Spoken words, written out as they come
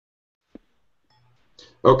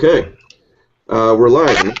Okay, we're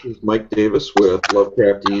live. And this is Mike Davis with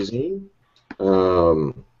Lovecraft eZine.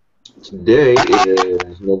 Today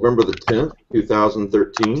is November the 10th,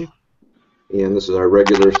 2013, and this is our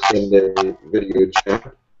regular Sunday video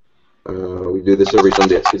chat. We do this every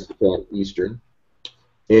Sunday at 6 o'clock Eastern.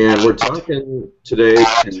 And we're talking today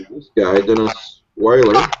to this guy, Dennis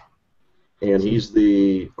Weiler, and he's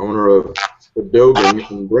the owner of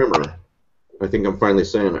Fedogan in Bremer. I think I'm finally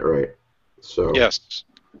saying it right. So. Yes.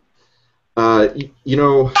 You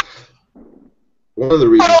know, one of the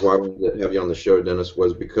reasons why I wanted to have you on the show, Dennis,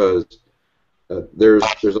 was because there's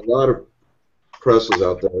a lot of presses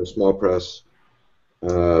out there, small press,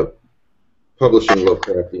 publishing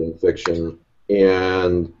Lovecraftian fiction,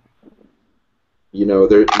 and you know,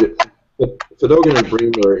 Fedogan and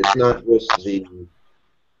Bremer, it's not just the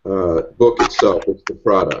book itself; it's the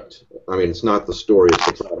product. I mean, it's not the story; it's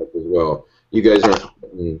the product as well. You guys aren't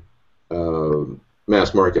printing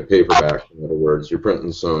mass market paperback. In other words, you're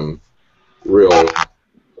printing some real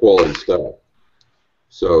quality stuff.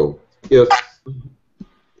 So if,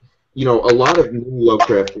 you know, a lot of new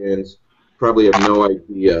Lovecraft fans probably have no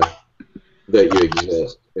idea that you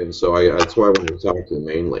exist, and so that's why I wanted to talk to you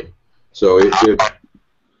mainly. So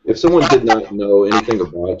if someone did not know anything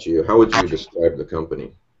about you, how would you describe the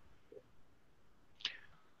company?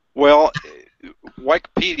 Well,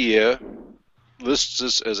 Wikipedia lists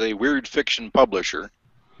us as a weird fiction publisher,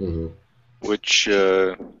 which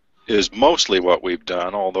is mostly what we've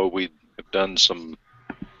done, although we have done some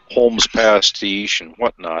Holmes pastiche and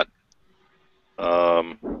whatnot.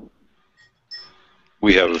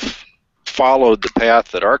 We have followed the path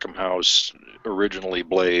that Arkham House originally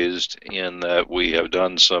blazed, in that we have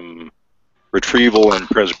done some retrieval and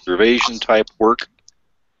preservation type work.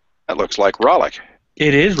 That looks like Rollick.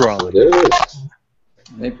 It is Rollick. It is.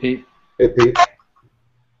 Hey, Pete. Hey, Pete.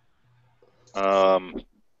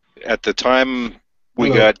 At the time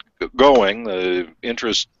we got going, the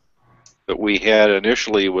interest that we had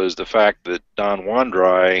initially was the fact that Don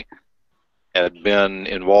Wandry had been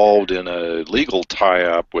involved in a legal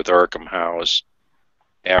tie-up with Arkham House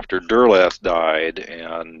after Derleth died,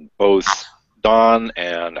 and both Don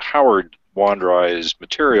and Howard Wandry's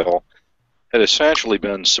material had essentially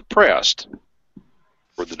been suppressed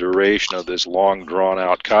for the duration of this long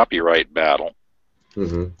drawn-out copyright battle.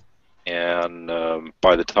 And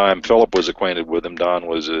by the time Philip was acquainted with him, Don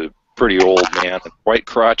was a pretty old man and quite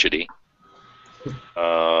crotchety.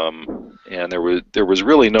 And there was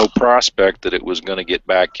really no prospect that it was going to get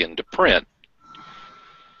back into print.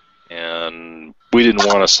 And we didn't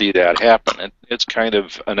want to see that happen. It's kind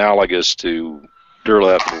of analogous to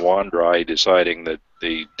Derleth and Wandry deciding that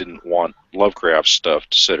they didn't want Lovecraft stuff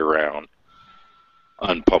to sit around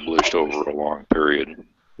unpublished over a long period.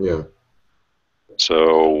 Yeah.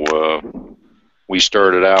 So we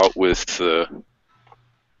started out with,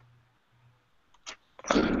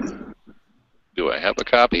 do I have a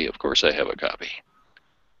copy? Of course I have a copy.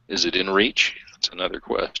 Is it in reach? That's another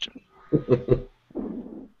question.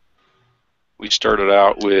 We started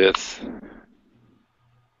out with,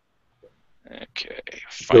 okay,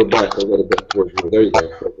 Go back a little bit towards you. There you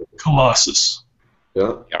go. Colossus.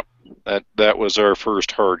 Yeah. Yeah, that was our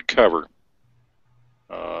first hardcover.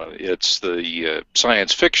 It's the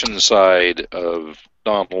science fiction side of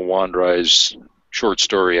Donald Wandry's short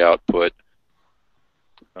story output.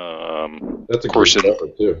 That's a of course, great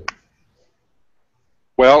cover, too.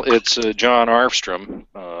 Well, it's John Arfstrom,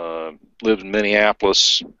 lived in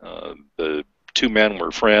Minneapolis. The two men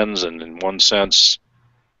were friends, and in one sense,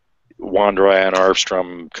 Wandry and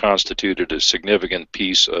Arfstrom constituted a significant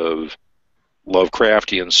piece of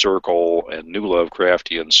Lovecraftian circle and new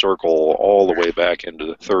Lovecraftian circle all the way back into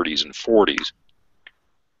the 30s and 40s.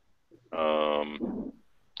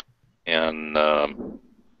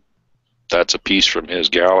 That's a piece from his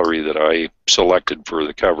gallery that I selected for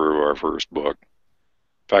the cover of our first book.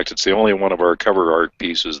 In fact, it's the only one of our cover art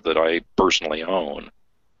pieces that I personally own.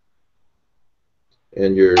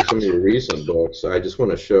 And some of your recent books, I just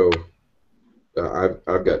want to show.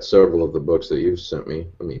 I've got several of the books that you've sent me.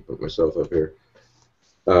 Let me put myself up here.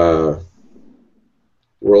 World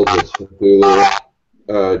with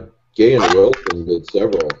Cthulhu. Gain Wilson did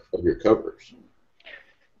several of your covers.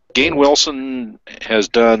 Gain Wilson has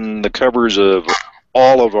done the covers of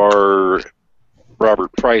all of our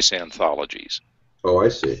Robert Price anthologies. Oh, I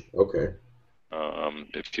see. Okay.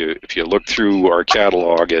 If you look through our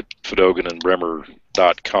catalog at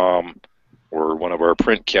fedoganandbremer.com or one of our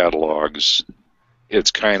print catalogs,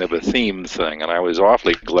 it's kind of a theme thing, and I was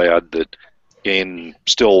awfully glad that Gain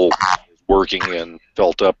still working and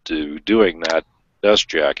felt up to doing that dust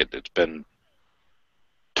jacket. It's been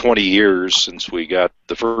 20 years since we got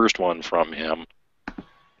the first one from him.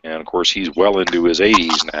 And, of course, he's well into his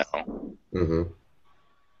 80s now. Mm-hmm.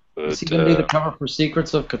 But, Is he going to do the cover for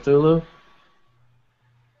Secrets of Cthulhu?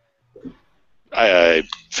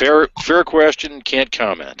 fair question, can't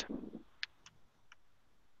comment.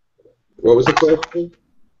 What was the question?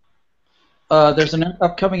 There's an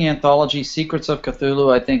upcoming anthology, Secrets of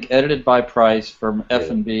Cthulhu, I think, edited by Price from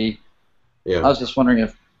F&B. Yeah. I was just wondering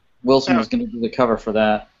if Wilson was going to do the cover for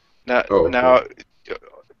that. Now,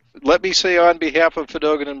 let me say on behalf of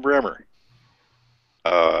Fedogan and Bremer,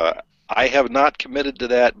 I have not committed to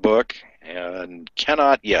that book and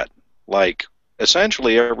cannot yet. Like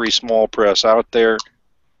essentially every small press out there,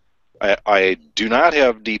 I do not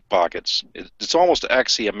have deep pockets. It's almost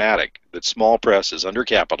axiomatic that small press is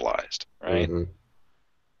undercapitalized, right? Mm-hmm.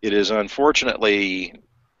 It is unfortunately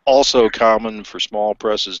also common for small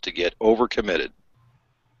presses to get overcommitted.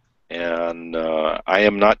 And I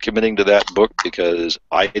am not committing to that book because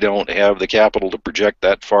I don't have the capital to project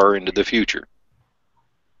that far into the future.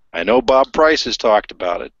 I know Bob Price has talked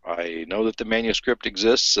about it. I know that the manuscript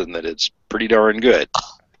exists and that it's pretty darn good.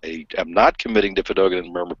 I am not committing to Fedogan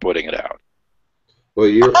and Bremer putting it out. Well,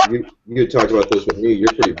 you talked about this with me.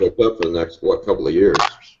 You're pretty booked up for the next, couple of years.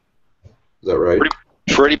 Is that right?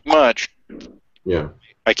 Pretty much. Yeah.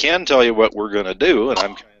 I can tell you what we're going to do, and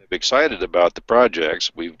I'm kind of excited about the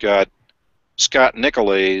projects. We've got Scott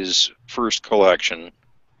Nicolay's first collection,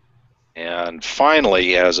 and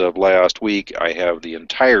finally, as of last week, I have the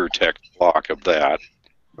entire text block of that.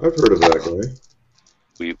 I've heard of that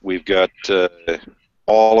guy. We've got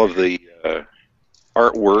all of the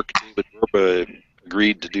artwork. David Verba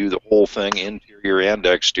agreed to do the whole thing, interior and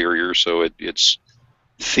exterior, so it's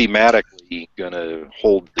thematically going to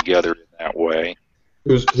hold together in that way.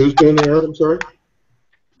 Who's doing the art? I'm sorry.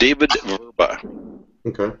 David Verba.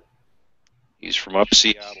 Okay. He's from up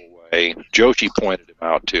Seattle way. Joshi pointed him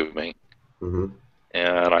out to me. Mm-hmm.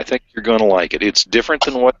 And I think you're going to like it. It's different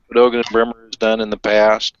than what Fedogan and Bremer has done in the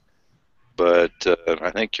past, but I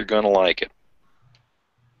think you're going to like it.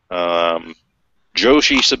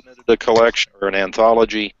 Joshi submitted a collection, or an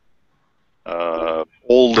anthology,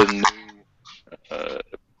 old and new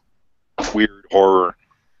weird horror,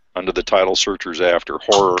 under the title Searchers After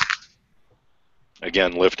Horror.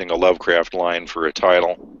 Again, lifting a Lovecraft line for a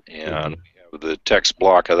title. And we have the text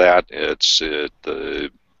block of that. It's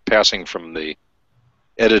the passing from the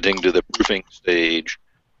editing to the proofing stage.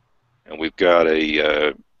 And we've got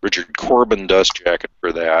a Richard Corbin dust jacket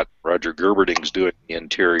for that. Roger Gerberding's doing the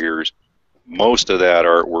interiors. Most of that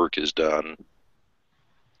artwork is done.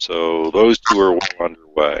 So those two are well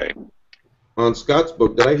underway. On Scott's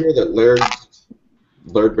book, did I hear that Laird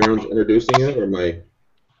Barron's introducing it, or am I?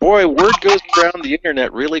 Boy, word goes around the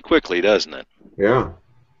internet really quickly, doesn't it? Yeah.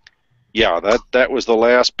 Yeah, that was the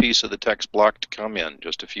last piece of the text block to come in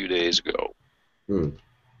just a few days ago. Well,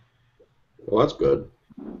 that's good.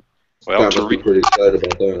 Well, Scott must be pretty excited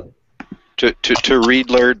about that. To read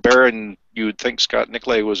Laird Barron, you would think Scott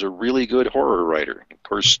Nicolay was a really good horror writer. Of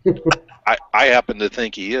course, I happen to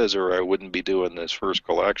think he is, or I wouldn't be doing this first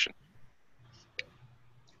collection.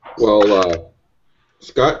 Well,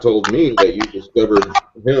 Scott told me that you discovered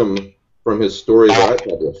him from his story that I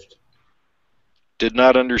published. Did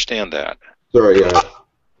not understand that. Sorry,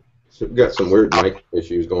 got some weird mic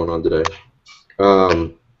issues going on today.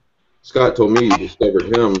 Scott told me you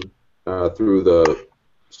discovered him through the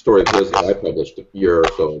story of his that I published a year or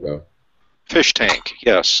so ago. Fish Tank,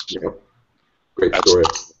 yes. Yeah. Great story.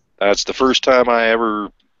 That's the first time I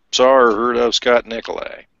ever saw or heard of Scott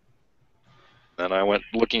Nicolay. And I went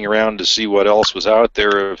looking around to see what else was out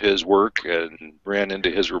there of his work, and ran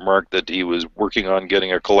into his remark that he was working on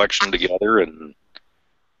getting a collection together, and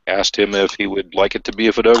asked him if he would like it to be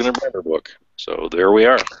a Fedogan and Bremer book. So there we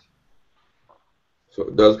are. So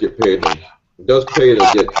it does get paid. It does pay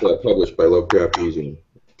to get published by Lovecraft eZine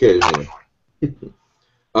occasionally.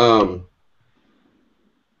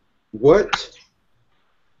 Why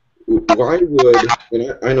would,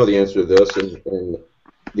 and I know the answer to this, and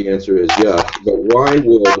the answer is yes, but why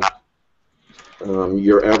would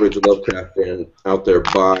your average Lovecraft fan out there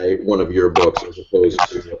buy one of your books as opposed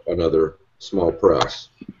to another small press?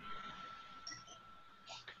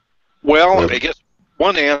 Well, I guess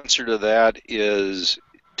one answer to that is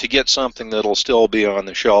to get something that'll still be on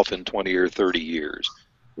the shelf in 20 or 30 years.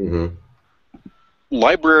 Mm-hmm.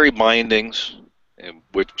 Library bindings,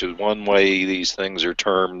 which is one way these things are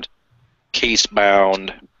termed,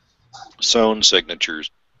 case-bound, sewn signatures,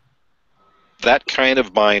 that kind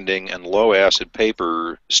of binding and low-acid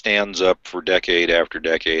paper stands up for decade after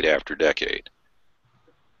decade after decade.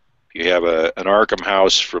 If you have an Arkham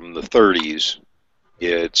House from the 30s,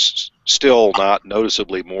 it's still not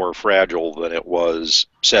noticeably more fragile than it was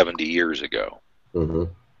 70 years ago.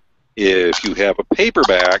 Mm-hmm. If you have a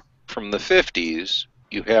paperback from the 50s,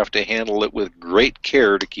 you have to handle it with great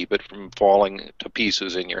care to keep it from falling to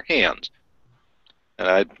pieces in your hands.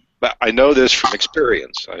 And I know this from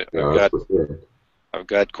experience. I've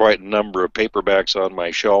got quite a number of paperbacks on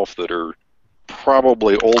my shelf that are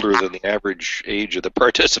probably older than the average age of the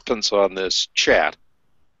participants on this chat.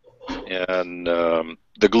 And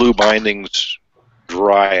the glue bindings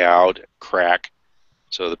dry out, crack,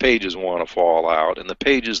 so the pages want to fall out, and the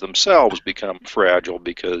pages themselves become fragile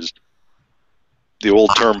because the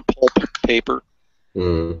old term pulp paper.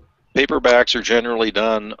 Paperbacks are generally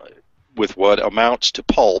done with what amounts to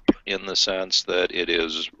pulp in the sense that it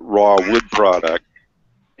is raw wood product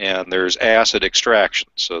and there's acid extraction.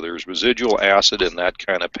 So there's residual acid in that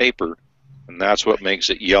kind of paper, and that's what makes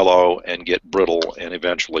it yellow and get brittle and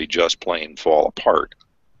eventually just plain fall apart.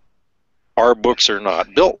 Our books are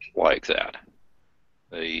not built like that.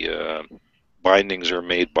 The bindings are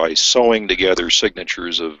made by sewing together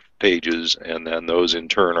signatures of pages, and then those in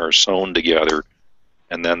turn are sewn together,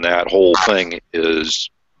 and then that whole thing is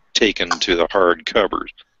taken to the hard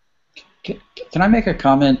covers. Can I make a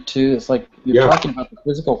comment too? It's like you're talking about the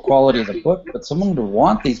physical quality of the book, but someone would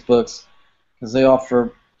want these books because they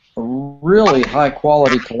offer a really high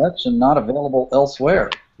quality collection not available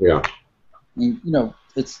elsewhere. Yeah. You know,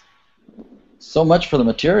 it's so much for the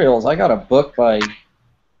materials. I got a book by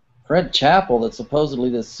Fred Chappell that's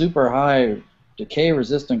supposedly this super high decay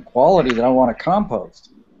resistant quality that I want to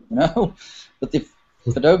compost. You know? But the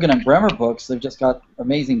Fedogan and Bremer books, they've just got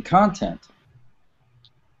amazing content.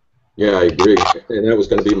 Yeah, I agree. And that was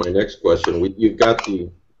going to be my next question. You've got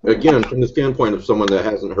again, from the standpoint of someone that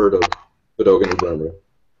hasn't heard of Fedogan and Bremer,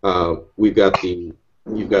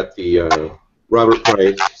 you've got the Robert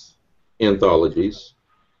Price anthologies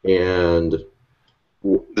and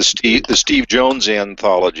the Steve Jones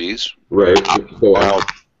anthologies. Right. Now,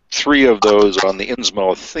 3 of those on the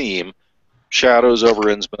Innsmouth theme: Shadows over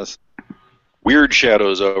Innsmouth, Weird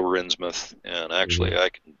Shadows over Innsmouth, and actually I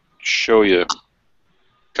can show you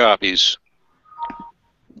copies.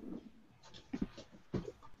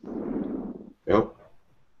 Yep.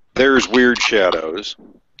 There's Weird Shadows.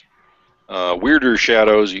 Weirder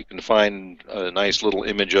Shadows you can find a nice little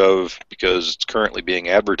image of because it's currently being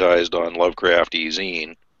advertised on Lovecraft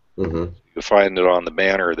eZine. Mm-hmm. You'll find it on the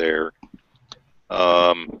banner there.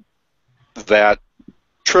 That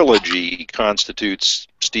trilogy constitutes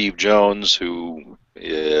Steve Jones, who,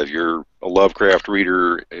 if you're a Lovecraft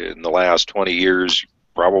reader in the last 20 years, you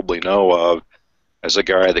probably know of as a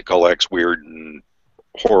guy that collects weird and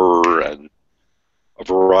horror and a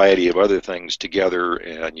variety of other things together,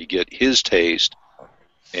 and you get his taste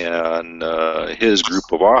and his group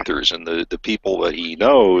of authors and the people that he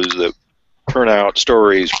knows that turn out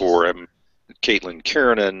stories for him: Caitlin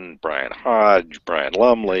Kiernan, Brian Hodge, Brian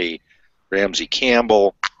Lumley, Ramsey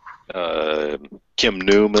Campbell, Kim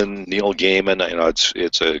Newman, Neil Gaiman. You know,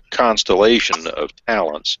 it's a constellation of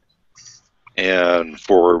talents. And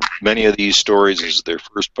for many of these stories, it's their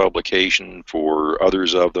first publication. For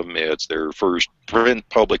others of them, it's their first print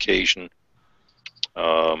publication.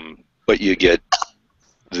 But you get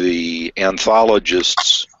the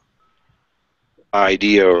anthologist's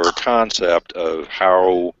idea or concept of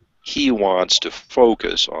how he wants to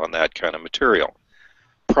focus on that kind of material.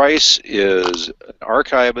 Price is an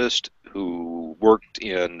archivist who worked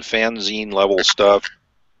in fanzine level stuff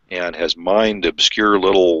and has mined obscure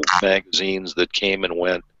little magazines that came and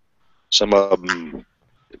went, some of them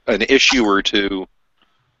an issue or two,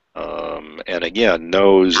 and again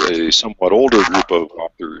knows a somewhat older group of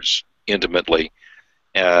authors intimately,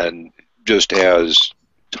 and just has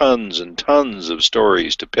tons and tons of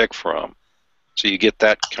stories to pick from. So you get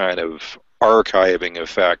that kind of archiving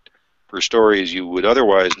effect for stories you would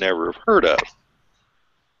otherwise never have heard of.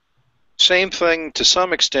 Same thing to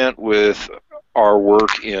some extent with our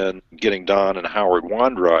work in getting Don and Howard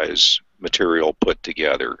Wandry's material put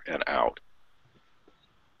together and out.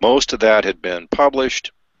 Most of that had been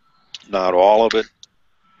published, not all of it,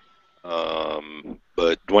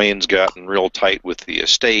 but Dwayne's gotten real tight with the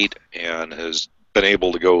estate and has been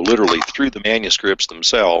able to go literally through the manuscripts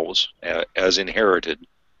themselves as inherited,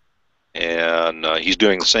 and he's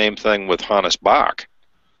doing the same thing with Hannes Bach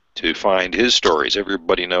to find his stories.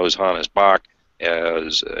 Everybody knows Hannes Bach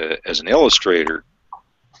as an illustrator,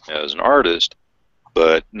 as an artist,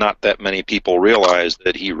 but not that many people realize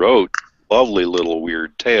that he wrote lovely little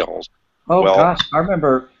weird tales. Oh, gosh, I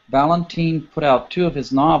remember Valentine put out 2 of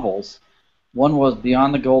his novels. One was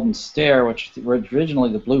Beyond the Golden Stair, which was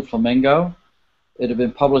originally The Blue Flamingo, It had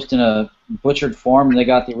been published in a butchered form, and they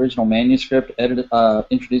got the original manuscript edited,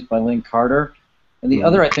 introduced by Lynn Carter. And the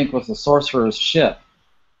other, I think, was The Sorcerer's Ship.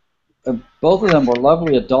 Both of them were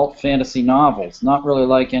lovely adult fantasy novels, not really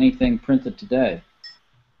like anything printed today.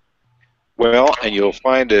 Well, and you'll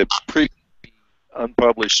find a pretty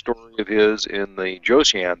unpublished story of his in the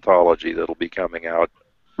Josie anthology that'll be coming out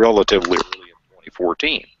relatively early in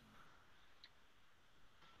 2014.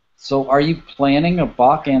 So are you planning a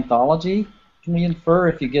Bach anthology, can we infer,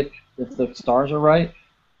 if the stars are right?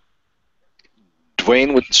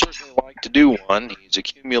 Dwayne would certainly like to do one. He's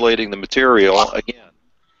accumulating the material. Again,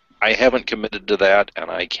 I haven't committed to that,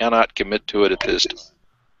 and I cannot commit to it at this time.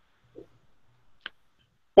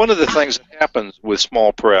 One of the things that happens with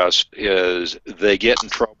small press is they get in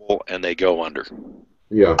trouble and they go under.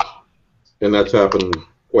 Yeah, and that's happened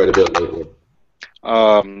quite a bit lately.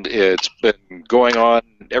 It's been going on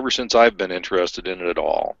ever since I've been interested in it at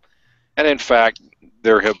all. And in fact,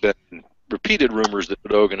 there have been repeated rumors that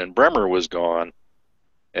Fedogan and Bremer was gone,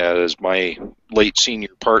 as my late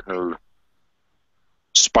senior partner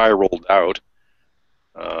spiraled out.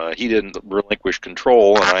 He didn't relinquish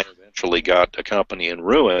control, and I eventually got a company in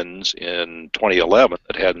ruins in 2011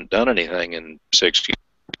 that hadn't done anything in 6 years.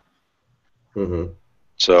 Mm-hmm.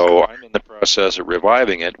 So I'm in the process of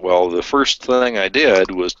reviving it. Well, the first thing I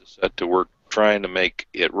did was to set to work trying to make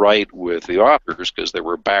it right with the authors, because there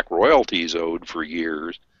were back royalties owed for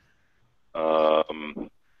years.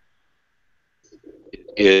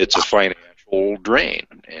 It's a financial drain,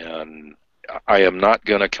 and I am not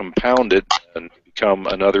going to compound it and become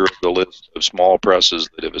another of the list of small presses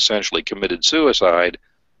that have essentially committed suicide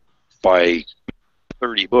by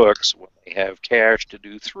 30 books when they have cash to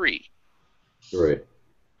do 3. Right.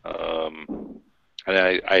 And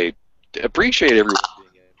I appreciate everyone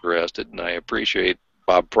being interested, and I appreciate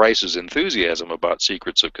Bob Price's enthusiasm about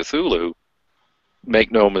Secrets of Cthulhu.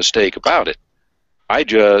 Make no mistake about it. I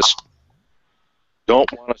just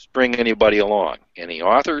don't want to string anybody along. Any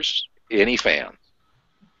authors, any fans.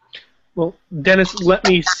 Well, Dennis, let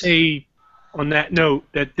me say on that note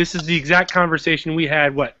that this is the exact conversation we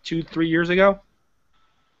had, what, 2-3 years ago?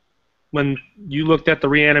 When you looked at the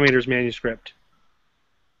Reanimator's manuscript.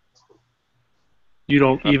 You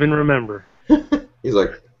don't even remember. He's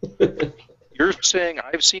like... You're saying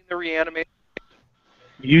I've seen the Reanimator?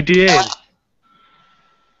 You did.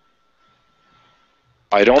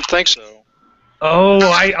 I don't think so. Oh,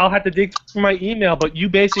 I'll have to dig through my email, but you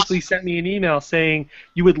basically sent me an email saying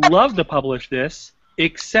you would love to publish this,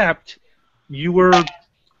 except you were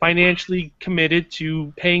financially committed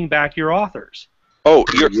to paying back your authors. Oh,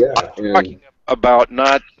 you're talking about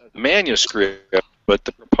not the manuscript, but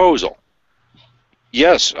the proposal.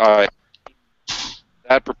 Yes, that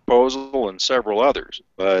proposal and several others.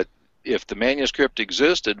 But if the manuscript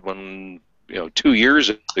existed when 2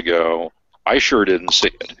 years ago, I sure didn't see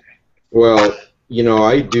it. Well,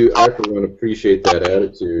 I for one appreciate that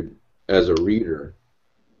attitude as a reader.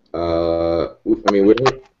 I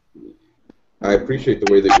appreciate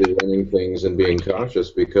the way that you're running things and being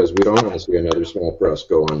cautious, because we don't want to see another small press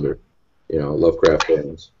go under. Lovecraft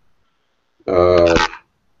fans.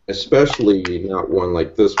 Especially not one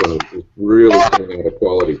like this one, which is really putting out a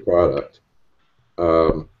quality product.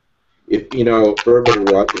 For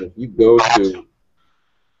everybody watching, if you go to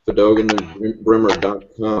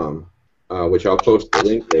fedoganandbrimmer.com, which I'll post the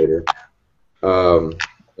link later, and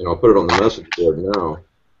I'll put it on the message board now,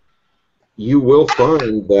 you will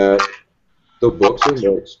find that the books are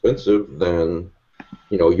more expensive than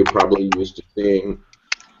you're probably used to seeing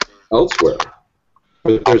elsewhere.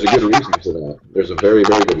 But there's a good reason for that. There's a very,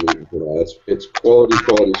 very good reason for that. It's quality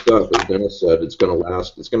stuff. As Dennis said, it's going to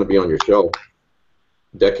last. It's going to be on your shelf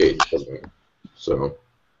decades from now. So.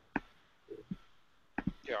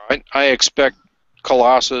 Yeah, I expect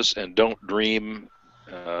Colossus and Don't Dream,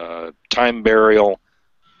 Time Burial,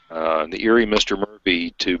 the Eerie Mr.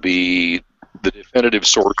 Murphy to be the definitive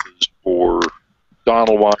sources for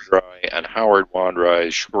Donald Wandrei and Howard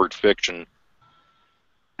Wandrei's short fiction,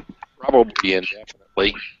 probably indefinitely.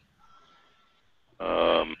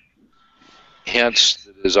 Hence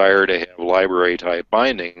the desire to have library-type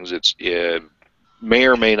bindings. It may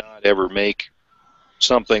or may not ever make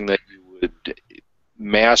something that you would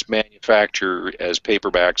mass manufacture as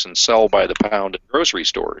paperbacks and sell by the pound in grocery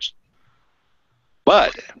stores.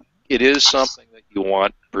 But it is something that you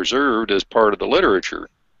want preserved as part of the literature.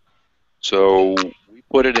 So we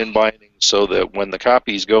put it in bindings so that when the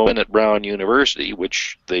copies go in at Brown University,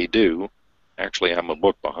 which they do, actually I'm a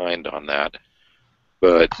book behind on that,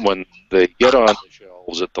 but when they get on the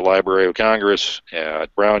shelves at the Library of Congress,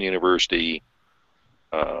 at Brown University,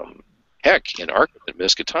 heck, in Arkham and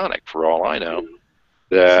Miskatonic, for all I know,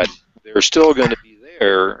 that they're still going to be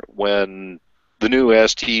there when the new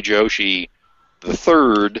S.T. Joshi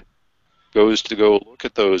III goes to go look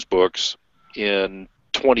at those books in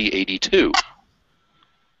 2082.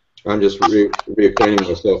 I'm just reacquainting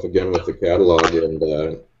myself again with the catalog,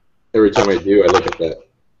 and every time I do, I look at that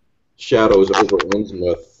Shadows over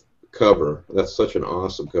Innsmouth cover. That's such an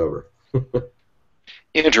awesome cover.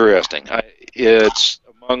 Interesting. It's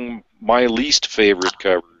among my least favorite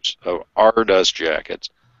covers of our Dust Jackets.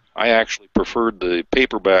 I actually preferred the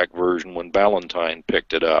paperback version when Ballantine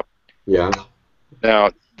picked it up. Yeah.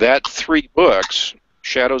 Now, that 3 books,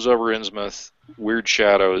 Shadows over Innsmouth, Weird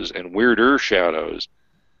Shadows, and Weirder Shadows,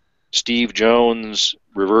 Steve Jones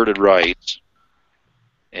reverted rights,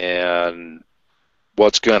 and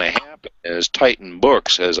what's going to happen is Titan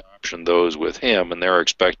Books has optioned those with him, and they're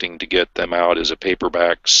expecting to get them out as a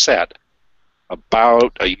paperback set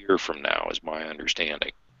about a year from now, is my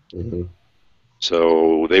understanding. Mm-hmm.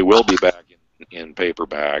 So they will be back in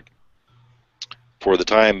paperback. For the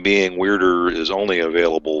time being, Weirder is only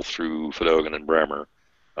available through Fedogan and Bremer,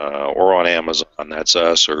 or on Amazon. That's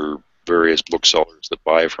us, or various booksellers that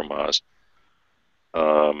buy from us.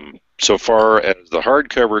 So far as the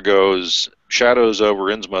hardcover goes, Shadows over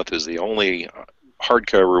Innsmouth is the only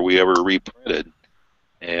hardcover we ever reprinted,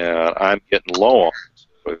 and I'm getting low on it.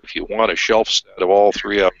 So if you want a shelf set of all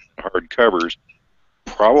 3 of them hardcovers,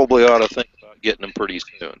 probably ought to think about getting them pretty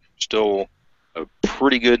soon. Still a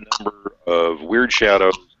pretty good number of Weird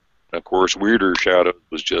Shadows. And of course, Weirder Shadows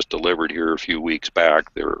was just delivered here a few weeks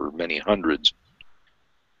back. There are many hundreds.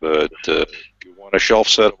 But if you want a shelf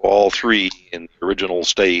set of all 3 in the original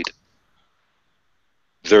state,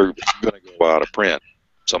 they're going to go out of print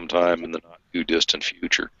sometime in the not-too-distant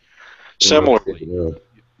future. Similarly,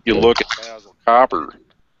 you look at Basil Copper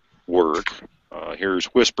work. Here's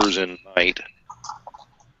Whispers in Night.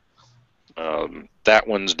 That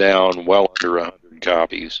one's down well under 100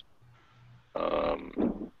 copies.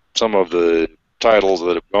 Some of the titles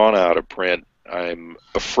that have gone out of print, I'm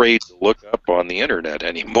afraid to look up on the internet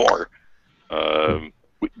anymore.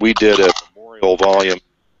 We did a memorial volume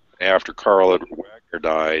after Carl Edward Wagner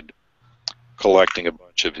died, collecting a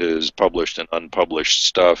bunch of his published and unpublished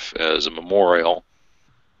stuff as a memorial,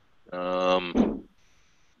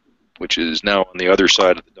 which is now on the other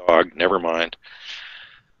side of the dog, never mind,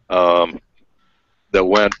 that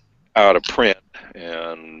went out of print,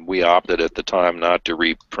 and we opted at the time not to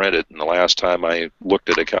reprint it, and the last time I looked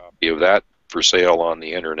at a copy of that for sale on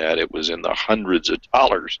the internet, it was in the hundreds of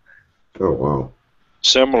dollars. Oh, wow.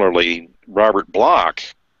 Similarly, Robert Bloch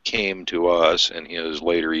came to us in his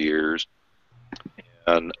later years,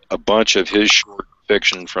 and a bunch of his short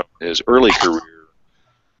fiction from his early career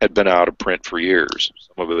had been out of print for years.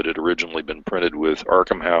 Some of it had originally been printed with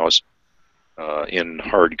Arkham House in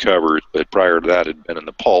hard covers, but prior to that had been in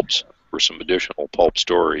the pulps for some additional pulp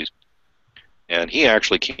stories. And he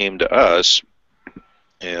actually came to us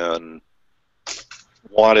and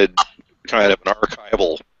wanted kind of an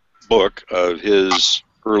archival book of his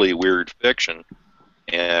early weird fiction,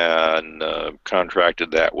 and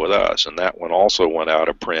contracted that with us. And that one also went out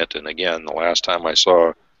of print, and again, the last time I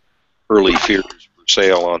saw Early Fears for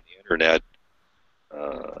sale on the internet,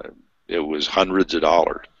 it was hundreds of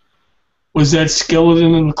dollars. Was that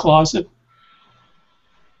Skeleton in the Closet?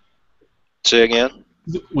 Say again?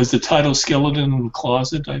 Was the title Skeleton in the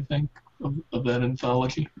Closet, I think, of that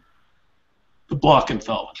anthology? The Bloch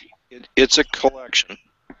anthology. It's a collection.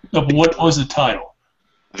 No, but what was the title?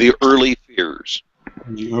 The Early Fears.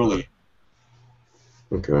 The early.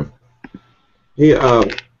 Okay. Hey,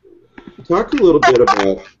 talk a little bit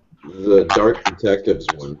about the Dark Detectives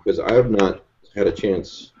one, because I have not had a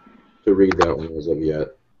chance to read that one as of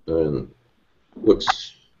yet, and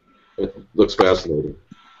it looks fascinating.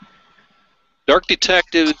 Dark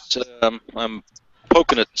Detectives, I'm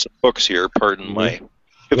poking at some books here, pardon my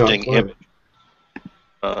shifting image.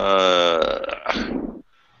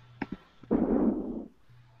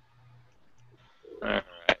 Alright,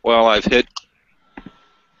 well, I've hit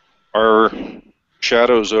our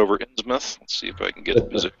Shadows over Innsmouth. Let's see if I can get the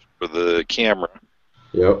position for the camera.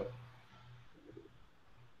 Yep.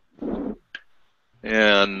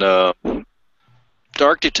 And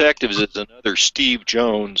Dark Detectives is another Steve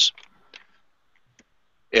Jones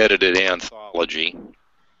edited anthology.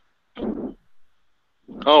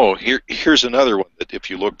 Oh, here's another one that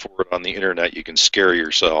if you look for it on the internet, you can scare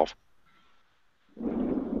yourself.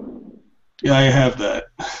 Yeah, I have that.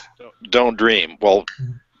 Don't dream. Well,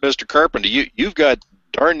 Mr. Carpenter, you've got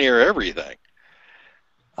darn near everything.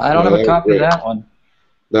 I don't have a copy of that one.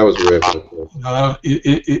 That was ripped.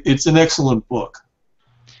 It's an excellent book.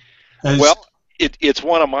 Well, it's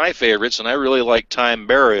one of my favorites, and I really like Time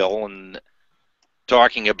Burial and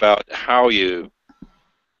talking about how you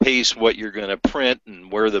pace what you're going to print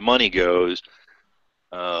and where the money goes.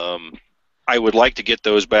 I would like to get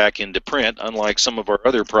those back into print. Unlike some of our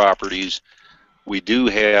other properties, we do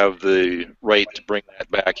have the right to bring that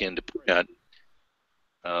back into print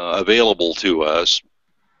available to us.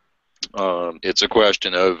 It's a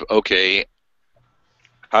question of, okay,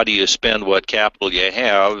 how do you spend what capital you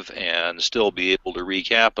have and still be able to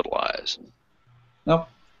recapitalize? Now,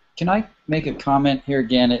 can I make a comment here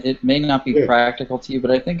again? It may not be practical to you,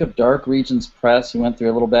 but I think of Dark Regions Press, who went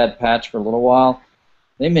through a little bad patch for a little while.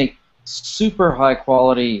 They make super high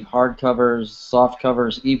quality hardcovers, soft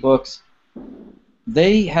covers, ebooks.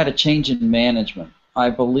 They had a change in management. I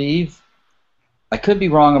believe, I could be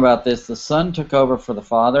wrong about this, the son took over for the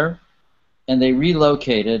father, and they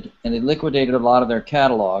relocated, and they liquidated a lot of their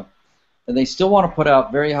catalog. And they still want to put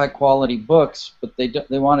out very high quality books, but they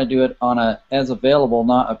want to do it on a as available,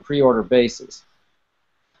 not a pre-order basis.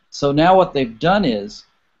 So now what they've done is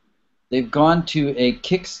they've gone to a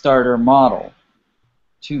Kickstarter model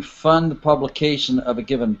to fund the publication of a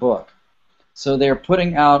given book. So they're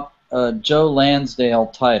putting out a Joe Lansdale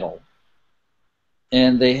title.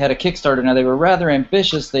 And they had a Kickstarter. Now, they were rather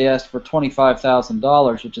ambitious. They asked for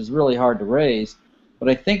 $25,000, which is really hard to raise. But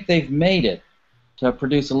I think they've made it to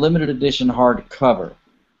produce a limited edition hardcover.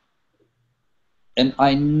 And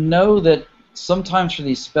I know that sometimes for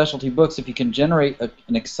these specialty books, if you can generate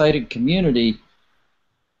an excited community,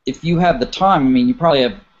 if you have the time, I mean, you probably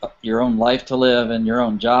have your own life to live and your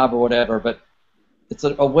own job or whatever, but it's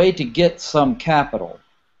a way to get some capital.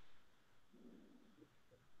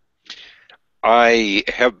 I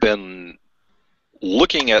have been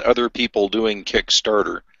looking at other people doing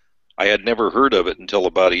Kickstarter. I had never heard of it until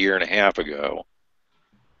about 1.5 years ago,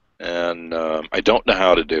 and I don't know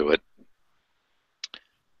how to do it.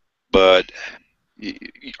 But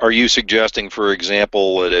are you suggesting, for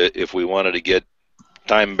example, that if we wanted to get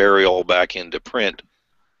Time Burial back into print,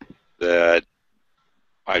 that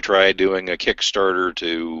I try doing a Kickstarter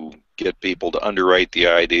to get people to underwrite the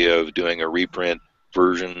idea of doing a reprint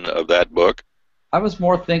version of that book? I was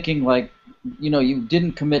more thinking like, you know, you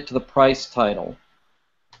didn't commit to the price title.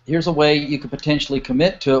 Here's a way you could potentially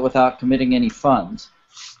commit to it without committing any funds.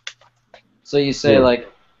 So you say,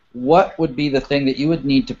 like, what would be the thing that you would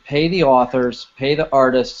need to pay the authors, pay the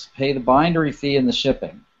artists, pay the bindery fee and the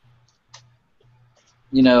shipping?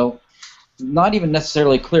 You know, not even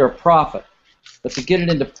necessarily clear a profit, but to get it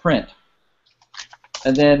into print.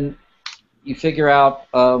 And then you figure out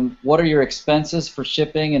what are your expenses for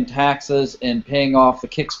shipping and taxes and paying off the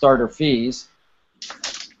Kickstarter fees,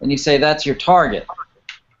 and you say that's your target.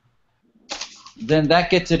 Then that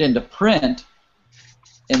gets it into print,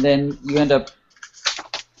 and then you end up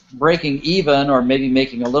breaking even or maybe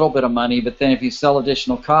making a little bit of money, but then if you sell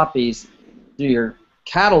additional copies through your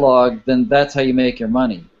catalog, then that's how you make your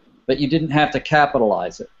money. But you didn't have to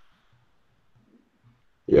capitalize it.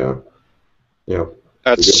 Yeah. Yeah.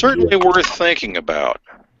 That's certainly worth thinking about.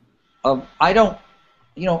 I don't,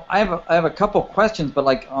 you know, I have a couple questions, but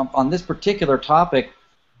like on this particular topic,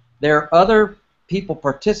 there are other people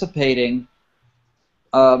participating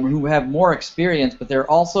who have more experience, but there are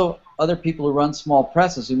also other people who run small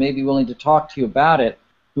presses who may be willing to talk to you about it,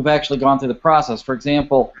 who've actually gone through the process. For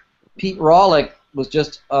example, Pete Rawlick was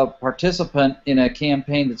just a participant in a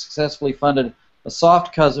campaign that successfully funded a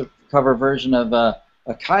soft cover version of a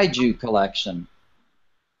kaiju collection.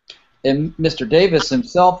 And Mr. Davis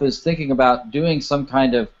himself is thinking about doing some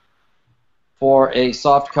kind of, for a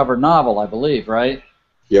soft cover novel, I believe, right?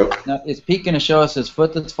 Yep. Now, is Pete going to show us his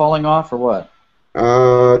foot that's falling off, or what?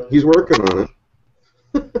 He's working on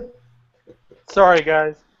it. Sorry,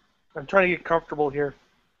 guys. I'm trying to get comfortable here.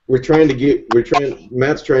 Matt's trying to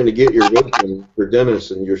get your wisdom for Dennis,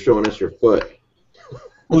 and you're showing us your foot.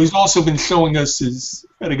 Well, he's also been showing us his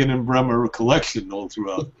Fedogan and Bremer collection all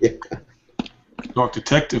throughout. Yeah. Dark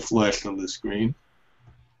Detective flashed on the screen.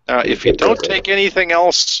 Now, if you don't take anything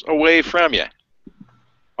else away from you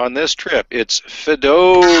on this trip, it's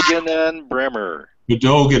Fedogan and Bremer.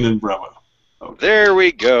 Fedogan and Bremer. Okay. There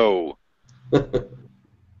we go.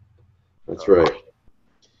 That's right.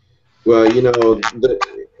 Well, you know,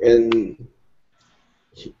 and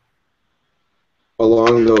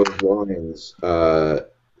along those lines,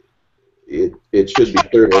 it should be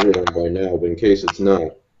clear to everyone by now, but in case it's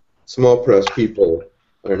not, small press people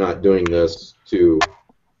are not doing this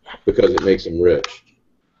because it makes them rich.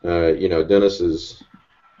 You know, Dennis is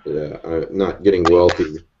not getting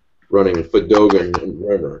wealthy running Fedogan and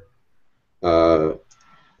Bremer,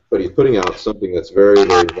 but he's putting out something that's very,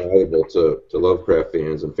 very valuable to Lovecraft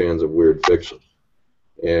fans and fans of weird fiction.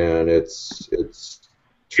 and it's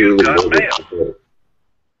truly got worthy mail. of support.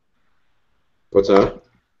 What's that?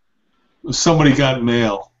 Somebody got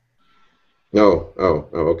mail. No. Oh,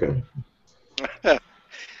 okay. Sorry,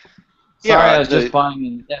 Yeah, I was just buying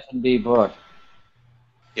an F&B book.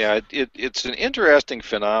 Yeah, it's an interesting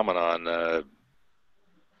phenomenon.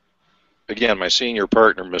 Again, my senior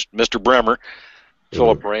partner, Mr. Bremer,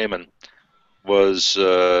 Philip Raymond, was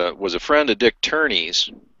a friend of Dick Turney's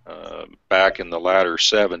back in the latter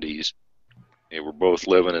 70s. They were both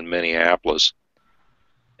living in Minneapolis.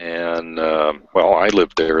 And, well, I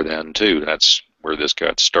lived there then, too. That's where this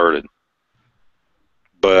got started.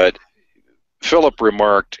 But Philip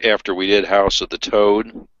remarked after we did House of the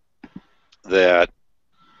Toad that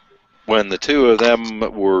when the two of them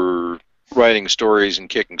were writing stories and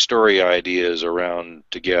kicking story ideas around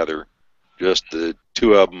together, just the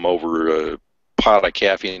two of them over a pot of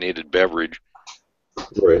caffeinated beverage,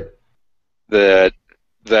 Right. that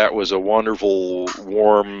was a wonderful,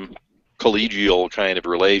 warm, collegial kind of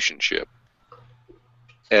relationship.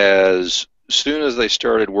 As soon as they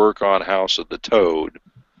started work on House of the Toad,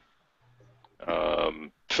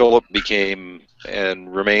 Philip became,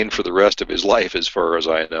 and remained for the rest of his life, as far as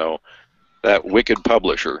I know, that wicked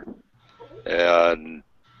publisher. And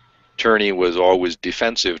Turney was always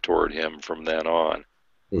defensive toward him from then on.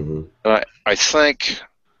 Mm-hmm. And I think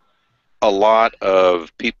a lot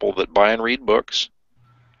of people that buy and read books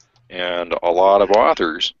and a lot of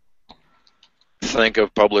authors think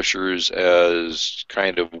of publishers as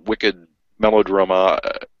kind of wicked melodrama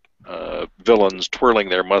villains twirling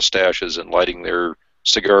their mustaches and lighting their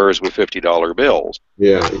cigars with $50 bills.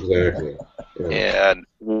 Yeah, exactly. Yeah. And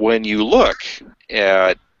when you look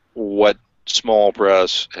at what small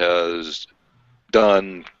press has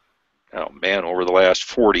done, oh man, over the last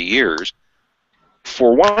 40 years,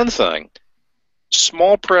 for one thing,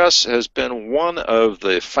 small press has been one of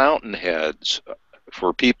the fountainheads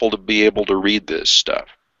for people to be able to read this stuff.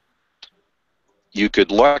 You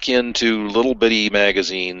could luck into little bitty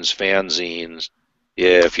magazines, fanzines,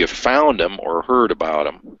 if you found them or heard about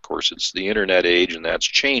them. Of course, it's the internet age, and that's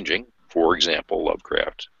changing. For example,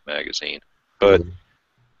 Lovecraft magazine. But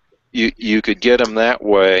you could get them that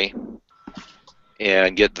way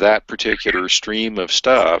and get that particular stream of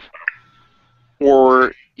stuff,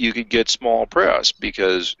 or you could get small press,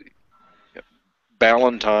 because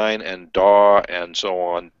Ballantine and Daw and so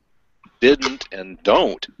on didn't and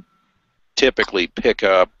don't typically pick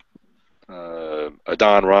up a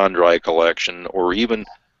Don Rondry collection or even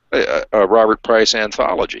a Robert Price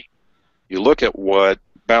anthology. You look at what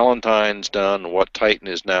Ballantine's done, what Titan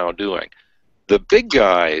is now doing. The big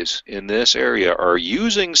guys in this area are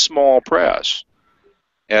using small press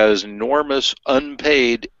as enormous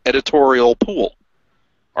unpaid editorial pool.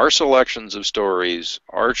 Our selections of stories,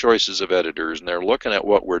 our choices of editors, and they're looking at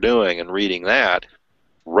what we're doing and reading that,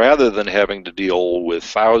 rather than having to deal with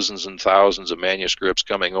thousands and thousands of manuscripts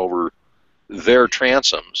coming over their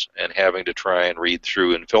transoms and having to try and read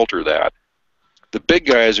through and filter that. The big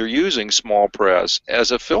guys are using small press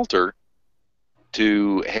as a filter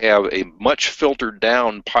to have a much filtered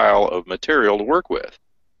down pile of material to work with.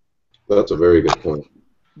 That's a very good point.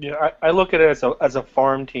 Yeah, I look at it as a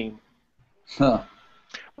farm team. Huh.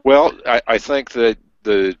 Well, I think that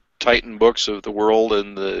the Titan books of the world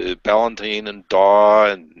and the Ballantine and Daw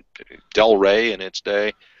and Del Rey in its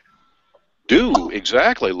day do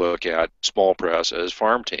exactly look at small press as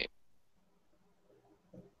farm team.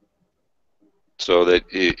 So that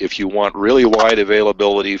if you want really wide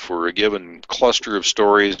availability for a given cluster of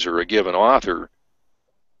stories or a given author,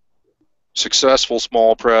 successful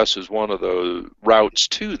small press is one of the routes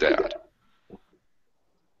to that.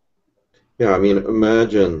 Yeah, I mean,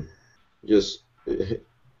 imagine if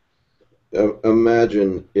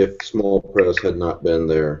small press had not been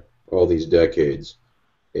there all these decades,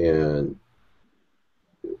 and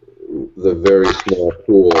the very small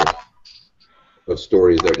pool of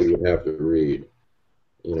stories that we would have to read.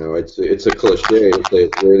 You know, it's a cliche to say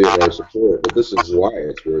it's worthy of our support, but this is why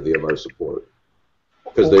it's worthy of our support,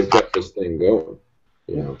 because they've kept this thing going.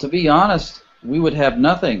 You know. To be honest, we would have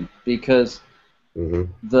nothing, because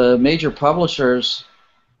the major publishers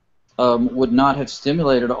would not have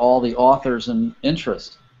stimulated all the authors and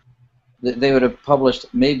interest. They would have published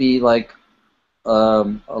maybe like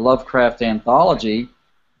a Lovecraft anthology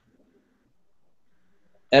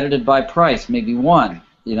edited by Price, maybe one,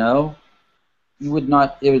 you know. You would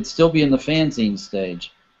not, it would still be in the fanzine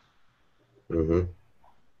stage.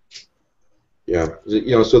 Yeah,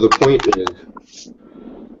 you know, so the point is,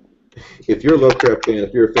 if you're a Lovecraft fan,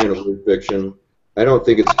 if you're a fan of weird fiction, I don't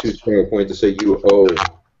think it's too strong a point to say you owe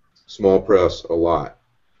small press a lot.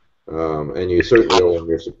 And you certainly owe them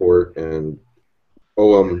your support and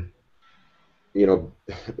owe them,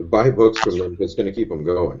 buy books from them. It's going to keep them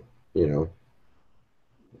going,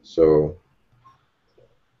 So,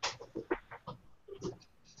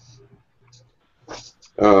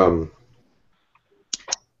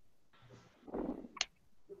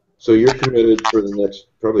 so you're committed for the next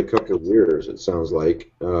probably couple of years, it sounds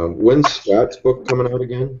like. When's Scott's book coming out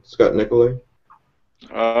again? Scott Nicolay?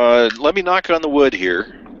 Let me knock on the wood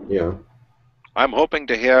here. Yeah. I'm hoping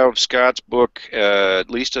to have Scott's book, at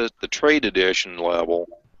least at the trade edition level,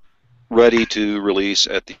 ready to release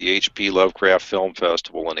at the HP Lovecraft Film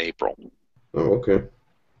Festival in April. Oh, okay.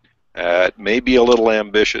 It may be a little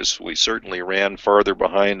ambitious. We certainly ran farther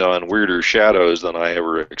behind on Weirder Shadows than I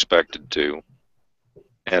ever expected to.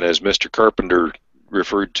 And as Mr. Carpenter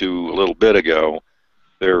referred to a little bit ago,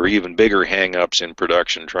 there are even bigger hang-ups in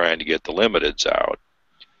production trying to get the limiteds out.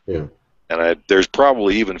 Yeah. And there's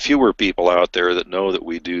probably even fewer people out there that know that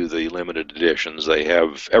we do the limited editions. They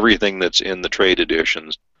have everything that's in the trade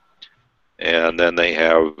editions. And then they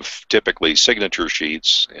have typically signature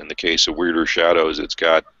sheets. In the case of Weirder Shadows, it's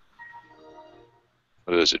got,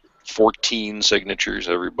 14 signatures,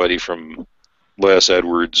 everybody from Les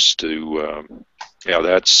Edwards to,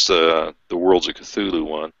 that's the Worlds of Cthulhu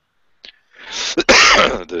one.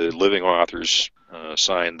 The living authors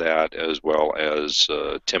signed that, as well as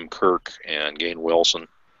Tim Kirk and Gain Wilson.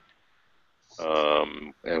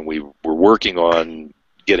 And we were working on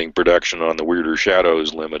getting production on the Weirder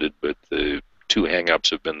Shadows limited, but the two hang-ups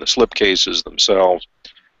have been the slipcases themselves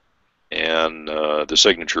and the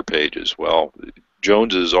signature pages. Well,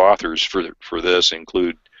 Jones's authors for this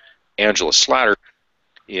include Angela Slatter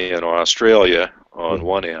in Australia on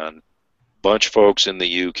one end, bunch of folks in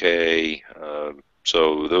the UK,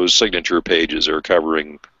 so those signature pages are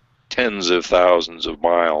covering tens of thousands of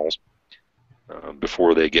miles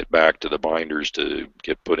before they get back to the binders to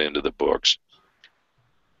get put into the books.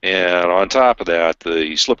 And on top of that,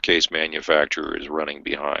 the slipcase manufacturer is running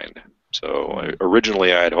behind. So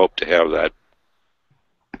originally I had hoped to have that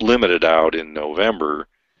limited out in November.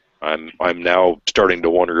 I'm now starting to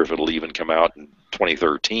wonder if it'll even come out in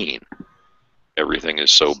 2013. Everything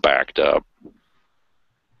is so backed up.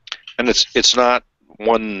 And it's not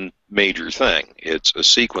one major thing. It's a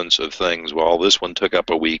sequence of things. Well, this one took up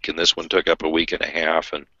a week, and this one took up a week and a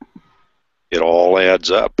half, and it all adds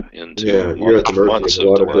up into you're at the mercy months of a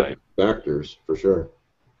lot of of delay. different factors, for sure.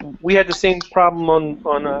 We had the same problem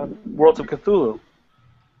on Worlds of Cthulhu,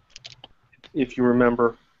 if you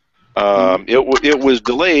remember. It was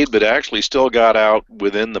delayed, but actually still got out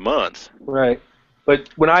within the month. Right. But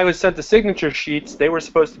when I was sent the signature sheets, they were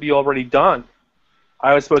supposed to be already done.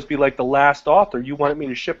 I was supposed to be like the last author. You wanted me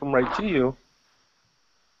to ship them right to you.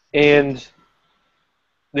 And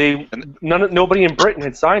nobody in Britain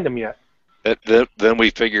had signed them yet. Then we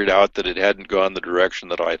figured out that it hadn't gone the direction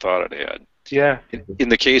that I thought it had. Yeah. In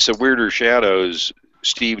the case of Weirder Shadows,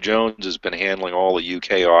 Steve Jones has been handling all the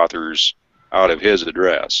UK authors out of his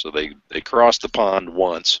address. So they crossed the pond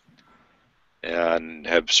once and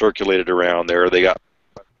have circulated around there. They got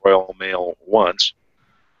Royal Mail once.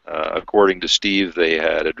 According to Steve, they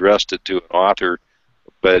had addressed it to an author,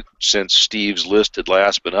 but since Steve's list had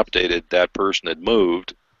last been updated, that person had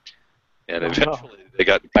moved, and eventually they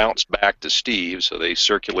got bounced back to Steve, so they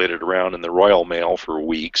circulated around in the Royal Mail for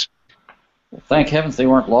weeks. Well, thank heavens they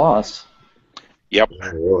weren't lost. Yep. Oh,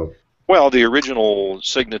 really? Well, the original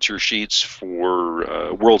signature sheets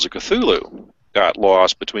for Worlds of Cthulhu got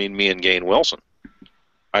lost between me and Gain Wilson.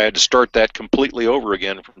 I had to start that completely over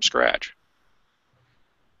again from scratch.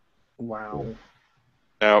 Wow.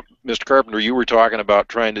 Now, Mr. Carpenter, you were talking about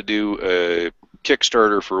trying to do a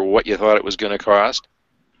Kickstarter for what you thought it was going to cost.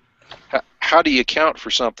 How do you account for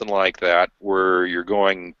something like that, where you're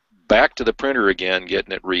going back to the printer again,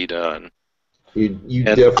 getting it redone? You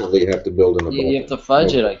definitely have to build in a budget. You have to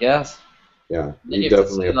fudge it, I guess. Yeah, Then you have to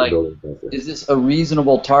definitely say, have to build in a budget. Is this a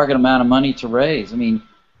reasonable target amount of money to raise? I mean,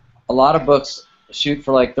 a lot of books shoot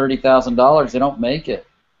for like $30,000, they don't make it.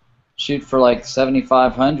 Shoot for like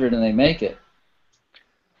 $7,500 and they make it.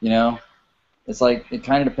 You know, it's like it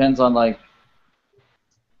kind of depends on like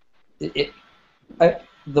I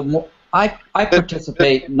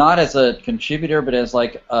participate not as a contributor but as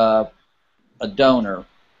like a donor,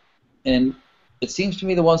 and it seems to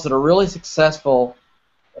me the ones that are really successful,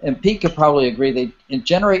 and Pete could probably agree, they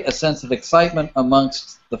generate a sense of excitement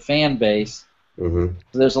amongst the fan base. Mm-hmm.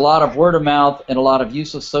 There's a lot of word of mouth and a lot of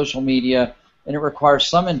use of social media, and it requires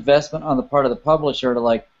some investment on the part of the publisher to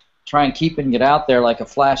like try and keeping it out there like a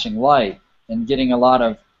flashing light and getting a lot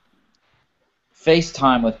of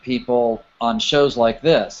FaceTime with people on shows like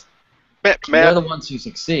this. They're Matt, the ones who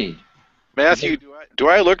succeed. Matthew, do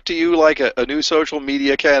I look to you like a new social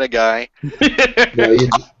media kind of guy? Yeah,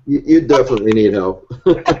 you definitely need help.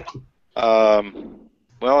 Well,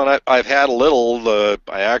 and I've had a little.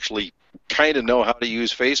 I actually kind of know how to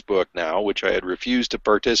use Facebook now, which I had refused to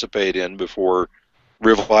participate in before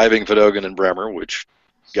reviving Fedogan and Bremer, which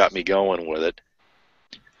got me going with it.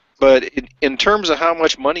 But in terms of how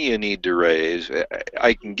much money you need to raise,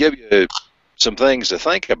 I can give you some things to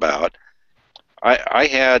think about. I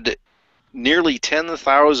had nearly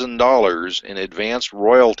 $10,000 in advanced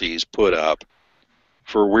royalties put up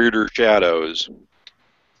for Weirder Shadows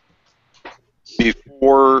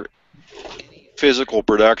before any physical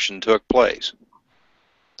production took place.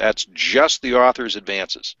 That's just the author's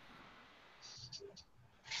advances.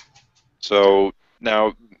 So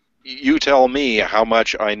now you tell me how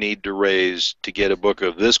much I need to raise to get a book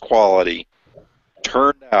of this quality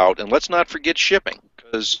turned out, and let's not forget shipping,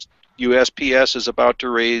 because USPS is about to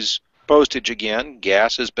raise postage again.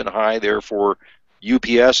 Gas has been high, therefore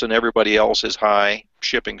UPS and everybody else is high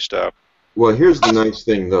shipping stuff. Well, here's the nice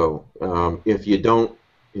thing, though. If you don't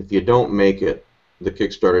make it, the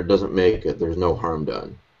Kickstarter doesn't make it. There's no harm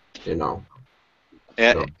done. You know.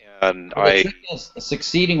 And The trick is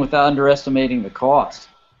succeeding without underestimating the cost.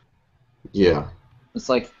 Yeah. It's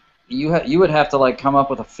like you would have to like come up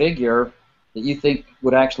with a figure that you think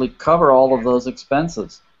would actually cover all of those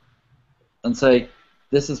expenses, and say,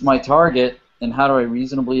 this is my target, and how do I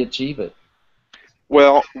reasonably achieve it?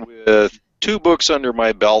 Well, with 2 books under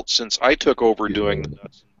my belt since I took over doing the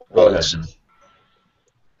nuts and bolts,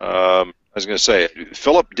 I was going to say,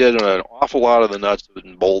 Philip did an awful lot of the nuts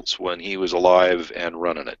and bolts when he was alive and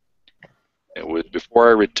running it. Before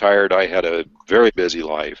I retired, I had a very busy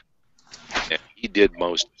life, and he did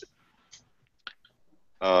most of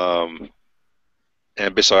it.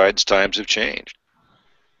 And besides, times have changed.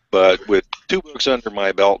 But with 2 books under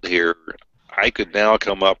my belt here, I could now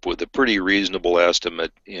come up with a pretty reasonable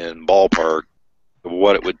estimate in ballpark of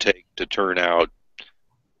what it would take to turn out,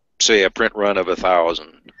 say, a print run of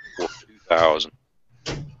 1,000 or 2,000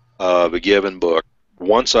 of a given book,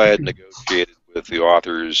 once I had negotiated with the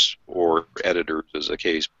authors or editors, as the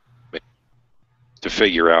case may be, to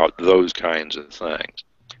figure out those kinds of things.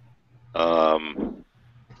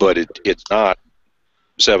 But it's not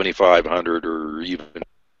 $7,500 or even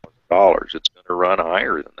 $1,000. It's going to run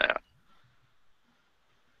higher than that.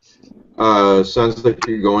 Sounds like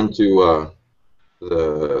you're going to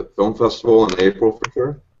the film festival in April for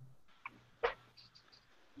sure.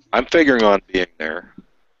 I'm figuring on being there.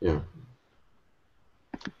 Yeah.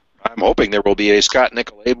 I'm hoping there will be a Scott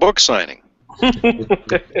Nicolay book signing.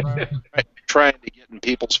 Trying to get in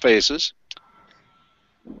people's faces.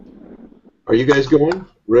 Are you guys going,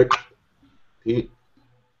 Rick, Pete?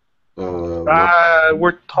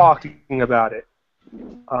 We're talking about it.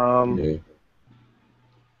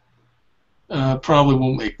 Yeah. Probably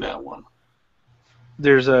won't make that one.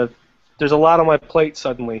 There's a lot on my plate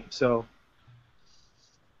suddenly, so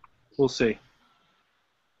we'll see.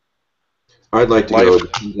 I'd like to go,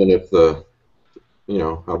 even if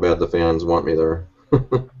how bad the fans want me there.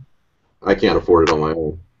 I can't afford it on my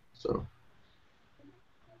own, so.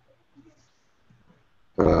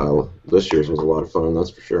 This year's was a lot of fun, that's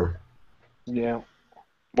for sure. Yeah.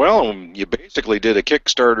 Well, you basically did a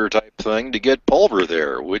Kickstarter type thing to get Pulver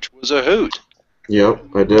there, which was a hoot. Yep,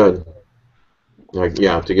 I did.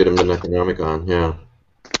 Yeah, to get him to Necronomicon, yeah.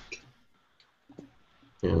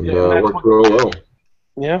 And worked real well.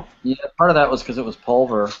 Yeah. Yeah, part of that was because it was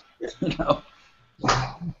Pulver.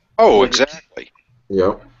 Oh, exactly.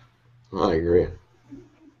 Yep, I agree.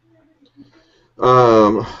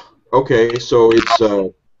 Okay, so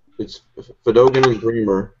it's Fedogan and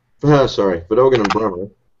Bremer. Fedogan and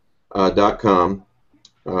Bremer.com,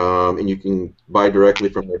 and you can buy directly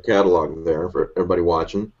from their catalog there for everybody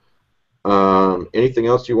watching. Anything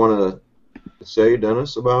else you want to say,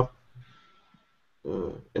 Dennis, about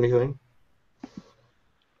anything?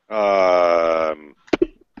 Buy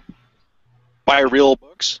real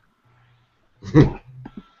books.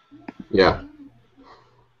 Yeah.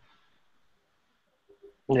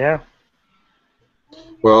 Yeah.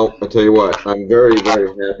 Well, I'll tell you what, I'm very, very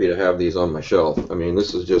happy to have these on my shelf. I mean,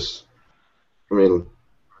 this is just,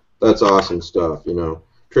 that's awesome stuff,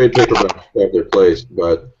 Trade paperbacks have their place,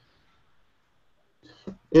 but,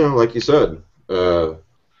 like you said, they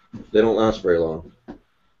don't last very long.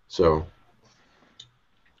 So.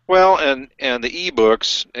 Well, and the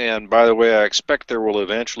e-books, and by the way, I expect there will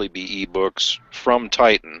eventually be e-books from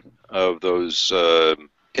Titan of those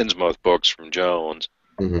Innsmouth books from Jones.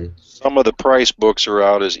 Mm-hmm. Some of the price books are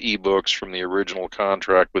out as e-books from the original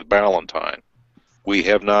contract with Ballantine. We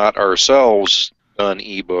have not ourselves done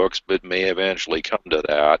ebooks, but may eventually come to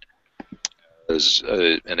that as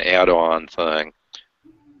an add-on thing.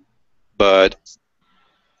 But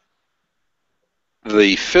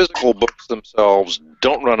the physical books themselves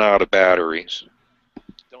don't run out of batteries.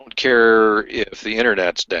 Don't care if the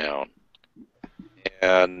internet's down.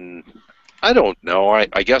 And I don't know. I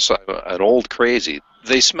guess I'm an old crazy.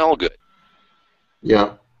 They smell good.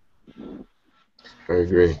 Yeah, I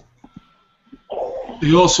agree.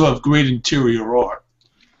 They also have great interior art.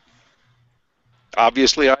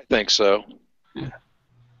 Obviously, I think so. Can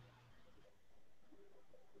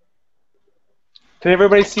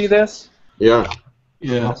everybody see this? Yeah.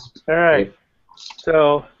 Yeah. All right.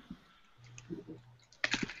 So,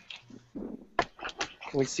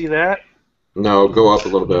 can we see that? No, go up a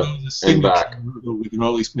little bit The and signature, back. we can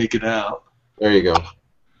always make it out. There you go.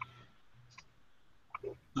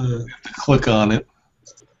 Click on it.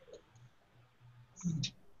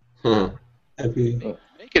 Happy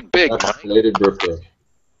Make it big, Mike. belated birthday.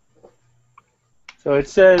 So it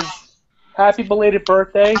says, "Happy belated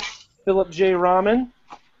birthday, Philip J. Raman."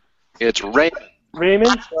 It's Raymond.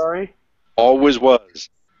 Raymond, sorry. Always was.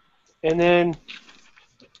 And then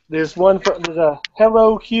there's a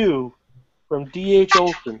 "Hello Q" from D.H.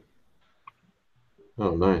 Olson.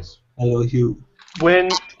 Oh, nice. Hello, Hugh. When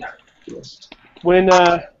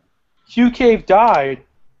Hugh Cave died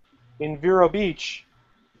in Vero Beach,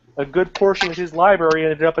 a good portion of his library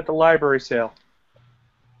ended up at the library sale.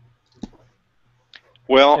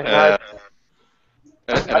 Well, And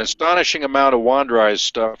an astonishing amount of Wandry's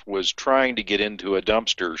stuff was trying to get into a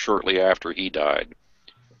dumpster shortly after he died.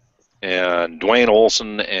 And Dwayne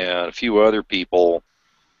Olson and a few other people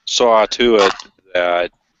saw to it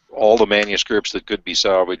that all the manuscripts that could be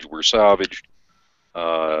salvaged were salvaged.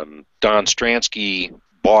 Don Stransky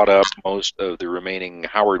bought up most of the remaining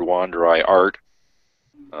Howard Wandry art,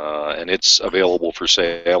 and it's available for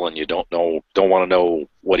sale, and you don't want to know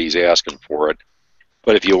what he's asking for it.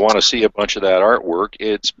 But if you want to see a bunch of that artwork,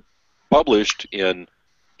 it's published in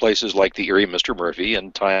places like the Erie Mr. Murphy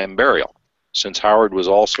and Time Burial. Since Howard was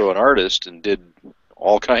also an artist and did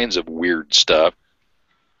all kinds of weird stuff,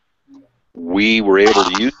 we were able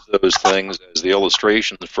to use those things as the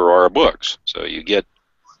illustrations for our books. So you get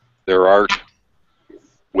their art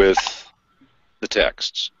with the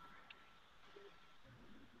texts.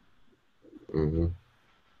 Mm-hmm.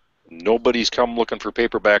 Nobody's come looking for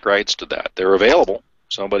paperback rights to that. They're available.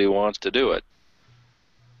 Somebody wants to do it.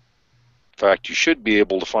 In fact, you should be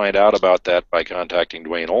able to find out about that by contacting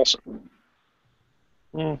Dwayne Olson.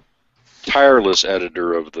 Tireless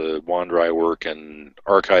editor of the Wandry work and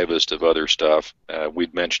archivist of other stuff.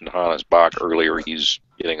 We'd mentioned Hannes Bach earlier. He's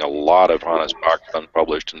getting a lot of Hannes Bach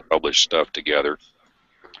unpublished and published stuff together.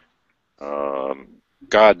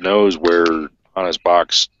 God knows where Hannes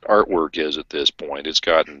Bach's artwork is at this point. It's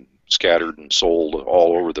gotten scattered and sold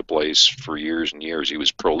all over the place for years and years. He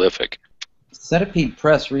was prolific. Centipede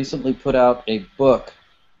Press recently put out a book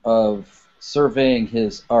of surveying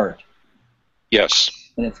his art. Yes.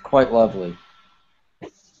 And it's quite lovely.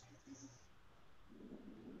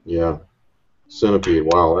 Yeah. Centipede,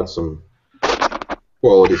 wow, that's some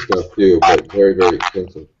quality stuff too, but very, very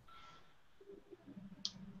expensive.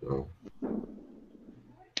 So.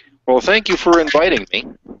 Well, thank you for inviting me.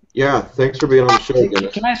 Yeah, thanks for being on the show,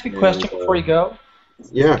 Dennis. Can I ask you a question before you go?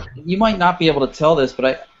 Yeah. You might not be able to tell this,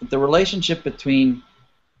 but the relationship between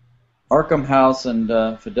Arkham House and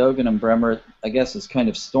Fedogan and Bremer, I guess, is kind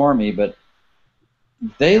of stormy, but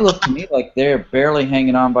they look to me like they're barely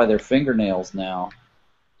hanging on by their fingernails now.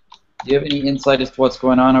 Do you have any insight as to what's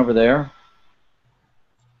going on over there?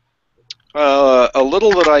 A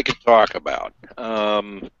little that I could talk about.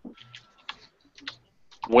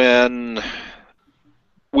 When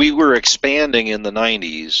we were expanding in the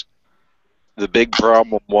 90s, the big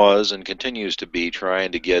problem was and continues to be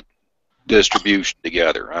trying to get distribution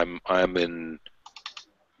together. I'm in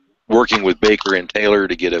working with Baker and Taylor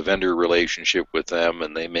to get a vendor relationship with them,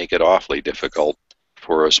 and they make it awfully difficult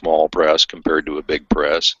for a small press compared to a big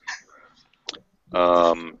press.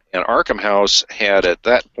 And Arkham House had at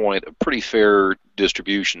that point a pretty fair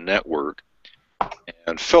distribution network,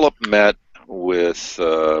 and Philip met with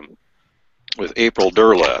April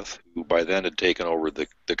Derleth, who by then had taken over the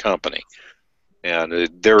company. And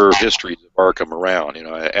there are histories of Arkham around. You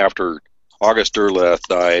know, after August Derleth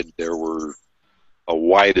died, there were a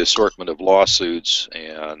wide assortment of lawsuits,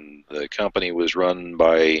 and the company was run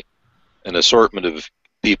by an assortment of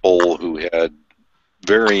people who had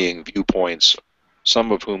varying viewpoints,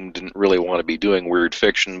 some of whom didn't really want to be doing weird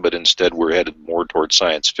fiction, but instead were headed more towards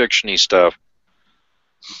science fiction-y stuff.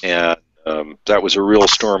 And that was a real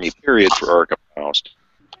stormy period for Arkham House.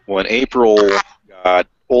 When April got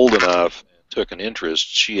old enough and took an interest,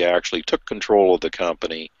 she actually took control of the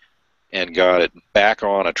company and got it back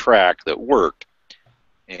on a track that worked.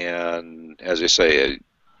 And as I say,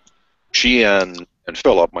 she and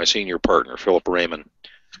Philip, my senior partner, Philip Raymond,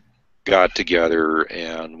 got together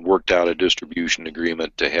and worked out a distribution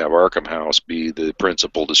agreement to have Arkham House be the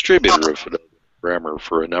principal distributor of Fedogan Bremer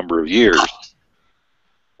for a number of years,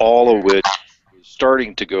 all of which was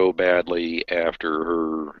starting to go badly after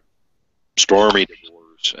her stormy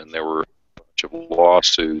divorce, and there were a bunch of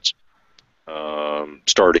lawsuits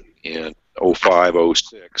starting in 05,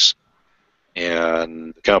 06,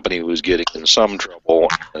 and the company was getting in some trouble,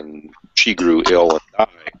 and she grew ill and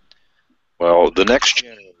died. Well, the next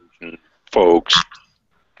generation folks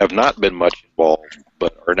have not been much involved,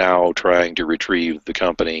 but are now trying to retrieve the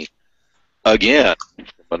company again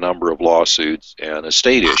from a number of lawsuits and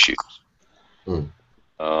estate issues. So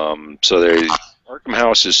Arkham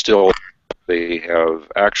House is still, they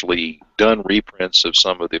have actually done reprints of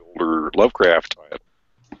some of the older Lovecraft titles.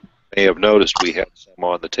 They have noticed we had some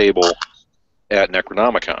on the table at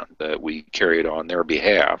Necronomicon that we carried on their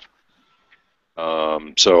behalf.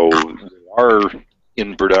 So we are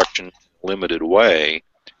in production in a limited way,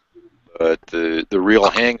 but the real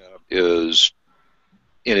hang-up is,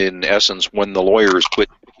 in essence, when the lawyers quit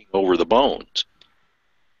picking over the bones.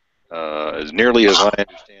 As nearly as I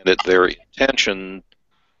understand it, their intention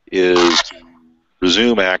is to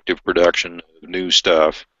resume active production of new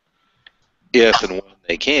stuff if and when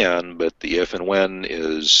they can, but the if and when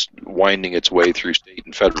is winding its way through state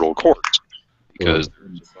and federal courts, because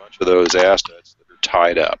there's a bunch of those assets that are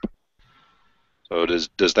tied up. So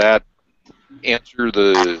does that answer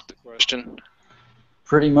the question?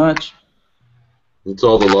 Pretty much. It's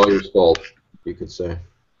all the lawyer's fault, you could say.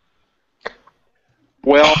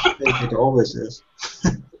 Well, I think all this is.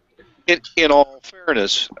 in all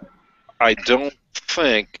fairness, I don't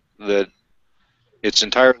think that it's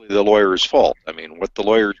entirely the lawyer's fault. I mean, what the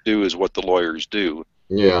lawyers do is what the lawyers do.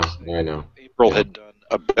 Yeah, I know. April had done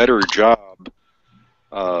a better job,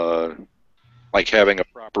 like having a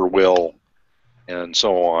proper will and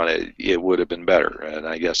so on, it would have been better. And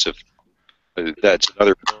I guess if that's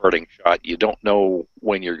another parting shot, you don't know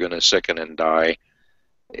when you're going to sicken and die.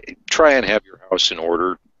 Try and have your house in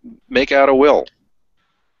order. Make out a will.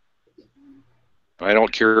 I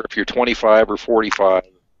don't care if you're 25 or 45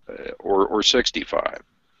 or 65.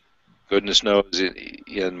 Goodness knows,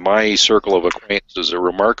 in my circle of acquaintances, a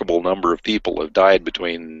remarkable number of people have died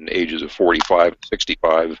between ages of 45 and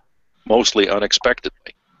 65, mostly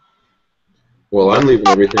unexpectedly. Well, I'm leaving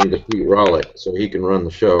everything to Pete Rollick, so he can run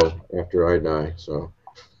the show after I die. So.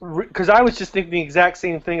 Because I was just thinking the exact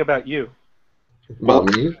same thing about you. About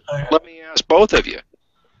me? Let me ask both of you.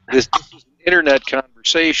 This is an internet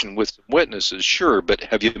conversation with some witnesses, sure, but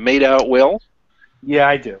have you made out well? Yeah,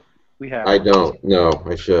 I do. We have. I don't. No,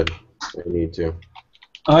 I should. I need to.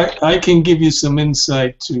 I can give you some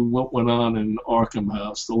insight to what went on in Arkham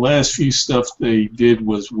House. The last few stuff they did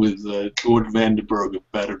was with George Vandenberg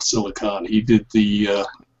of Battered Silicon. He did the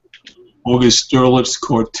August Derlitz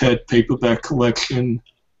Quartet paperback collection,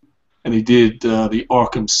 and he did the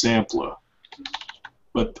Arkham Sampler.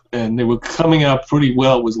 And they were coming out pretty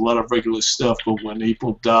well with a lot of regular stuff, but when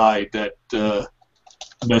April died, that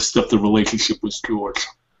messed up the relationship with George.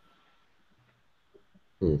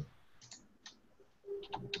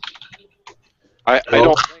 I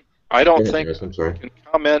don't think I'm sorry. you can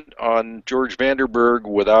comment on George Vandenberg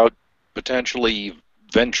without potentially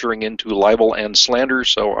venturing into libel and slander,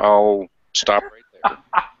 so I'll stop right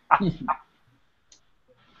there.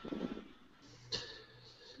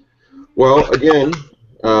 Well, again,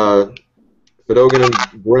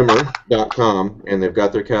 FedoganandBremer.com, and they've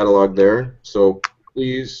got their catalog there. So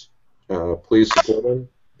please support them.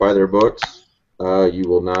 Buy their books. You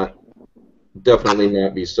will definitely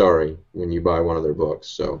not be sorry when you buy one of their books.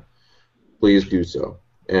 So please do so.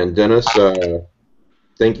 And Dennis,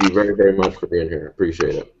 thank you very, very much for being here.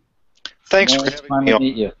 Appreciate it. Thanks for having me on.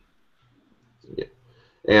 Meet you. Yeah.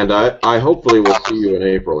 And I hopefully will see you in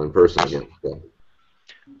April in person again. So.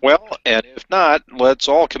 Well, and if not, let's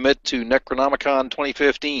all commit to Necronomicon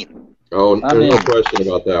 2015. Oh, there's no question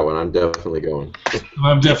about that one. I'm definitely going.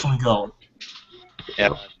 I'm definitely going.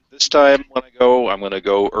 And this time when I go, I'm going to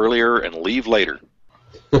go earlier and leave later.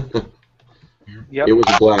 Yep. It was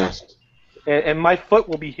a blast. And my foot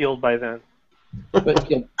will be healed by then. But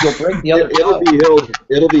you'll break the other It'll toe. be healed.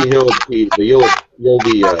 It'll be healed, Pete. But you'll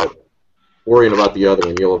be worrying about the other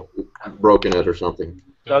one. You'll have broken it or something.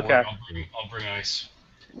 Don't Okay. worry, I'll bring ice.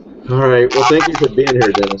 All right. Well, thank you for being here,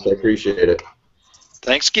 Dennis. I appreciate it.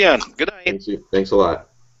 Thanks again. Good night. Thanks a lot.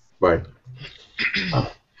 Bye.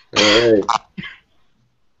 All right.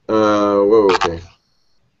 Whoa, okay.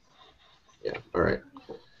 Yeah, all right.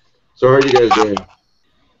 So how are you guys doing?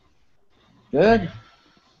 Good.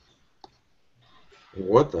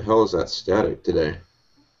 What the hell is that static today?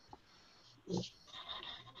 I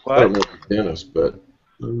What? don't know Dennis, but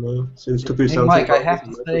Seems to be Hey, something Mike, I wrong have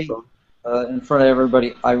with to the say, microphone. in front of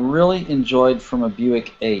everybody, I really enjoyed From a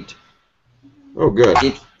Buick 8. oh, good.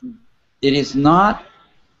 It is not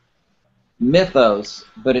mythos,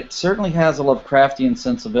 but it certainly has a Lovecraftian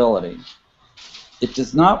sensibility. It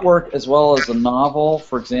does not work as well as a novel,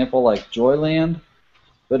 for example, like Joyland,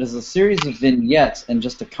 but as a series of vignettes and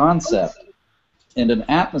just a concept and an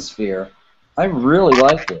atmosphere, I really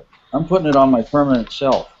liked it. I'm putting it on my permanent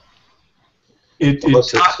shelf.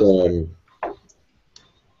 Plus, it's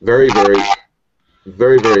very, very,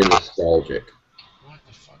 very, very nostalgic. What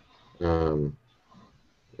the fuck?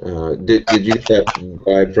 Did you get that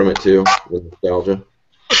vibe from it too, the nostalgia?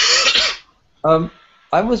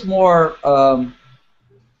 I was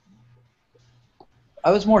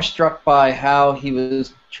more struck by how he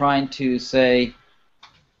was trying to say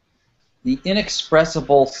the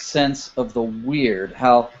inexpressible sense of the weird,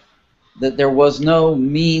 how that there was no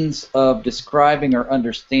means of describing or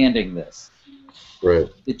understanding this. Right.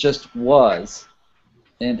 It just was,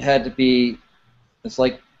 and it had to be. It's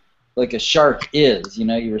like a shark is. You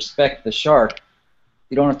know, you respect the shark.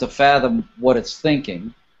 You don't have to fathom what it's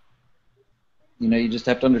thinking. You know, you just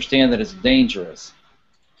have to understand that it's dangerous.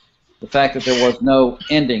 The fact that there was no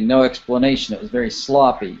ending, no explanation, it was very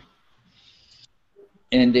sloppy.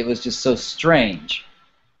 And it was just so strange.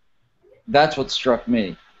 That's what struck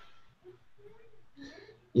me.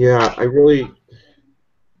 Yeah,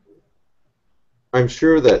 I'm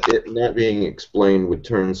sure that it not being explained would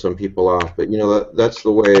turn some people off, but you know that's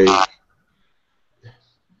the way.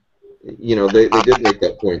 You know, they did make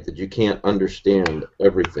that point that you can't understand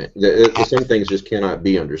everything. Some things just cannot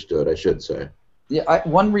be understood, I should say. Yeah,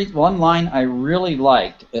 one line I really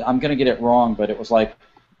liked. I'm going to get it wrong, but it was like,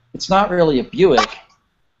 it's not really a Buick.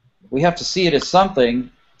 We have to see it as something,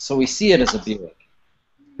 so we see it as a Buick.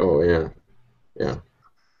 Oh yeah, yeah.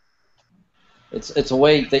 It's a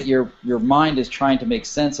way that your mind is trying to make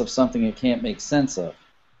sense of something it can't make sense of.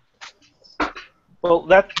 Well,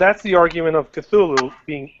 that's the argument of Cthulhu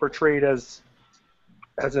being portrayed as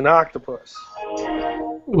an octopus.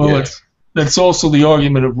 Well, Yeah. that's also the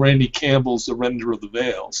argument of Randy Campbell's The Render of the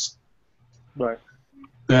Veils, Right.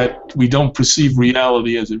 that we don't perceive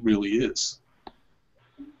reality as it really is.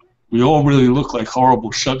 We all really look like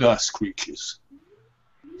horrible Shuggas creatures.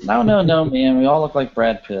 No, man. We all look like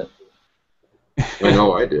Brad Pitt. I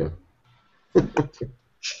know I do.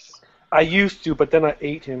 I used to, but then I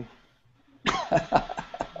ate him.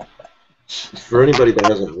 For anybody that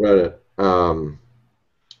hasn't read it,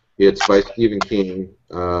 it's by Stephen King,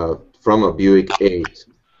 From a Buick 8,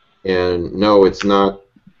 and no, it's not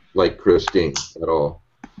like Christine at all.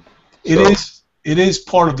 It is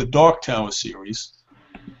part of the Dark Tower series.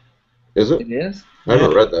 Is it? It is? I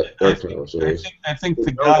haven't read that Dark Tower series. I think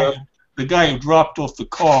the guy who dropped off the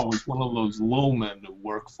car was one of those low men who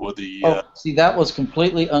work for the. See, that was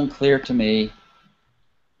completely unclear to me.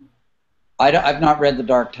 I've not read the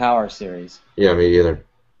Dark Tower series. Yeah, me either.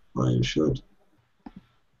 Well, you should.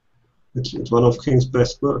 It's one of King's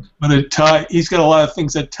best work. But he's got a lot of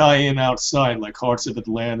things that tie in outside, like Hearts of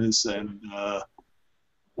Atlantis and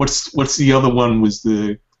what's the other one? Was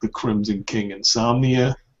the Crimson King,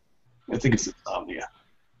 Insomnia? I think it's Insomnia.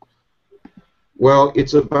 Well,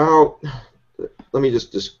 it's about. Let me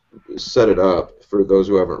just set it up for those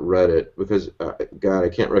who haven't read it, because God, I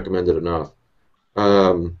can't recommend it enough.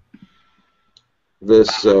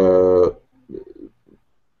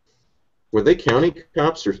 Were they county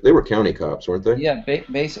cops, or they were county cops, weren't they? Yeah,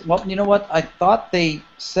 well, you know what? I thought they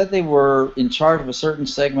said they were in charge of a certain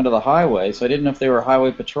segment of the highway, so I didn't know if they were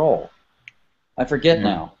highway patrol. I forget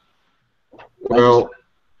now. Well,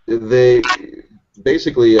 they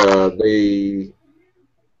basically they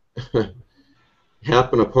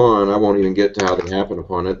happen upon. I won't even get to how they happen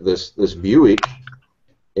upon it. This Buick,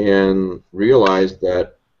 and realized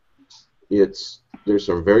that there's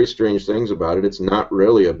some very strange things about it. It's not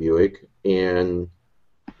really a Buick, and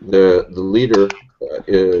the leader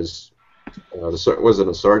was it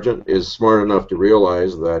a sergeant, is smart enough to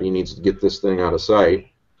realize that he needs to get this thing out of sight,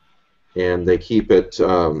 and they keep it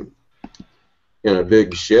in a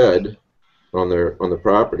big shed on the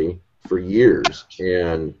property for years,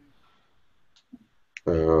 and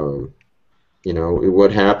you know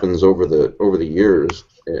what happens over the years.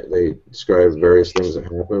 They describe various things that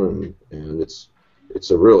happen, and it's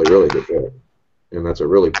a really, really good book, and that's a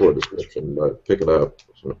really poor description, but pick it up.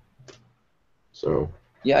 So. So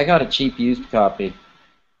Yeah, I got a cheap used copy.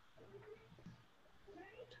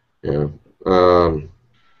 yeah,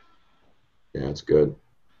 yeah, it's good.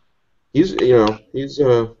 He's he's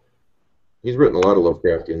written a lot of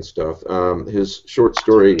Lovecraftian stuff. His short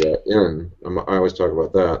story In, I always talk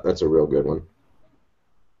about that. That's a real good one.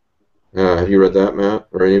 Have you read that, Matt,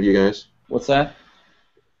 or any of you guys? What's that?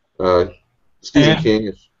 Stephen And- King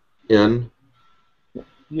is In.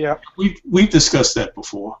 Yeah. We've discussed that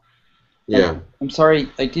before. Yeah. I'm sorry,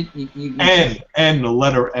 I did. You And the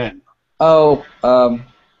letter N. Oh, Uh,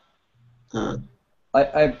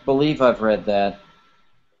 I believe I've read that.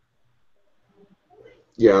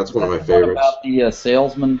 Yeah, that's one of my That's the one favorites. about the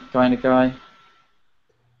salesman kind of guy.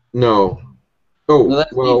 No. No, Oh,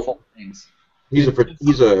 that's well, Needful Things.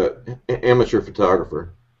 he's a amateur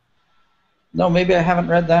photographer. No, maybe I haven't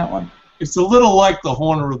read that one. It's a little like the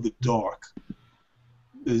Horner of the Dark.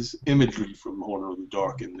 There's imagery from Horner of the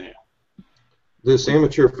Dark in there. This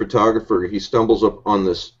amateur photographer, he stumbles up on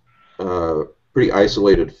this pretty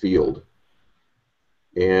isolated field,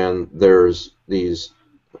 and there's these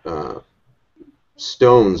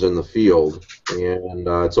stones in the field, and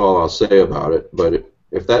that's all I'll say about it. But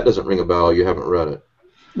if that doesn't ring a bell, you haven't read it.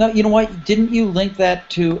 No, you know what? Didn't you link that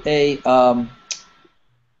to a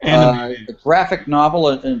Animated. graphic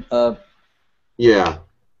novel? Yeah.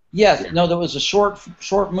 Yes. Yeah. No, there was a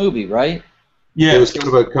short movie, right? Yeah. It was kind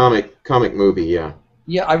of a comic movie, yeah.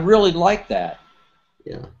 Yeah, I really like that.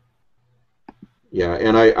 Yeah. Yeah,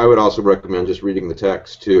 and I would also recommend just reading the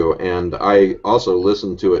text too. And I also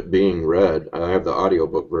listened to it being read. I have the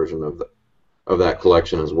audiobook version of that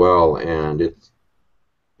collection as well, and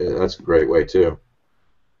that's a great way too.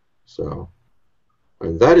 So,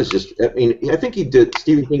 and that is just, I mean, I think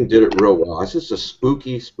Stephen King did it real well. It's just a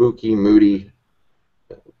spooky, moody,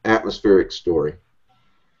 atmospheric story.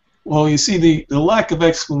 Well, you see, the lack of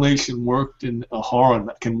explanation worked in a horror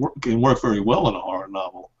can work very well in a horror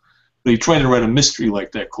novel. But he tried to write a mystery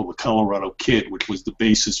like that called The Colorado Kid, which was the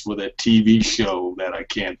basis for that TV show that I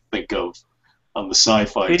can't think of on the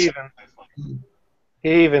sci-fi side.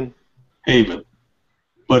 Haven.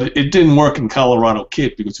 But it didn't work in Colorado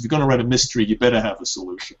Kid, because if you're going to write a mystery, you better have a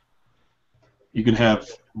solution. You can have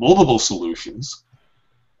multiple solutions,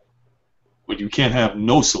 but you can't have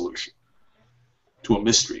no solution to a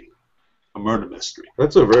mystery, a murder mystery.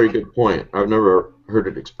 That's a very good point. I've never heard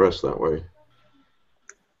it expressed that way.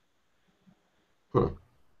 Huh.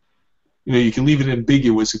 You know, you can leave it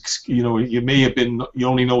ambiguous. You know, you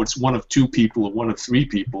only know it's one of two people or one of three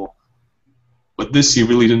people, but this you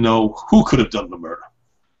really didn't know who could have done the murder.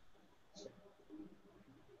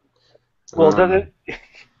 Well, does it?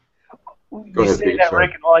 Go You ahead, say Pete, that, sorry.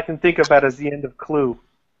 Rick, and all I can think about is the end of Clue.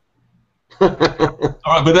 All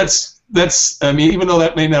right, but that's. I mean, even though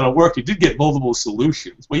that may not have worked, you did get multiple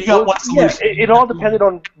solutions. Well, you got one solution. Yeah, it all depended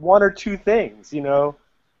on one or two things, you know.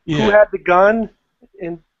 Yeah. Who had the gun?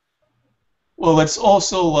 And Well, that's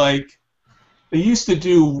also like they used to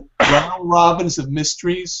do round robins of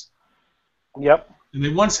mysteries, yep. and they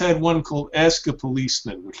once had one called Ask a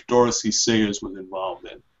Policeman, which Dorothy Sayers was involved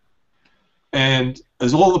in. And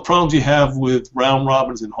as all the problems you have with round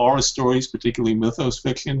robins in horror stories, particularly mythos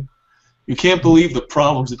fiction, you can't believe the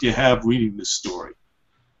problems that you have reading this story.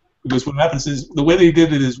 Because what happens is, the way they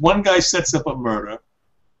did it is one guy sets up a murder.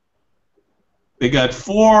 They got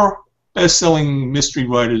 4 best-selling mystery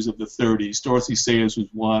writers of the 30s. Dorothy Sayers was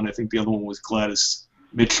one. I think the other one was Gladys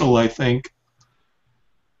Mitchell, I think.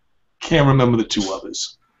 Can't remember the 2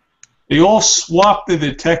 others. They all swapped the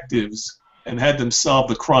detectives and had them solve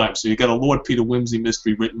the crime. So you got a Lord Peter Wimsey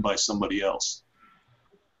mystery written by somebody else.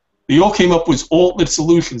 They all came up with alternate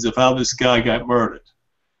solutions of how this guy got murdered.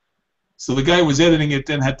 So the guy who was editing it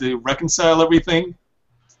then had to reconcile everything.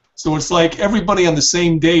 So it's like everybody on the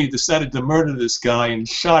same day decided to murder this guy and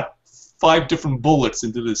shot 5 different bullets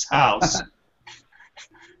into this house.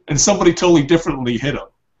 And somebody totally differently hit him.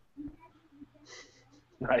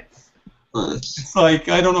 Nice. It's like,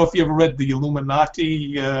 I don't know if you ever read the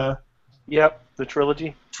Illuminati Yep, the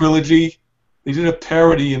trilogy. trilogy. They did a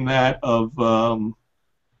parody in that of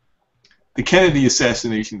the Kennedy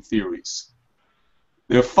assassination theories.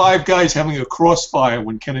 There are 5 guys having a crossfire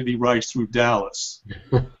when Kennedy rides through Dallas.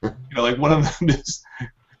 You know, like one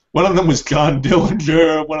of them was John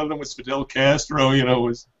Dillinger, one of them was Fidel Castro. You know,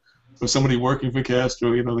 was somebody working for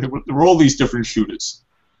Castro. You know, there were all these different shooters,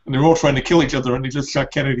 and they were all trying to kill each other, and they just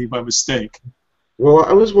shot Kennedy by mistake. Well,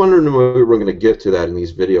 I was wondering when we were going to get to that in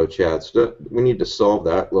these video chats. We need to solve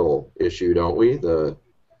that little issue, don't we? The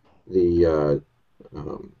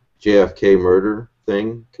JFK murder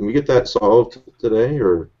thing. Can we get that solved today,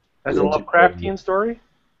 or As a Lovecraftian story?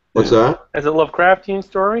 What's that? As a Lovecraftian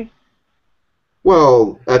story?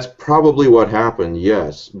 Well, that's probably what happened,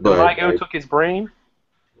 yes. The But Mygo took his brain?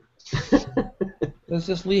 It's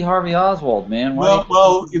just Lee Harvey Oswald, man.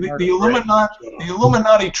 Well, the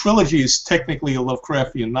Illuminati trilogy is technically a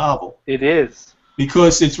Lovecraftian novel It is.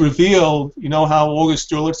 because it's revealed. You know how August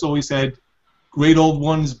Derlitz always had great old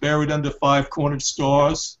ones buried under five-cornered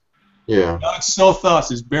stars. Yeah.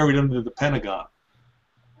 Sothos is buried under the Pentagon.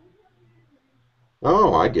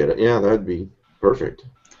 Oh, I get it. Yeah, that'd be perfect.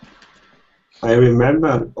 I remember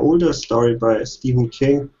an older story by Stephen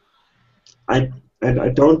King. I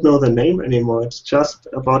don't know the name anymore. It's just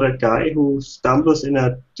about a guy who stumbles in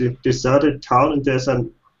a deserted town, and there's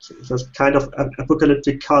kind of an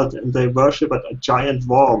apocalyptic cult, and they worship a giant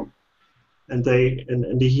worm, and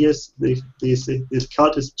he hears this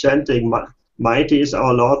cult is chanting, "Mighty is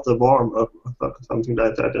our Lord the worm," or something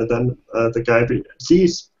like that, and then the guy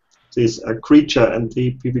sees this creature, and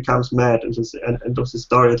he becomes mad, and it's the end of the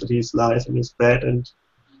story that he's lies in his bed and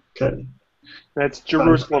can. That's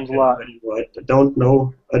Jerusalem's Lot. Right. I don't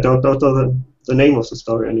know the name of the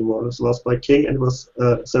story anymore. It was lost by King, and it was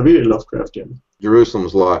really Lovecraftian.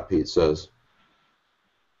 Jerusalem's Lot, Pete says.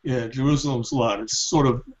 Yeah, Jerusalem's Lot. It's sort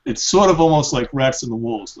of almost like Rats and the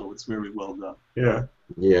Wolves, though. It's very well done. Yeah.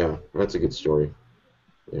 Yeah, that's a good story.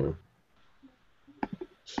 Yeah.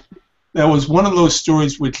 That was one of those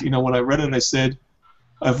stories which, when I read it, I said,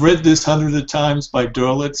 I've read this hundreds of times by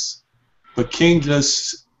Derlitz, but King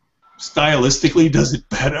just stylistically does it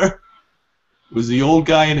better. It was the old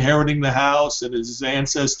guy inheriting the house, and his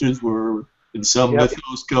ancestors were in some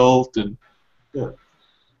mythos cult, and well,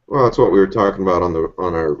 that's what we were talking about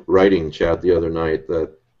on our writing chat the other night.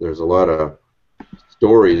 That there's a lot of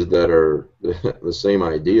stories that are the same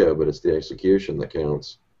idea, but it's the execution that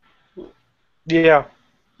counts. Yeah.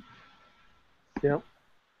 Yep.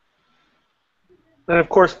 And of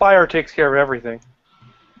course, fire takes care of everything.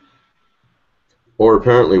 Or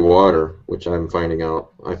apparently water, which I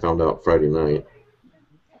found out Friday night.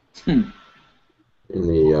 In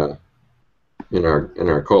the in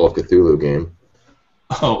our Call of Cthulhu game.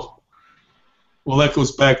 Oh. Well, that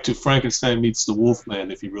goes back to Frankenstein meets the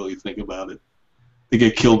Wolfman, if you really think about it. They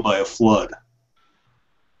get killed by a flood.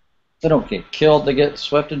 They don't get killed, they get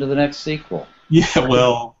swept into the next sequel. Yeah,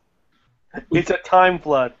 well... It's a time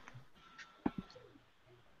flood.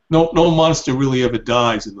 No monster really ever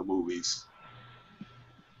dies in the movies.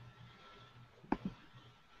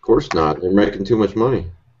 Of course not. They're making too much money.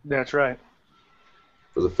 That's right.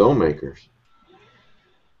 For the filmmakers.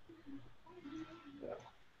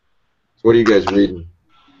 So what are you guys reading?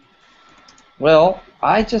 Well,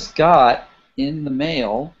 I just got in the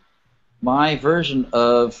mail my version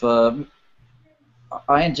of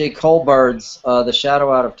Ian J. Colbard's The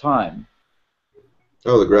Shadow Out of Time.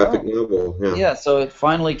 Oh, the graphic novel, yeah. Yeah, so it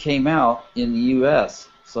finally came out in the U.S.,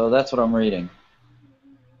 so that's what I'm reading.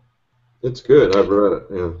 It's good. I've read it,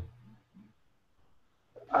 yeah.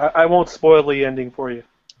 I won't spoil the ending for you.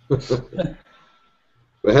 It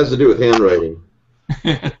has to do with handwriting.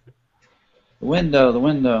 The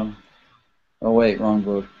window. Oh, wait, wrong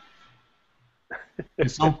book.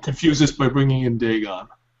 Don't confuse us by bringing in Dagon.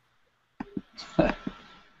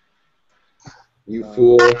 You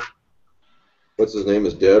fool. What's his name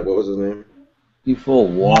is dead. What was his name? You fool,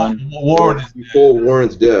 Warren. Warren is You fool,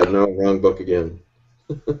 Warren's dead. No, wrong book again.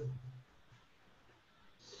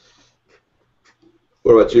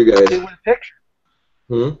 What about you guys? It was a picture.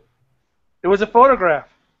 Hmm? It was a photograph.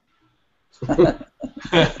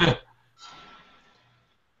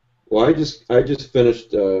 Well, I just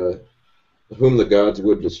finished Whom the Gods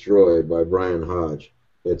Would Destroy by Brian Hodge.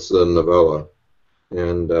 It's a novella,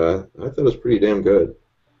 and I thought it was pretty damn good.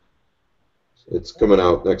 It's coming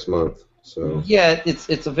out next month, so. Yeah,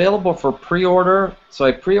 it's available for pre-order, so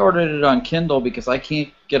I pre-ordered it on Kindle because I can't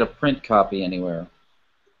get a print copy anywhere.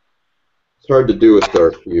 It's hard to do with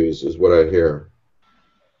dark views, is what I hear.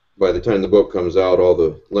 By the time the book comes out, all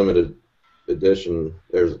the limited edition,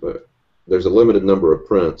 there's a limited number of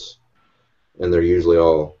prints, and they're usually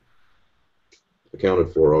all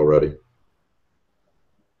accounted for already.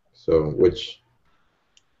 So, which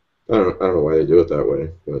I don't know why they do it that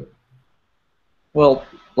way, but. Well,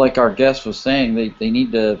 like our guest was saying, they've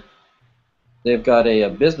got a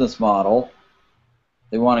business model.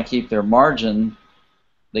 They want to keep their margin.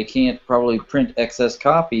 They can't probably print excess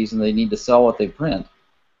copies, and they need to sell what they print.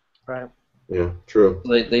 Right. Yeah, true.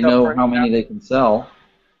 They know how many they can sell.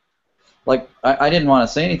 Like, I didn't want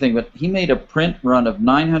to say anything, but he made a print run of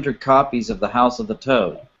 900 copies of The House of the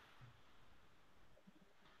Toad.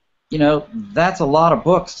 You know, that's a lot of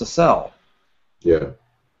books to sell. Yeah.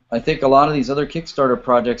 I think a lot of these other Kickstarter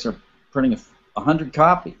projects are printing 100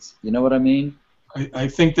 copies. You know what I mean? I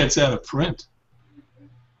think that's out of print.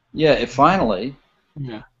 Yeah, it finally.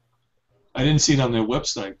 Yeah. I didn't see it on their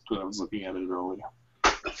website when I was looking at it earlier.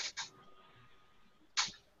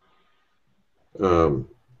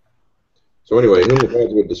 So anyway, Whom the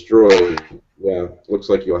Gods Would Destroy, yeah, looks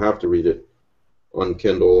like you'll have to read it on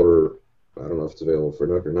Kindle, or I don't know if it's available for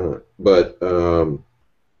Nook or not, but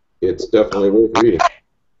it's definitely worth reading.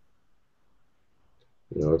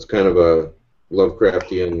 You know, it's kind of a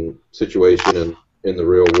Lovecraftian situation in the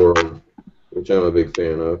real world, which I'm a big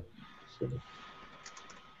fan of.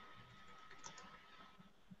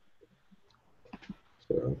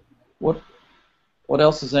 So. What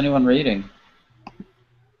else is anyone reading?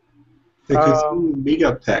 The Cthulhu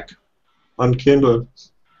Mega Pack on Kindle.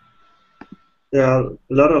 There are a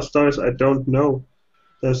lot of stories I don't know.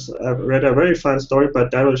 I've read a very fine story by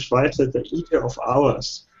Daryl Schweitzer, The Eater of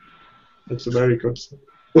Hours. It's a very good story.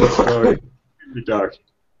 Really dark.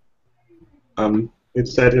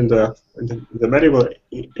 It's set in the medieval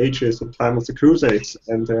ages, the time of the Crusades,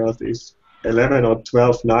 and there are these 11 or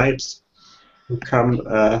 12 knights who come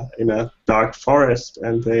in a dark forest,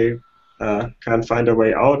 and they can't find a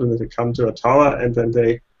way out, and they come to a tower, and then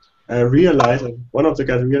they realize, and one of the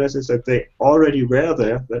guys realizes that they already were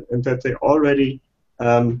there, and that they already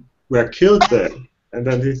were killed there, and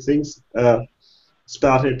then these things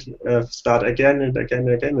start again and again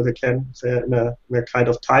and again, and they're in a kind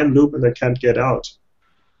of time loop, and they can't get out.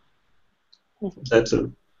 That's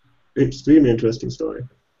an extremely interesting story.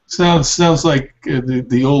 Sounds like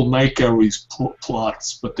the old Night Gallery's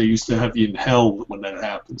plots, but they used to have you in hell when that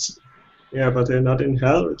happens. Yeah, but they're not in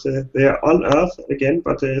hell. They are on Earth again,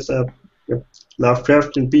 but there's a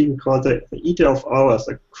Lovecraftian being called the Eater of Hours.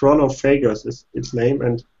 The Chronophagus is its name,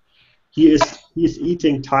 and he's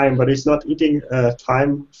eating time, but he's not eating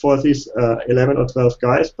time for these 11 or 12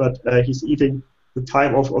 guys, but he's eating the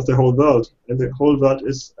time of the whole world, and the whole world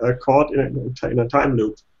is caught in a time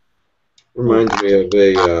loop. Reminds me of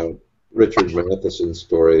a Richard Matheson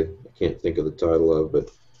story. I can't think of the title of, but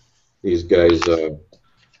these guys,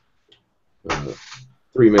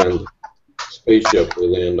 three-man spaceship, they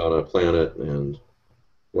land on a planet, and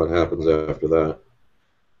what happens after that.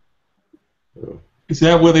 Is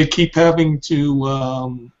that where they keep having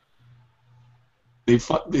to? They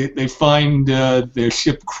find their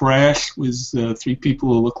ship crash with 3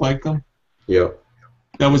 people who look like them. Yeah.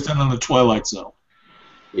 That was done on the Twilight Zone.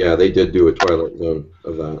 Yeah, they did do a Twilight Zone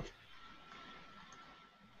of that.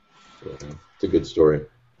 Yeah, it's a good story.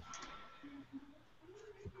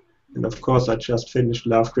 And of course, I just finished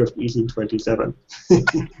Lovecraft eZine 27.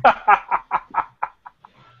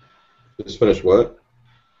 Just finished what?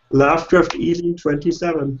 Lovecraft eZine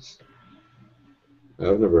 27.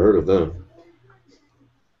 I've never heard of them.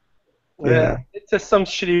 Yeah. It's just some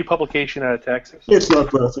shitty publication out of Texas. It's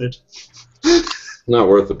not worth it. Not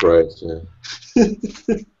worth the price, yeah.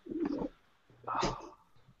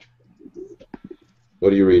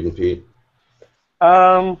 What are you reading, Pete?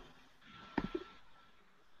 Lots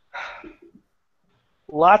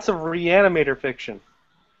of Reanimator fiction.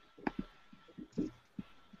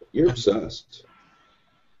 You're obsessed.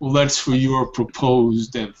 Well, that's for your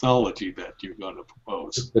proposed anthology that you're going to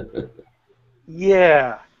propose.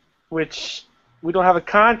 Yeah, which we don't have a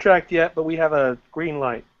contract yet, but we have a green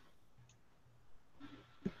light.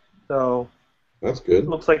 So That's good.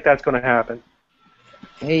 looks like that's going to happen.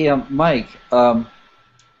 Hey, Mike,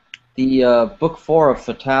 the book 4 of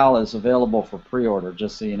Fatale is available for pre-order,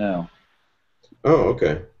 just so you know. Oh,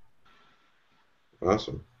 okay.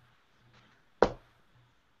 Awesome.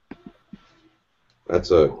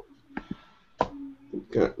 That's a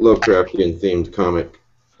Lovecraftian themed comic,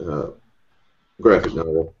 graphic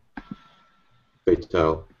novel.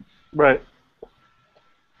 Fatale. Right.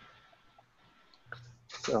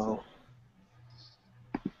 So.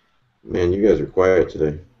 Man, you guys are quiet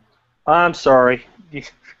today. I'm sorry.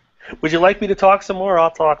 Would you like me to talk some more?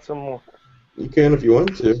 I'll talk some more. You can if you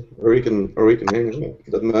want to, or we can hang out.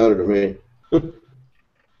 It doesn't matter to me. All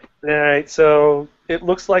right. So it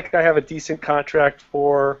looks like I have a decent contract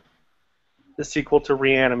for the sequel to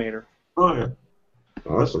Reanimator. Oh, yeah.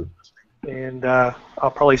 Awesome. And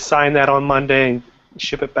I'll probably sign that on Monday and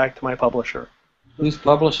ship it back to my publisher. Who's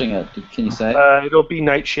publishing it? Can you say? It'll be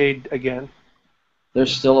Nightshade again. They're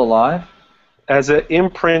still alive? As an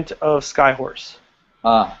imprint of Skyhorse.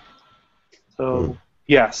 Ah. So,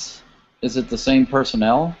 yes. Is it the same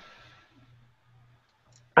personnel?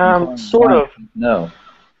 Sort of. No.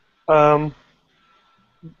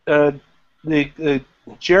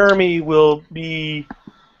 Jeremy will be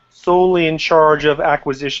solely in charge of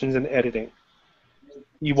acquisitions and editing.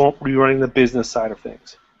 He won't be running the business side of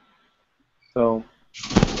things. So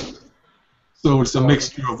So it's a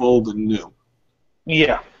mixture of old and new.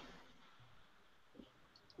 yeah.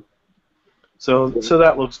 So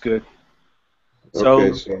that looks good.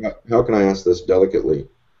 Okay, so how can I ask this delicately?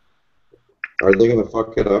 Are they going to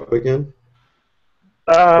fuck it up again?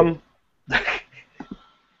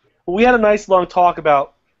 We had a nice long talk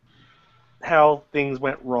about how things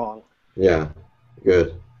went wrong. Yeah,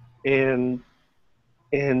 good. And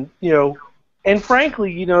and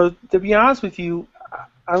frankly, to be honest with you,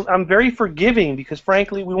 I'm very forgiving because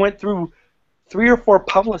frankly, we went through 3 or 4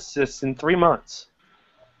 publicists in 3 months,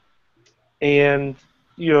 and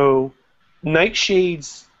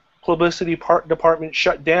Nightshade's publicity department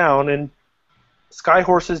shut down, and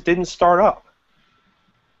Skyhorses didn't start up.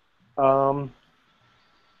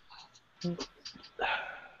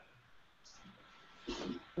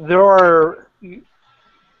 There are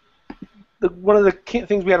one of the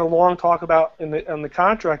things we had a long talk about on the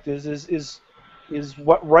contract is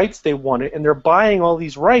what rights they wanted, and they're buying all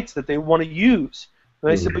these rights that they want to use.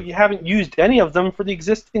 And I said, but you haven't used any of them for the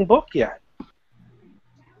existing book yet.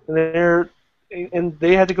 And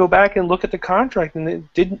they had to go back and look at the contract, and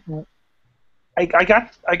it didn't. I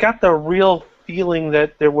got the real feeling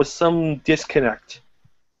that there was some disconnect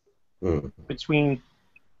between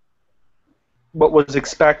what was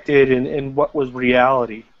expected and what was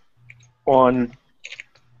reality on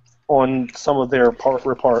some of their part.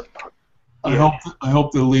 I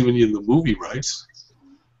hope they're leaving you the movie rights.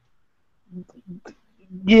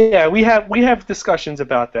 Yeah, we have discussions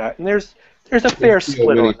about that, and there's a fair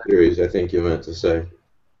split on it. Miniseries, I think you meant to say.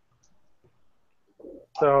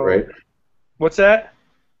 So, right? What's that?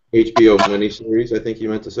 HBO miniseries, I think you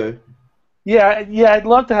meant to say. Yeah, I'd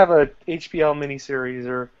love to have a HBO miniseries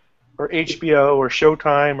or HBO or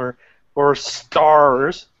Showtime or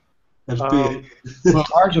Stars.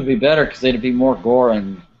 Stars would be better because they'd be more gore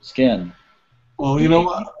and skin. Well, you know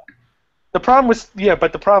what? The problem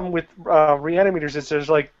with Reanimators is there's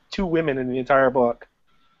like 2 women in the entire book.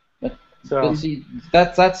 But see,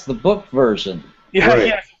 that's the book version. Yeah, right.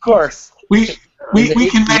 Yes, of course. We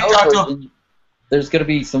can make Dr. There's going to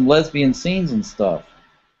be some lesbian scenes and stuff.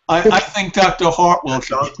 I think Dr. Hartwell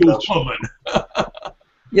should be a woman.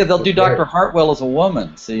 Yeah, they'll do Dr. Hartwell as a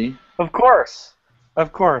woman. See? Of course,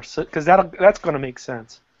 because that's going to make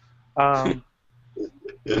sense. But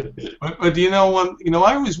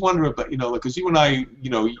I always wonder about because you and I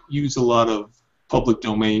use a lot of public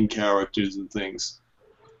domain characters and things.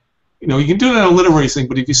 You can do that in a literary thing,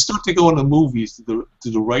 but if you start to go into movies, do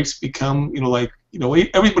the rights become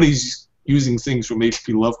everybody's using things from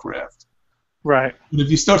H.P. Lovecraft. Right. But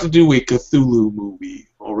if you start to do a Cthulhu movie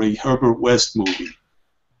or a Herbert West movie,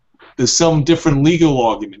 does some different legal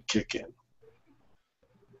argument kick in?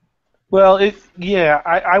 Well,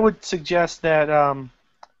 I would suggest that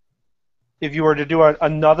if you were to do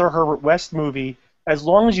another Herbert West movie, as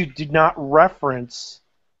long as you did not reference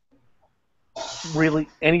really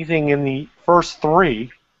anything in the first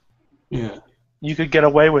 3, you could get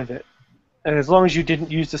away with it. And as long as you didn't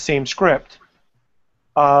use the same script.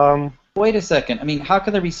 Wait a second. I mean, how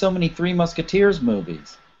can there be so many Three Musketeers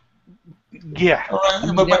movies? Yeah.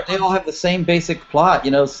 I mean, they all have the same basic plot.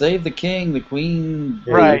 Save the king, the queen.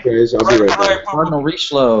 Right. Hey, guys, I'll be right back. Cardinal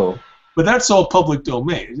Richelieu. But that's all public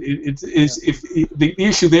domain. The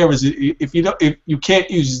issue there is if you can't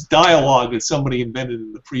use dialogue that somebody invented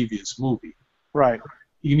in the previous movie. Right.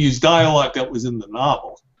 You can use dialogue that was in the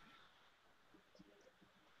novel.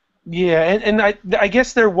 Yeah, and I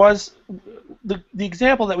guess there was the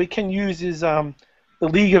example that we can use is the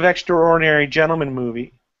League of Extraordinary Gentlemen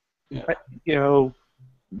movie. Yeah.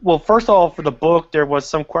 Well, first of all, for the book, there was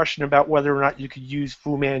some question about whether or not you could use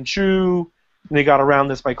Fu Manchu, and they got around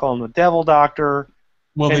this by calling him the Devil Doctor.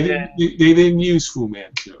 Well, they didn't use Fu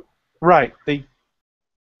Manchu. Right.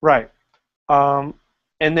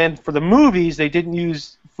 And then for the movies, they didn't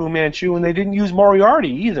use Fu Manchu, and they didn't use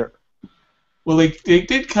Moriarty either. Well, they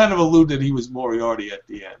did kind of allude that he was Moriarty at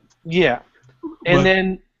the end. Yeah.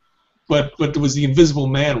 And But it was the Invisible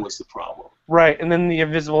Man was the problem. Right, and then the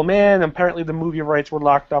Invisible Man, apparently the movie rights were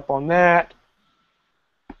locked up on that.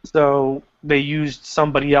 So they used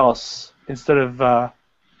somebody else instead of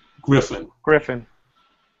Griffin.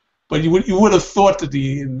 But you would have thought that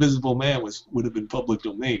the Invisible Man would have been public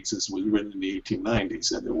domain since it was written in the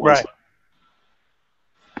 1890s, and it wasn't.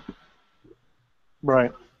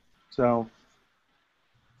 Right. So.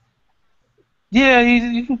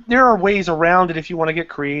 Yeah, there are ways around it if you want to get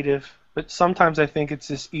creative, but sometimes I think it's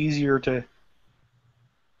just easier to,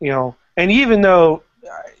 and even though,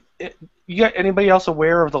 you got anybody else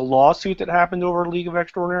aware of the lawsuit that happened over League of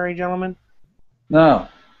Extraordinary Gentlemen? No.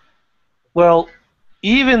 Well,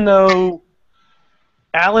 even though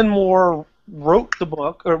Alan Moore wrote the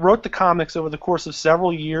book, or wrote the comics over the course of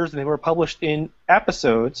several years, and they were published in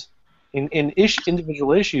episodes, in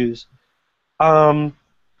individual issues. I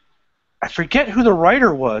forget who the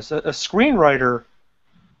writer was. A screenwriter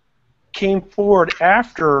came forward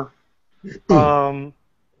after the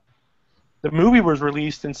movie was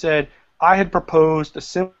released and said, I had proposed a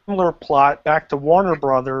similar plot back to Warner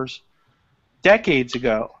Brothers decades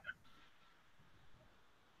ago.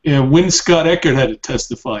 Yeah, Win Scott Eckert had to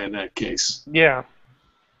testify in that case. Yeah.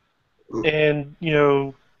 And, you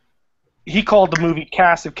know, he called the movie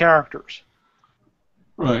Cast of Characters.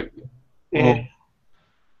 Right. And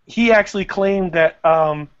he actually claimed that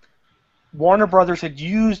Warner Brothers had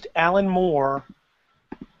used Alan Moore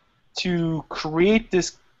to create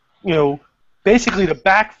this, you know, basically to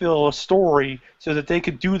backfill a story so that they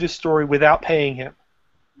could do this story without paying him.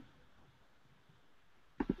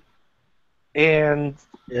 And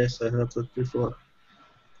Yes, I heard that before.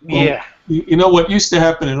 yeah, You know what used to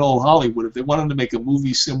happen in old Hollywood? If they wanted to make a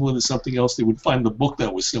movie similar to something else, they would find the book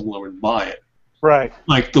that was similar and buy it. right.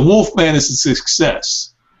 Like The Wolfman is a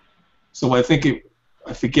success, so I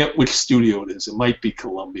forget which studio it is. It might be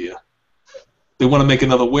Columbia. They want to make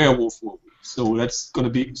another werewolf movie, so that's going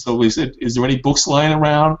to be. So is there any books lying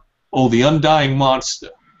around? Oh, The Undying Monster.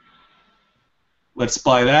 Let's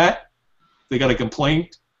buy that. They got a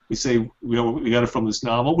complaint. We say we got it from this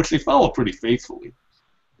novel, which they follow pretty faithfully.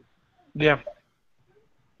 Yeah.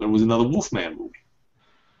 There was another Wolfman movie.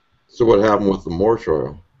 So what happened with the Moore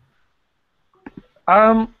trial?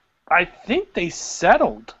 I think they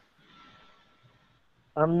settled.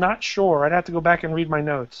 I'm not sure. I'd have to go back and read my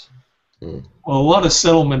notes. Well, a lot of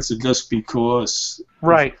settlements are just because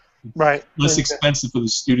Right. less expensive for the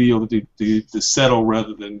studio to settle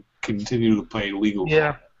rather than continue to pay legal.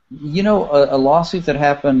 Yeah. You know, a lawsuit that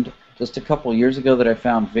happened just a couple years ago that I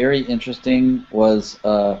found very interesting was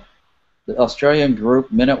the Australian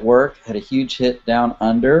group Men at Work had a huge hit Down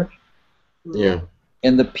Under. Yeah.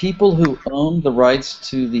 And the people who owned the rights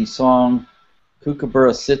to the song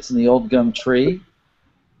Kookaburra Sits in the Old Gum Tree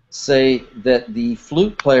say that the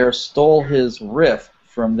flute player stole his riff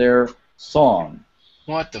from their song.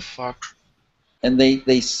 What the fuck? And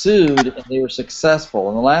they sued and they were successful.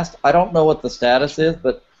 And the last, I don't know what the status is,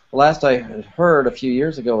 but the last I had heard a few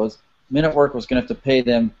years ago was Men at Work was going to have to pay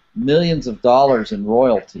them millions of dollars in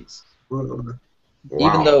royalties. Wow.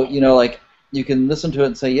 Even though, you know, like, you can listen to it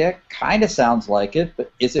and say, yeah, it kind of sounds like it,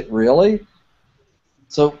 but is it really?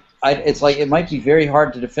 So it's like it might be very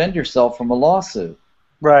hard to defend yourself from a lawsuit.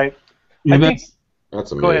 Right. Yeah,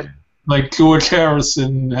 That's amazing. Go ahead. like George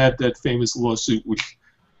Harrison had that famous lawsuit, which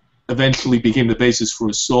eventually became the basis for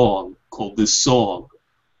a song called "This Song,"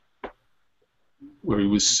 where he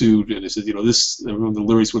was sued, and he said, you know, this. I remember the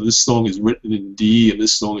lyrics where this song is written in D and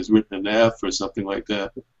this song is written in F, or something like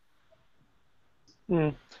that.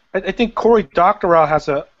 I think Cory Doctorow has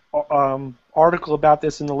a article about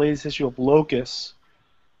this in the latest issue of Locus,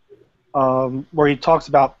 where he talks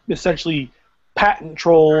about essentially patent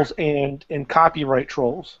trolls and copyright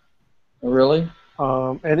trolls. Really?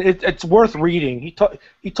 And it's worth reading.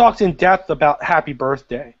 He talks in depth about Happy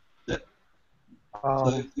Birthday.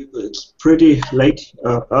 It's pretty late,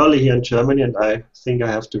 early here in Germany, and I think I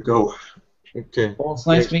have to go. Okay. Well, it's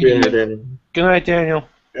nice meeting you. Daniel. Good night, Daniel.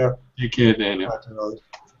 Yeah. Take care, Daniel.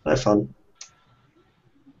 Have fun.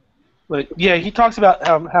 But yeah, he talks about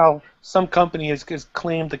how some company has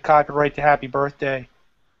claimed the copyright to Happy Birthday,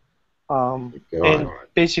 and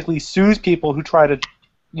basically sues people who try to,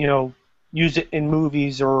 you know, use it in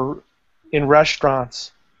movies or in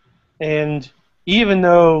restaurants. And even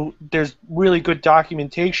though there's really good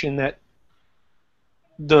documentation that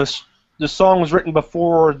the song was written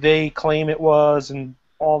before they claim it was and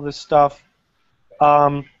all this stuff,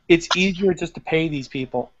 it's easier just to pay these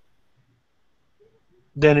people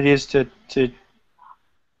than it is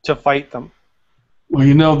to fight them. Well,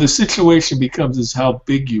 you know, the situation becomes is how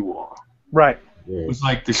big you are. Right. Yeah. It was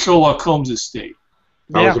like the Sherlock Holmes estate.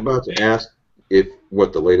 I was about to ask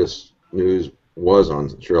what the latest news was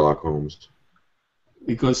on Sherlock Holmes.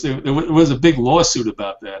 Because there was a big lawsuit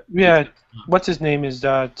about that. Yeah, what's his name is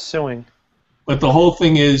suing. But the whole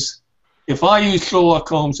thing is, if I use Sherlock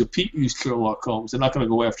Holmes or Pete used Sherlock Holmes, they're not going to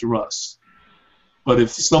go after us. But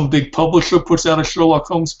if some big publisher puts out a Sherlock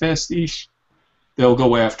Holmes pastiche, they'll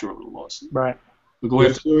go after him in a lawsuit. Right. They'll go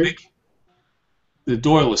after the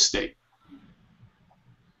Doyle estate.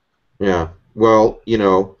 Yeah. Well, you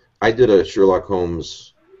know, I did a Sherlock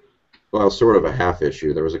Holmes, well, sort of a half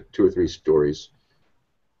issue. There was like 2 or 3 stories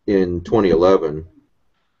in 2011,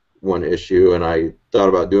 one issue, and I thought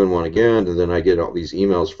about doing one again, and then I get all these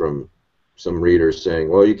emails from some readers saying,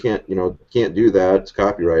 well, you can't do that, it's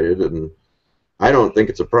copyrighted, and I don't think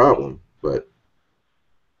it's a problem, but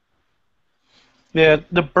Yeah,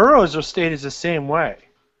 the Burroughs estate is the same way.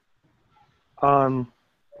 From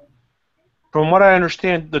what I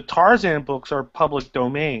understand, the Tarzan books are public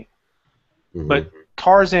domain, but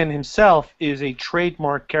Tarzan himself is a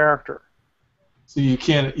trademark character. So you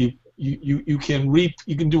can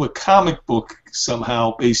do a comic book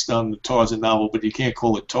somehow based on the Tarzan novel, but you can't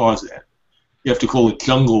call it Tarzan. You have to call it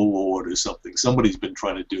Jungle Lord or something. Somebody's been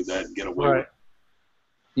trying to do that and get away with it.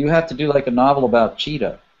 You have to do like a novel about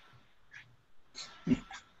Cheetah.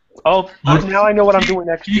 Oh, now I know what I'm doing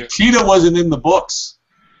next year. Cheetah wasn't in the books.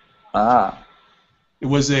 Ah. It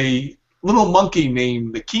was a little monkey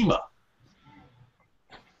named Nakima.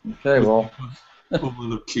 Okay, well.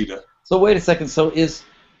 Equivalent of Cheetah. So wait a second. So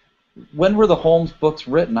when were the Holmes books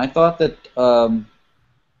written? I thought that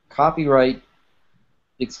copyright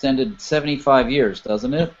extended 75 years,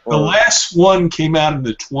 doesn't it? The last one came out in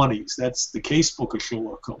the 20s. That's the case book of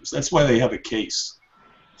Sherlock Holmes. That's why they have a case.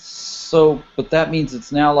 So, but that means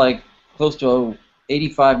it's now like close to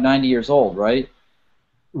 85, 90 years old, right?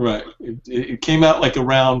 Right. It came out like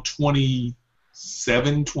around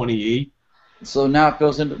 27, 28. So now it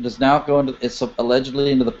goes into. Does now it go into? It's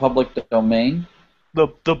allegedly into the public domain. The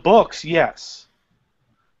books, yes,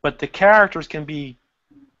 but the characters can be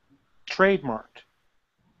trademarked.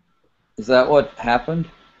 Is that what happened?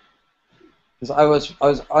 Because I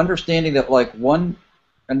was understanding that like one,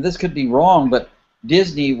 and this could be wrong, but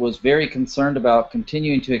Disney was very concerned about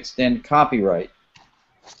continuing to extend copyright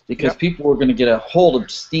because people were going to get a hold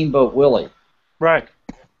of Steamboat Willie. Right.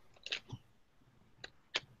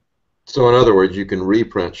 So in other words, you can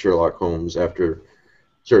reprint Sherlock Holmes after a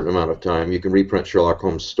certain amount of time. You can reprint Sherlock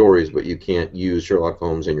Holmes stories, but you can't use Sherlock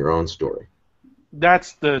Holmes in your own story.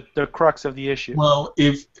 That's the crux of the issue. Well,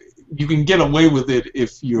 if you can get away with it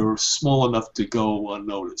if you're small enough to go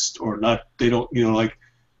unnoticed, or not. They don't, like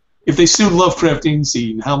if they sued Lovecraft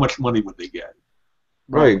eZine, how much money would they get?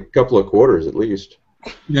 Right, a couple of quarters at least.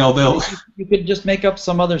 They'll. You could just make up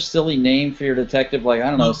some other silly name for your detective, like I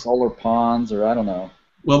don't know, Solar Ponds, or I don't know.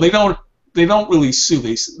 Well, they don't really sue.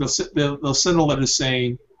 They'll send a letter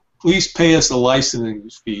saying, "Please pay us a licensing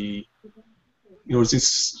fee."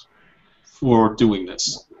 It's for doing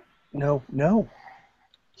this. No.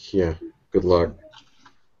 Yeah. Good luck.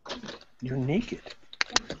 You're naked.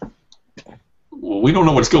 Well, we don't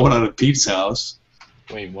know what's going on at Pete's house.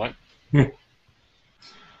 Wait, what?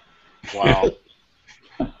 Wow.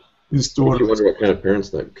 His I daughter. wonder what kind of parents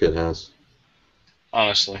that kid has.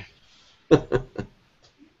 Honestly. Oh,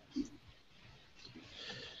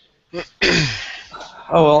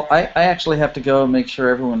 well, I actually have to go and make sure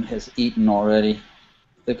everyone has eaten already.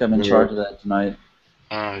 I think I'm in charge of that tonight.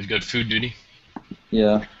 You've got food duty?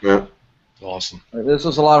 Yeah. Yeah. Awesome. This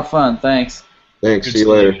was a lot of fun. Thanks. Thanks. Good See you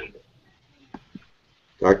to later. meet you.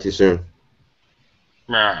 Talk to you soon.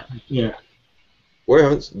 Yeah.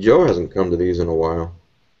 Boy, Joe hasn't come to these in a while.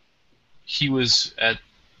 He was at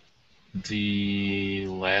the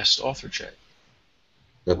last author chat.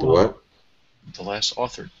 At the what? The last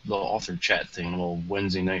author chat thing, a little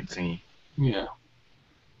Wednesday night thingy. Yeah.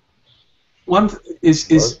 One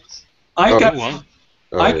is I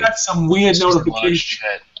got some weird notification.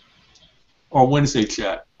 Chat. Or Wednesday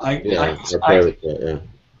chat. Our private chat. Yeah.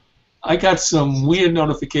 I got some weird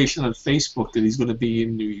notification on Facebook that he's going to be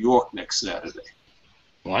in New York next Saturday.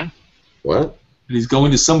 What? What? And he's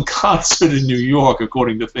going to some concert in New York,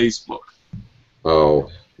 according to Facebook.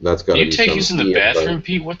 Oh, that's got to be. You take us in the bathroom,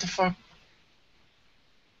 Pete? What the fuck?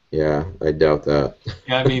 Yeah, I doubt that.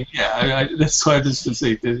 Yeah, I mean, that's why I just to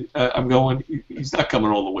say that I'm going. He's not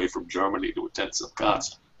coming all the way from Germany to attend some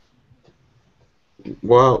concert.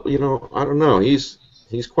 Well, I don't know. He's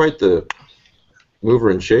quite the mover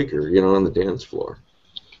and shaker, on the dance floor.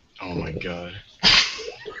 Oh my god.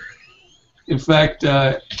 In fact,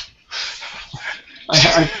 I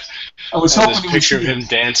was I hoping this he picture would of him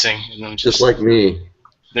dancing, and I'm Just like me.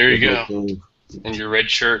 there you go, in your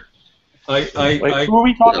red shirt. Who are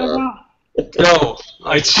we talking about? No,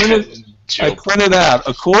 I printed out.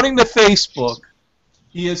 According to Facebook,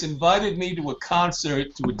 he has invited me to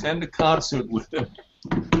attend a concert with him.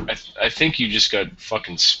 I think you just got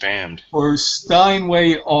fucking spammed. For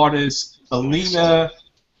Steinway artist Alina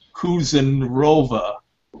Kuzanrova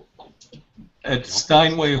at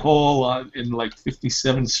Steinway Hall in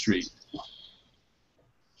 57th Street.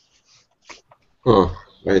 Huh.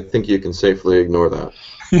 I think you can safely ignore that.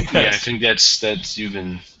 Yeah, I think that's you've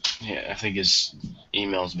been. Yeah, I think his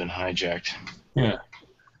email's been hijacked. Yeah.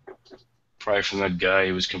 Probably from that guy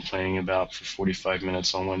he was complaining about for 45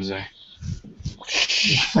 minutes on Wednesday.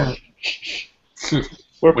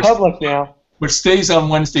 We're public now. What stays on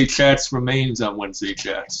Wednesday chats remains on Wednesday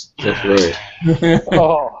chats. That's right.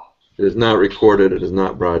 Oh. It is not recorded. It is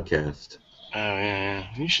not broadcast. Oh, yeah.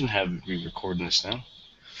 You shouldn't have re-recording this now.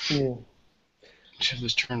 Yeah. You should have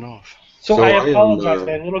this turned off. So So I I am, apologize,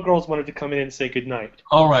 man. Little girls wanted to come in and say goodnight.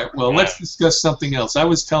 All right, well, let's discuss something else. I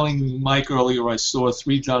was telling Mike earlier I saw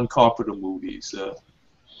 3 John Carpenter movies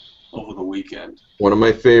over the weekend. One of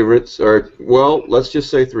my favorites, or, well, let's just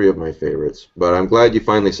say 3 of my favorites, but I'm glad you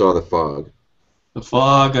finally saw The Fog. The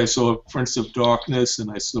Fog, I saw Prince of Darkness, and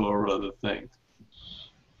I saw The Thing.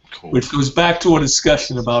 Cool. Which goes back to a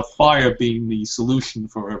discussion about fire being the solution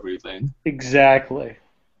for everything. Exactly.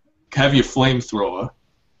 Have your flamethrower.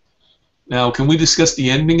 Now, can we discuss the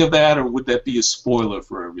ending of that, or would that be a spoiler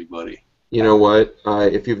for everybody? You know what?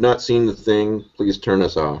 If you've not seen The Thing, please turn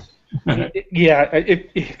us off. Yeah,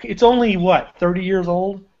 it's only, what, 30 years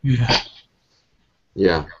old? Yeah.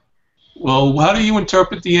 Yeah. Well, how do you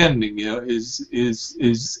interpret the ending?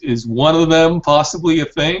 Is one of them possibly a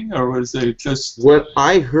thing, or is it just... What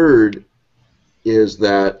I heard is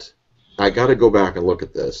that... I got to go back and look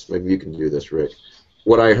at this. Maybe you can do this, Rick.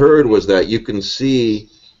 What I heard was that you can see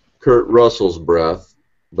Kurt Russell's breath,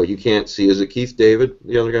 but you can't see... Is it Keith David,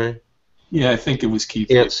 the other guy? Yeah, I think it was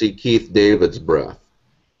Keith. You can't see Keith David's breath.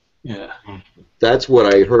 Yeah. That's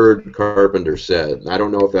what I heard Carpenter said. I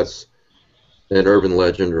don't know if that's an urban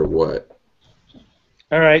legend or what.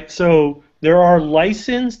 All right, so there are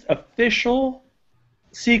licensed official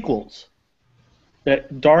sequels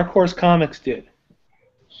that Dark Horse Comics did.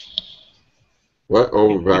 What?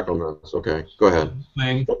 Oh, we're back on this. Okay, go ahead.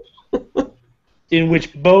 Thing. In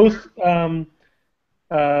which both John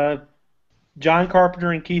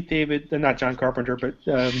Carpenter and Keith David, not John Carpenter, but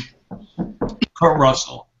Kurt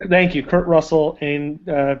Russell. Thank you, Kurt Russell and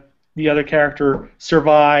the other character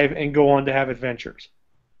survive and go on to have adventures.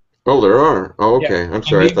 Oh, there are. Oh, okay. Yeah. I'm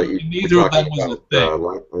sorry. I thought you neither were of them talking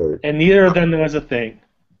was about, And neither of them was a thing.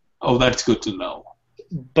 Oh, that's good to know.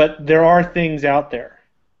 But there are things out there.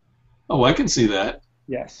 Oh, I can see that.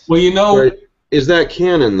 Yes. Well, you know... Right. Is that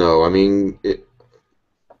canon, though? I mean, that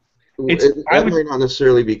might not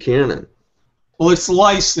necessarily be canon. Well, it's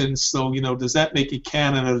licensed, so, you know, does that make it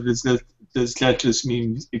canon, or does that just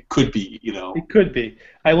mean it could be, you know? It could be.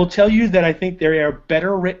 I will tell you that I think they are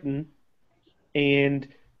better written and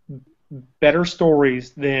better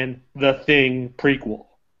stories than The Thing prequel.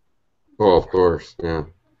 Oh, of course, yeah.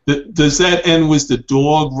 Does that end with the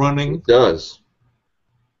dog running? It does.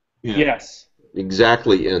 Yeah. Yes.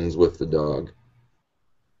 Exactly ends with the dog.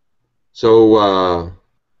 So,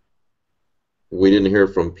 we didn't hear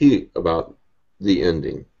from Pete about the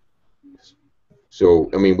ending. So,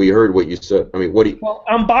 I mean, we heard what you said. I mean, what do you... Well,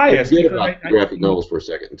 I'm biased. Forget about graphic novels for a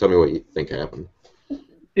second and tell me what you think happened.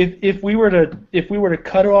 If we were to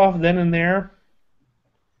cut it off then and there,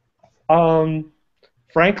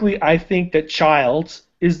 frankly, I think that Childs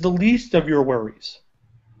is the least of your worries.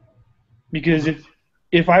 Because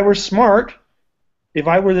if I were smart, if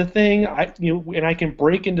I were the Thing, and I can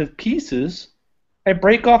break into pieces, I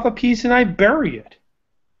break off a piece and I bury it.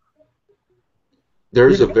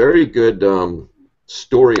 There's a very good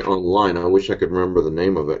story online. I wish I could remember the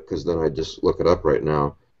name of it, because then I'd just look it up right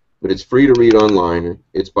now. But it's free to read online.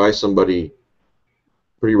 It's by somebody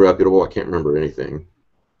pretty reputable. I can't remember anything.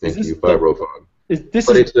 Thank you, Fibrofog.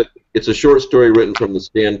 It's a short story written from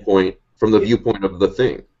the viewpoint of the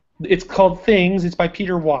Thing. It's called Things. It's by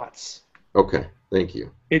Peter Watts. Okay, thank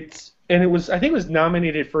you. I think it was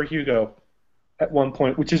nominated for Hugo at one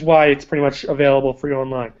point, which is why it's pretty much available free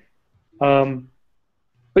online.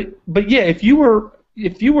 But yeah, if you were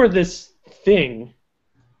this Thing,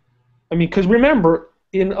 I mean, because remember,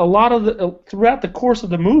 in a lot of throughout the course of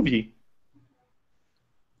the movie,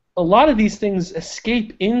 a lot of these things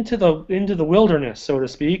escape into the wilderness, so to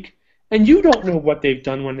speak, and you don't know what they've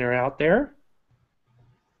done when they're out there.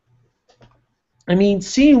 I mean,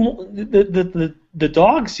 seeing the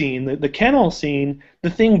dog scene, the kennel scene, the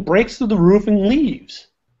Thing breaks through the roof and leaves.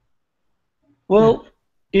 Well,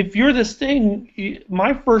 if you're this Thing,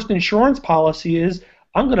 my first insurance policy is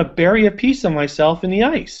I'm going to bury a piece of myself in the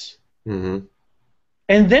ice. Mm-hmm.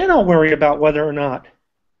 And then I'll worry about whether or not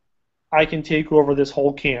I can take over this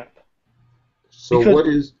whole camp. So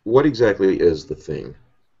what exactly is the Thing?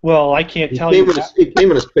 Well, I can't tell you. It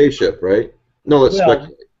came in a spaceship, right? No, let's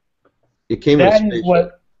speculate. It came in a spaceship. That is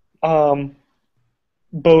what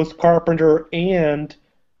both Carpenter and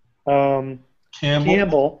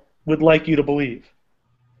Campbell would like you to believe.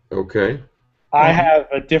 Okay. I have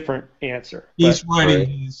a different answer. He's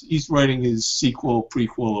writing his sequel,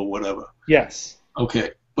 prequel, or whatever. Yes.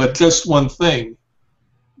 Okay, but just one thing.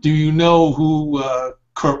 Do you know who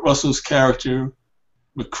Kurt Russell's character,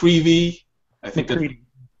 McCreevy, I think that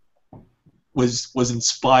was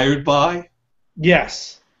inspired by?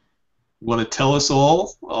 Yes. Want to tell us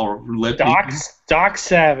all, or let me? Doc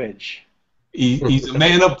Savage. He's a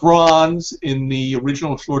man of bronze in the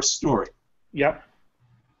original short story. Yep.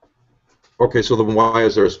 Okay, so then why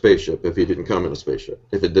is there a spaceship if he didn't come in a spaceship?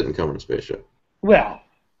 If it didn't come in a spaceship? Well,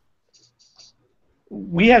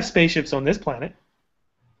 we have spaceships on this planet.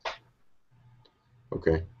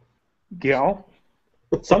 Okay. You know,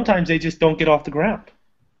 sometimes they just don't get off the ground.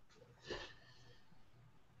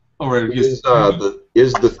 All right. Is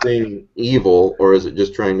the thing evil, or is it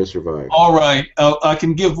just trying to survive? All right. I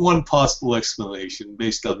can give one possible explanation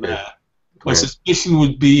based on that. My suspicion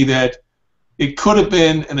would be that it could have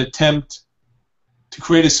been an attempt to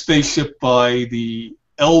create a spaceship by the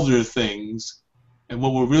elder things, and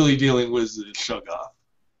what we're really dealing with is the Shuggoth.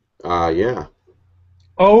 Yeah.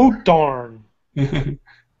 Oh, darn.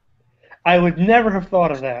 I would never have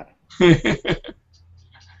thought of that.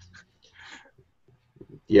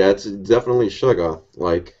 Yeah, it's definitely Shuggoth.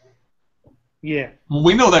 Like. Yeah. Well,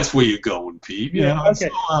 we know that's where you're going, Pete. Yeah. Okay.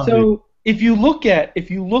 So if you look at Pete,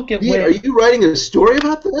 when, are you writing a story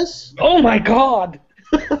about this? oh my God.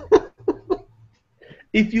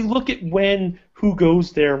 If you look at when Who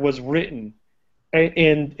Goes There was written,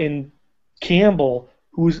 and Campbell,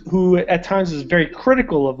 who at times is very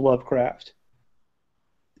critical of Lovecraft,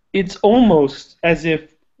 it's almost as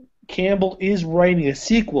if Campbell is writing a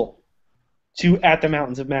sequel to At the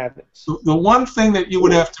Mountains of Madness. The one thing that you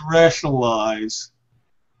would have to rationalize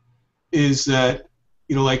is that,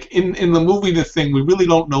 like in the movie The Thing, we really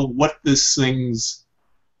don't know what this thing's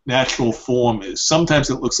natural form is. Sometimes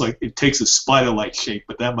it looks like it takes a spider-like shape,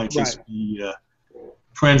 but that might just be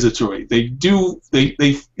transitory. They're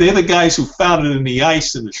the guys who found it in the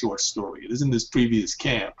ice in the short story. It isn't this previous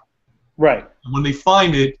camp. Right. And when they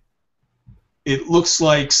find it, it looks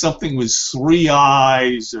like something with 3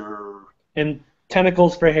 eyes and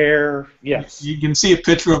tentacles for hair. Yes. You can see a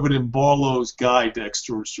picture of it in Barlow's Guide to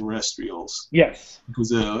Extraterrestrials. Yes.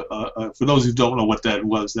 Because for those who don't know what that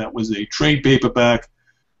was a trade paperback.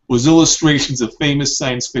 Was illustrations of famous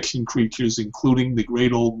science fiction creatures, including the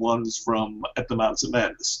great old ones from At the Mountains of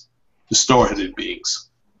Madness, the star-headed beings.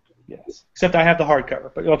 Yes. Except I have the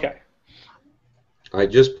hardcover, but okay. I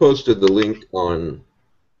just posted the link on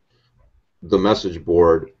the message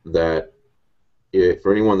board that,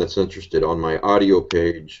 for anyone that's interested, on my audio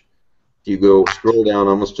page, if you go scroll down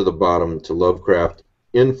almost to the bottom to Lovecraft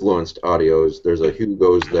influenced audios, there's a Who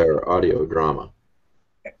Goes There audio drama.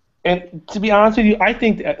 And to be honest with you, I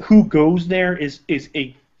think that Who Goes There is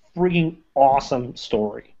a freaking awesome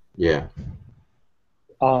story. Yeah.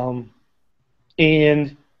 And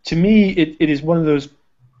to me, it is one of those.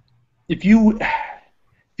 If you've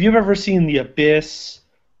ever seen The Abyss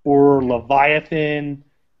or Leviathan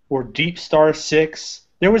or Deep Star 6,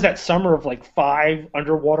 there was that summer of like 5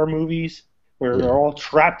 underwater movies where they're all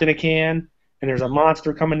trapped in a can and there's a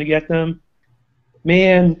monster coming to get them.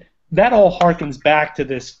 Man, that all harkens back to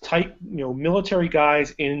this tight, military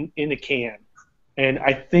guys in a can, and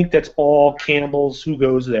I think that's all Campbell's Who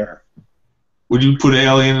Goes There. Would you put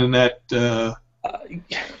Alien in that,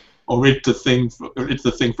 or It's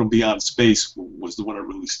the Thing from Beyond Space was the one that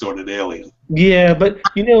really started Alien? Yeah, but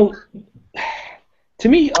to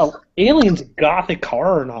me, Alien's a gothic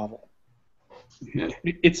horror novel. Yeah.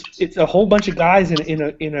 It's a whole bunch of guys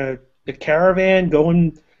in a caravan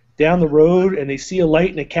going down the road, and they see a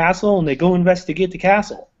light in a castle, and they go investigate the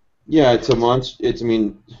castle. Yeah, it's a monster. It's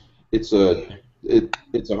a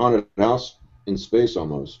haunted house in space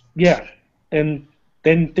almost. Yeah, and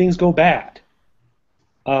then things go bad.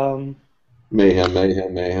 Mayhem.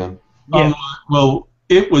 Yeah. Well,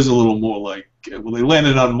 it was a little more like they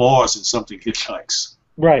landed on Mars and something hitchhikes.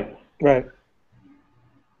 Right. I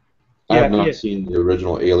have not seen the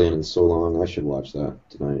original Alien in so long. I should watch that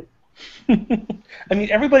tonight. I mean,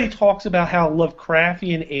 everybody talks about how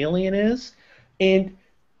Lovecraftian Alien is, and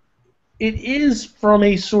it is from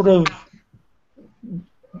a sort of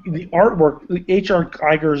the artwork. H.R.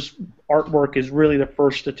 Geiger's artwork is really the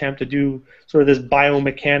first attempt to do sort of this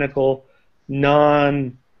biomechanical,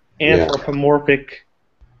 non-anthropomorphic.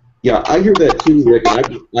 Yeah, I hear that too, Rick.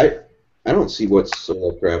 And I don't see what's so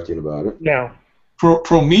Lovecraftian about it. No.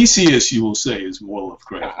 Prometheus, you will say, is more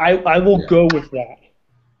Lovecraftian. I will go with that.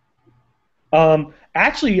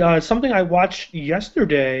 Actually, something I watched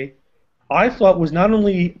yesterday, I thought was not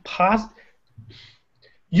only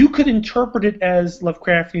you could interpret it as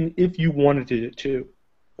Lovecraftian if you wanted it to.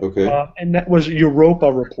 Okay. And that was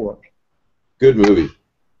Europa Report. Good movie.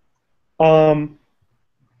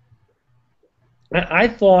 I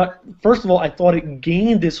thought, first of all, it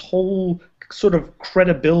gained this whole sort of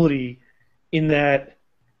credibility in that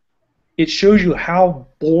it shows you how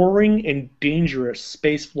boring and dangerous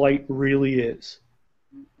space flight really is.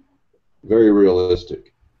 Very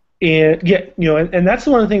realistic. And yeah, and that's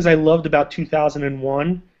one of the things I loved about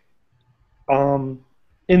 2001,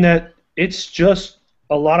 in that it's just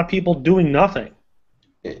a lot of people doing nothing.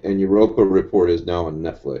 And Europa Report is now on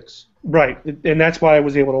Netflix. Right, and that's why I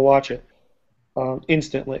was able to watch it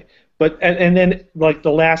instantly. But and then like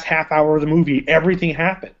the last half hour of the movie, everything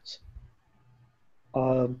happens.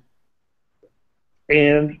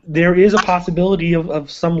 And there is a possibility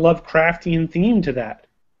of some Lovecraftian theme to that,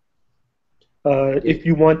 if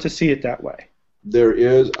you want to see it that way. There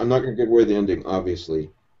is. I'm not going to give away the ending, obviously,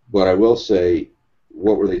 but I will say,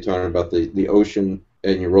 what were they talking about? The ocean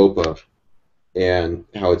in Europa, and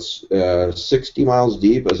how it's 60 miles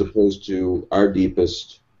deep, as opposed to our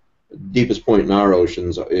deepest point in our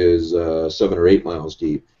oceans is 7 or 8 miles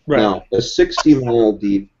deep. Right. Now, a 60-mile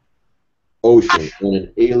deep ocean on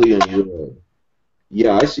an alien world.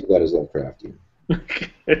 Yeah, I see that as Lovecraftian.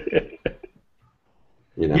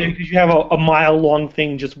 You know? Yeah, because you have a mile-long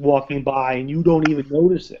thing just walking by, and you don't even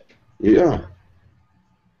notice it. Yeah.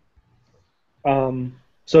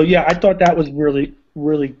 So yeah, I thought that was really,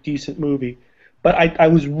 really decent movie. But I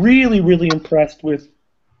was really, really impressed with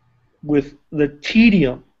the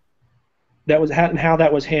tedium that was and how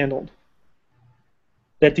that was handled.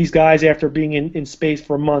 That these guys, after being in space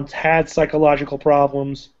for months, had psychological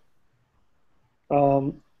problems.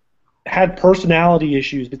 Had personality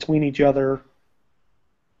issues between each other,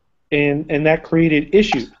 and that created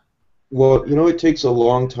issues. Well, it takes a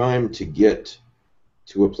long time to get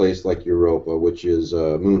to a place like Europa, which is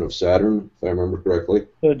a moon of Saturn, if I remember correctly.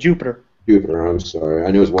 Jupiter. Jupiter, I'm sorry.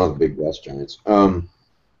 I knew it was one of the big gas giants.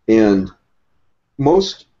 And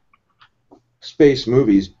most space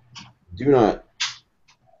movies do not...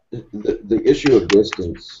 The issue of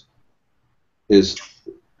distance is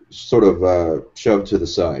sort of shoved to the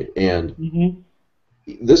side, and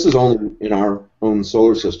this is only in our own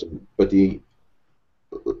solar system, but the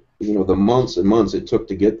months and months it took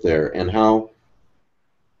to get there, and how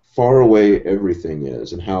far away everything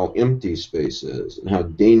is, and how empty space is, and how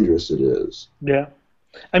dangerous it is. Yeah,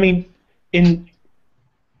 I mean,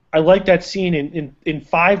 I like that scene. In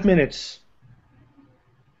 5 minutes,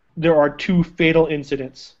 there are 2 fatal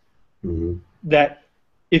incidents that,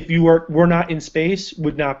 if you were not in space,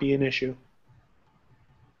 would not be an issue.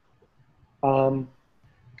 And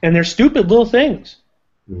they're stupid little things.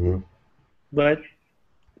 But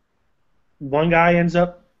one guy ends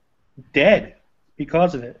up dead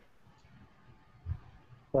because of it.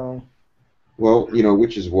 So. Well,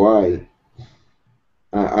 which is why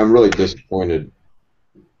I'm really disappointed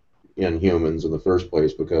in humans in the first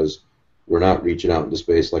place, because we're not reaching out into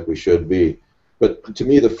space like we should be. But to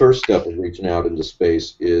me, the first step of reaching out into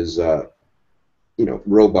space is,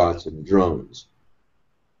 robots and drones.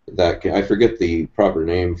 I forget the proper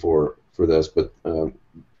name for this, but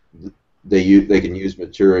they can use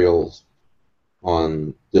materials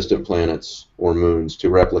on distant planets or moons to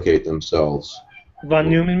replicate themselves. Von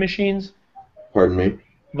Neumann machines? Pardon me?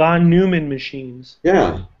 Von Neumann machines.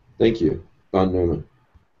 Yeah, thank you, von Neumann.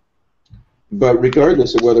 But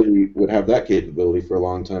regardless of whether we would have that capability for a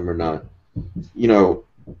long time or not, you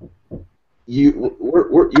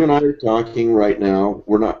and I are talking right now.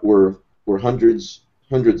 We're hundreds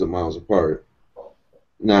of miles apart.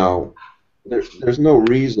 Now, there's no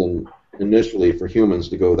reason initially for humans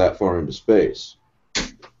to go that far into space.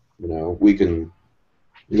 We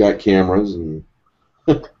got cameras, and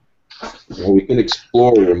we can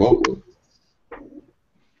explore remotely.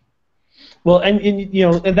 Well, and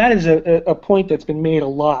that is a point that's been made a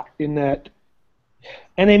lot in that,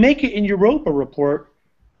 and they make it in Europa Report,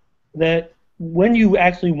 that when you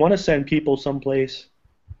actually want to send people someplace,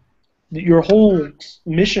 your whole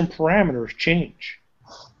mission parameters change.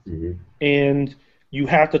 And you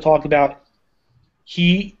have to talk about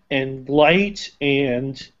heat and light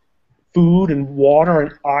and food and water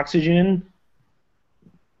and oxygen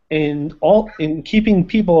and keeping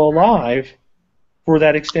people alive for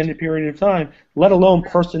that extended period of time, let alone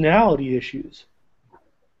personality issues.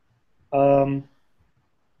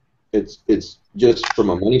 It's just from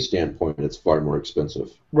a money standpoint, it's far more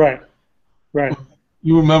expensive. Right.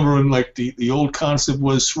 You remember when the old concept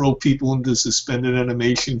was throw people into suspended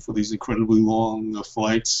animation for these incredibly long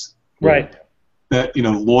flights? Right. That,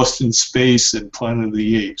 Lost in Space and Planet of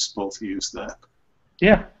the Apes both use that.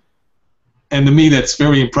 Yeah. And to me, that's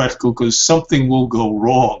very impractical, because something will go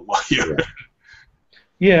wrong while you're...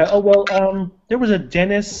 Yeah. Oh, well, there was a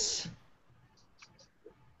Dennis...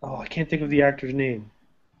 Oh, I can't think of the actor's name.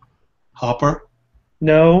 Hopper?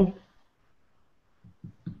 No.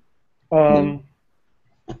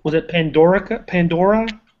 Was it Pandora?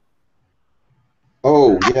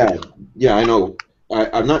 Oh yeah, yeah, I know.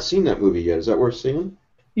 I've not seen that movie yet. Is that worth seeing?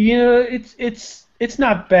 Yeah, it's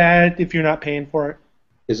not bad if you're not paying for it.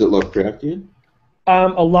 Is it Lovecraftian?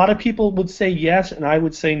 A lot of people would say yes, and I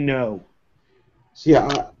would say no. See,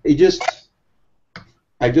 I just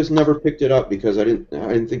never picked it up because I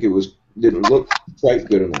didn't think didn't look quite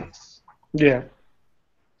good enough. Yeah.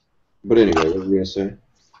 But anyway, what were you gonna say?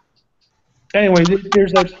 Anyway,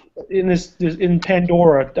 in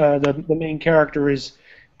Pandora, the main character is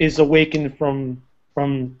awakened from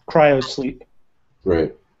cryosleep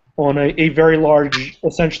Right. on a very large,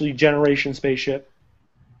 essentially generation spaceship,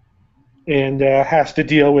 and has to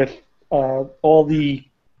deal with all the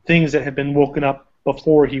things that had been woken up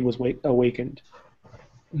before he was awakened.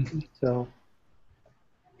 So.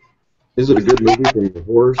 Is it a good movie from a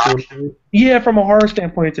horror standpoint? Yeah, from a horror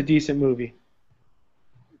standpoint, it's a decent movie.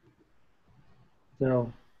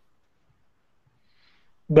 So.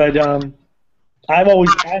 But I've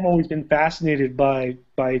always been fascinated by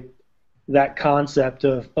that concept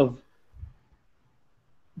of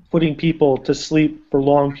putting people to sleep for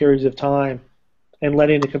long periods of time and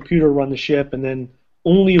letting the computer run the ship and then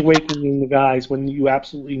only awakening the guys when you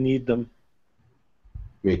absolutely need them.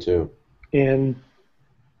 Me too. And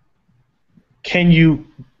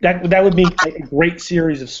that would make a great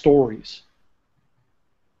series of stories.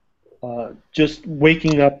 Just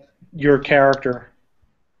waking up your character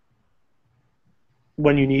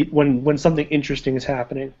when something interesting is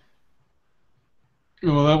happening.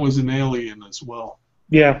 Well, that was an Alien as well.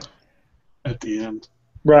 Yeah. At the end.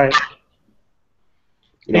 Right.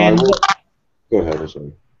 You know, go ahead. I'm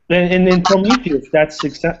sorry. And in Prometheus, that's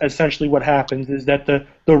essentially what happens: is that the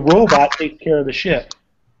robot takes care of the ship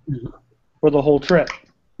for the whole trip.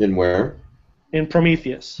 In where? In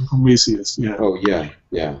Prometheus. Prometheus, yeah. Oh yeah,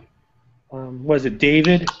 yeah. Was it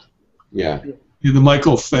David? Yeah. Yeah, the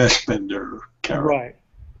Michael Fassbender character. Right.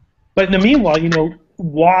 But in the meanwhile,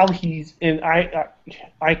 while he's in,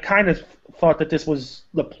 I kind of thought that this was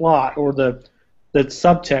the plot or the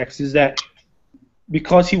subtext is that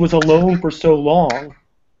because he was alone for so long,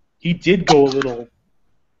 he did go a little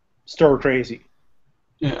stir crazy.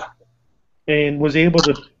 Yeah. And was able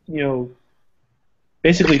to,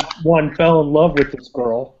 basically fell in love with this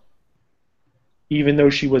girl, even though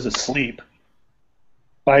she was asleep,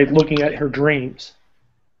 by looking at her dreams.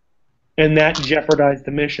 And that jeopardized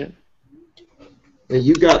the mission. And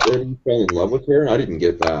you got that he fell in love with her? I didn't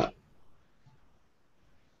get that.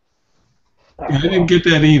 Yeah, I didn't get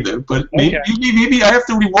that either, but maybe I have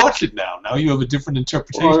to rewatch it now. Now you have a different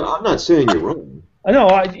interpretation. Well, I'm not saying you're wrong. I know,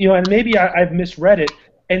 and maybe I've misread it,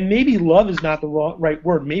 and maybe love is not the right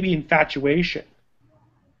word. Maybe infatuation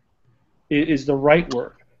is the right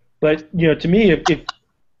word. But to me, if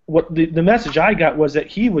what the message I got was that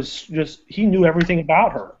he knew everything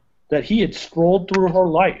about her, that he had scrolled through her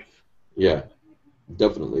life. Yeah,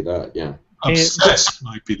 definitely that. Yeah. Obsessed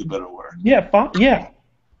might be the better word.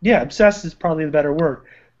 Yeah, obsessed is probably the better word.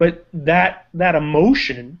 But that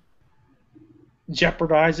emotion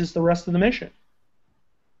jeopardizes the rest of the mission.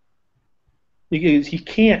 Because he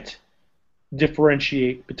can't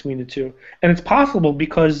differentiate between the two. And it's possible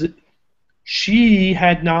because she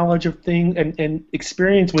had knowledge of things and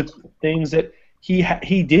experience with things that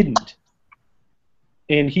he didn't.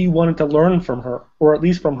 And he wanted to learn from her, or at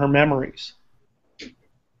least from her memories.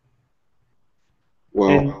 Well,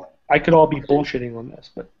 and I could all be bullshitting on this,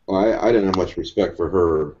 but I didn't have much respect for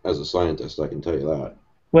her as a scientist. I can tell you that.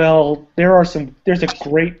 Well, there's a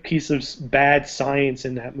great piece of bad science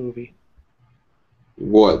in that movie.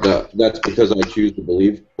 What? That's because I choose to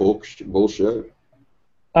believe bullshit?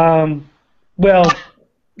 Well,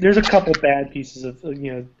 there's a couple bad pieces of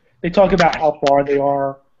they talk about how far they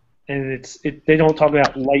are, and they don't talk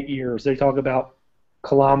about light years. They talk about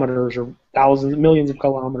kilometers or thousands, millions of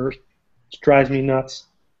kilometers. It drives me nuts.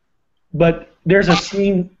 But there's a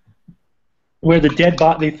scene where they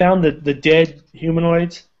found the dead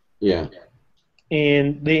humanoids. Yeah.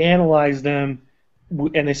 And they analyze them,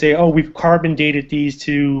 and they say, oh, we've carbon dated these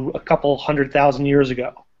to a couple 100,000 years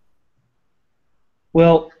ago.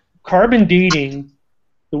 Well, carbon dating,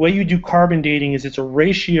 the way you do carbon dating is it's a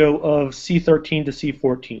ratio of C13 to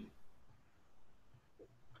C14.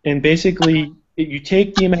 And basically, you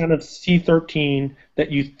take the amount of C13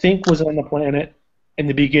 that you think was on the planet in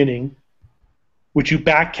the beginning, which you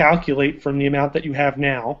back calculate from the amount that you have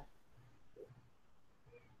now,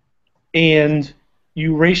 and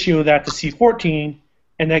you ratio that to C14,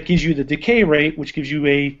 and that gives you the decay rate, which gives you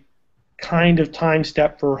a kind of time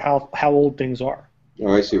step for how old things are.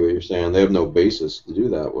 Oh, I see what you're saying. They have no basis to do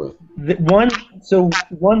that with.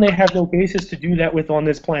 One, they have no basis to do that with on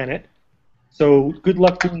this planet. So good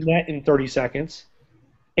luck doing that in 30 seconds.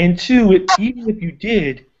 And two, even if you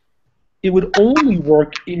did, it would only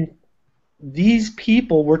work if these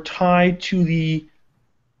people were tied to the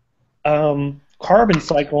carbon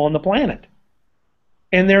cycle on the planet.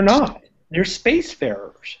 And they're not. They're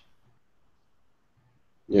spacefarers.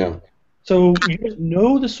 Yeah. So you don't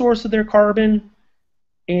know the source of their carbon.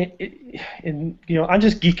 And you know, I'm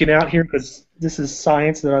just geeking out here because this is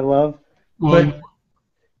science that I love. Well, But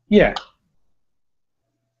yeah,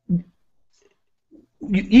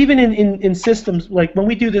 even in systems like when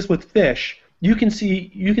we do this with fish, you can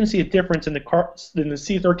see a difference in the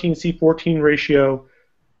C13 C14 ratio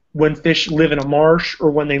when fish live in a marsh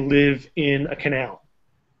or when they live in a canal.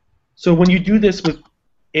 So when you do this with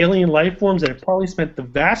alien life forms that have probably spent the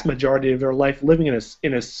vast majority of their life living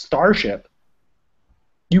in a starship,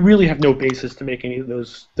 you really have no basis to make any of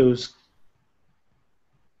those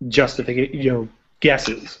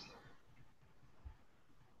guesses.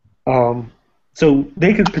 So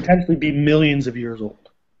they could potentially be millions of years old.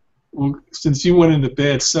 Well, since you went into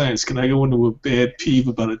bad science, can I go into a bad peeve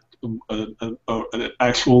about an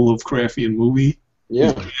actual Lovecraftian movie?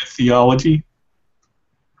 Yeah. Bad theology.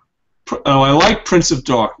 I like Prince of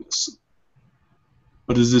Darkness,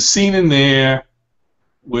 but there's a scene in there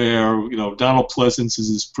where Donald Pleasance is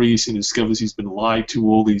his priest and discovers he's been lied to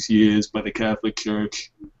all these years by the Catholic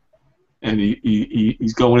Church, and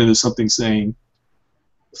he's going into something saying,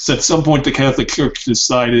 so at some point the Catholic Church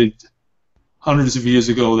decided hundreds of years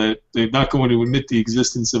ago that they're not going to admit the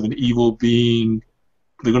existence of an evil being.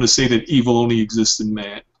 They're going to say that evil only exists in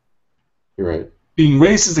man. You're right. Being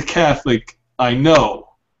raised as a Catholic, I know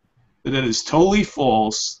that is totally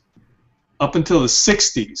false. Up until the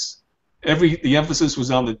 60s, the emphasis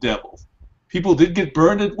was on the devil. People did get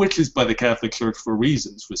burned at witches by the Catholic Church for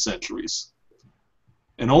reasons for centuries.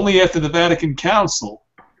 And only after the Vatican Council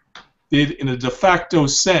did, in a de facto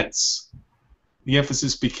sense, the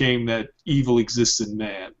emphasis became that evil exists in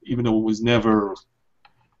man, even though it was never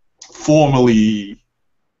formally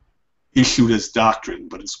issued as doctrine,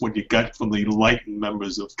 but it's what you got from the enlightened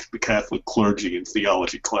members of the Catholic clergy in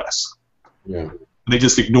theology class. Yeah. And they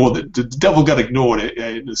just ignored it. The devil got ignored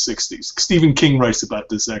in the 60s. Stephen King writes about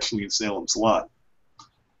this actually in Salem's Lot,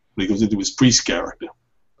 when he goes into his priest character.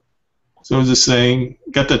 So I was just saying,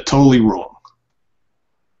 got that totally wrong.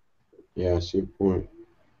 Yeah, I see your point.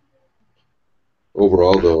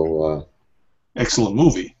 Overall, though, excellent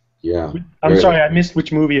movie. Yeah. I'm sorry, I missed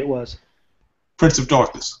which movie it was. Prince of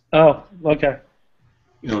Darkness. Oh, okay.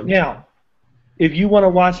 Now, if you want to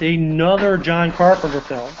watch another John Carpenter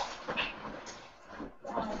film,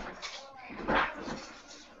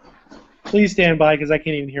 please stand by because I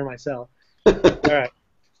can't even hear myself. All right.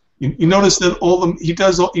 You notice that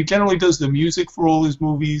he generally does the music for all his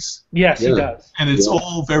movies. Yes, he does. And it's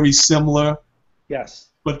all very similar. Yes.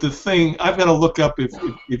 But the thing I've got to look up if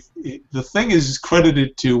the thing is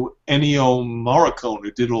credited to Ennio Morricone,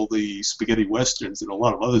 who did all the spaghetti westerns and a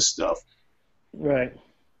lot of other stuff. Right.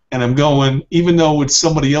 And I'm going, even though it's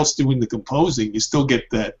somebody else doing the composing, you still get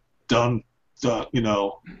that dun,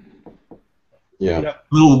 Yeah.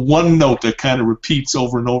 little one note that kind of repeats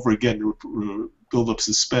over and over again to build up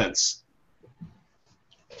suspense.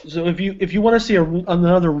 So if you want to see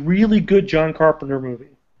another really good John Carpenter movie,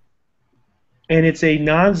 and it's a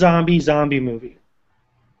non-zombie zombie movie,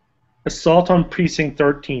 Assault on Precinct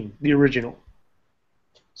 13, the original.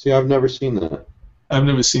 See, I've never seen that. I've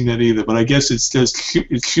never seen that either, but I guess it's just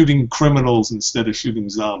shooting criminals instead of shooting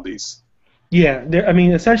zombies. Yeah,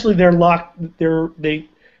 essentially they're locked.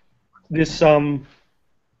 This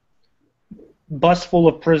bus full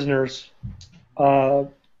of prisoners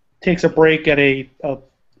takes a break at a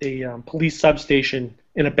police substation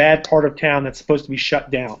in a bad part of town that's supposed to be shut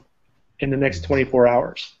down in the next 24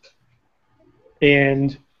 hours.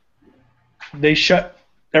 And they shut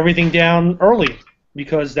everything down early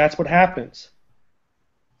because that's what happens.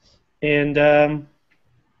 And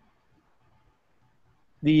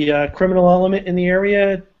the criminal element in the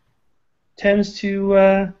area tends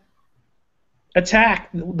to attack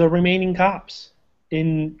the remaining cops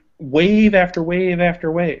in wave after wave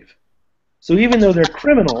after wave. So even though they're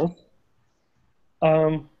criminals,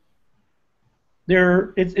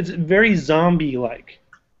 it's very zombie-like.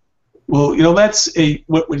 Well, that's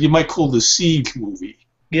what you might call the Siege movie.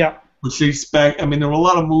 Yeah. Which dates back. There were a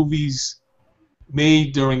lot of movies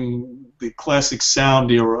made during the classic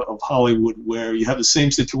sound era of Hollywood where you have the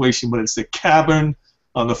same situation, but it's the cabin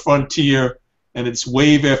on the frontier, and it's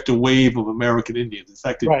wave after wave of American Indians. In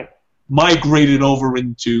fact, it migrated over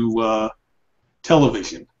into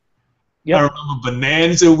television. Yep. I remember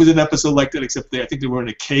Bonanza was an episode like that, except I think they were in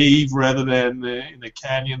a cave rather than in a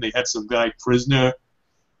canyon. They had some guy prisoner,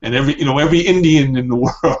 and every Indian in the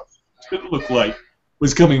world, it looked like,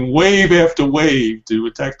 was coming wave after wave to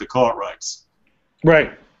attack the Cartwrights.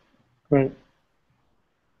 Right. Right.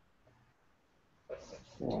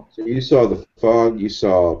 So you saw The Fog, you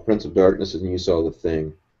saw Prince of Darkness, and you saw The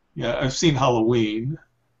Thing. Yeah, I've seen Halloween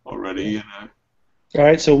already, and All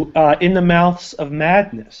right. So, In the Mouths of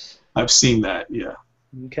Madness. I've seen that. Yeah.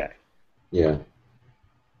 Okay. Yeah.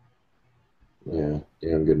 Yeah,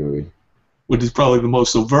 damn good movie. Which is probably the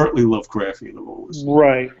most overtly Lovecraftian of all.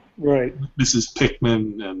 Right. Right. Mrs.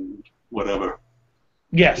 Pickman and whatever.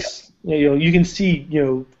 Yes. You can see,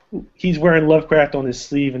 he's wearing Lovecraft on his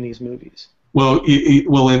sleeve in these movies. Well,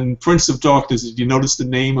 well, in Prince of Darkness, did you notice the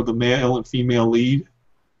name of the male and female lead?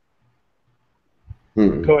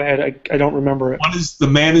 Go ahead. I don't remember it. The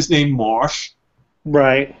man is named Marsh.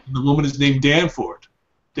 Right. And the woman is named Danforth.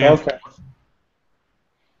 Okay.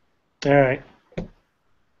 All right.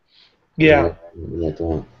 Yeah.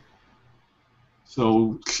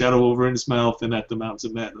 So, Shadow over in his mouth and At the Mountains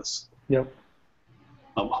of Madness. Yep.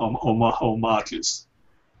 Homages.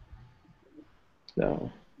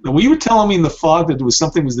 So. Now, you were telling me in The Fog that there was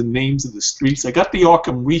the names of the streets. I got the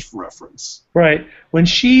Arkham Reef reference. Right. When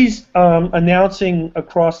she's announcing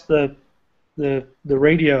across the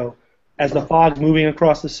radio as the fog's moving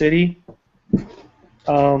across the city,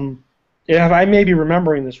 I may be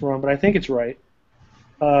remembering this wrong, but I think it's right.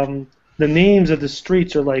 The names of the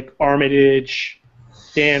streets are like Armitage,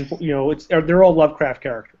 they're all Lovecraft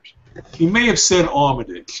characters. He may have said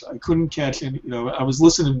Armitage. I couldn't catch any. I was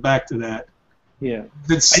listening back to that. Yeah.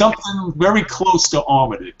 It's something very close to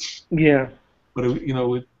Armitage. Yeah. But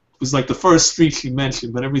it was like the first street she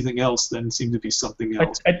mentioned, but everything else then seemed to be something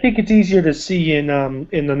else. I think it's easier to see in the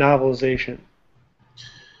novelization.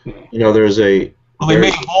 There's a. Well, they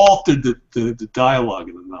may have altered the dialogue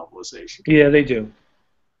in the novelization. Yeah, they do.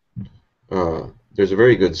 There's a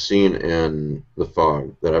very good scene in The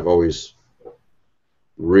Fog that I've always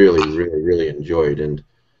really, really, really enjoyed, and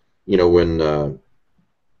when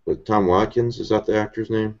with Tom Watkins, is that the actor's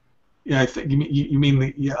name? Yeah, I think you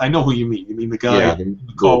mean I know who you mean. You mean the guy in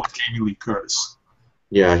the call with Jamie Lee Curtis.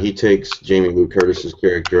 Yeah, he takes Jamie Lee Curtis's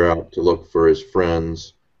character out to look for his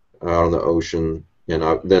friends out on the ocean,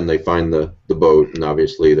 and then they find the boat, and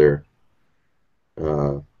obviously they're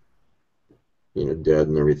dead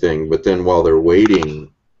and everything. But then while they're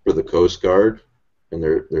waiting for the Coast Guard, and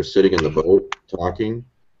they're sitting in the boat talking,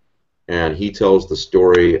 and he tells the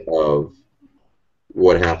story of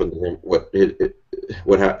what happened to him,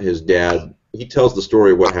 his dad. He tells the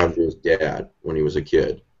story of what happened to his dad when he was a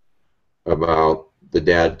kid. About the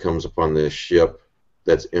dad comes upon this ship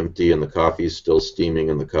that's empty and the coffee's still steaming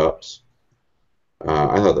in the cups.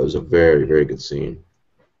 I thought that was a very, very good scene.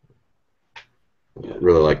 I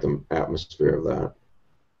really like the atmosphere of that.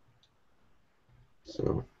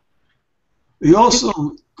 So. The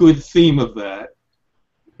also good theme of that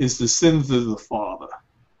is the sins of the father,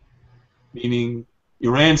 meaning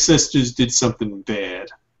your ancestors did something bad,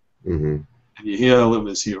 and you hail them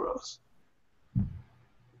as heroes,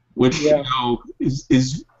 which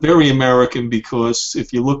is very American, because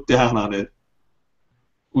if you look down on it,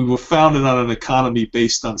 we were founded on an economy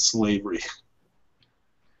based on slavery.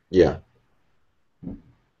 Yeah.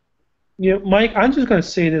 Mike, I'm just going to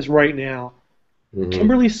say this right now.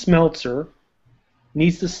 Kimberly Smeltzer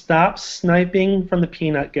needs to stop sniping from the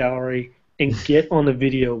peanut gallery and get on the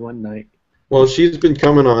video one night. Well, she's been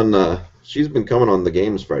coming on the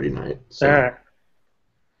games Friday night. So. All right.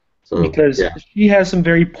 So, because she has some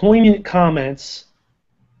very poignant comments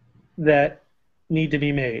that need to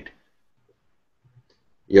be made.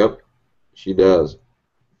 Yep, she does.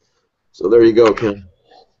 So there you go, Kim.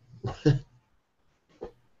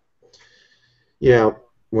 Yeah,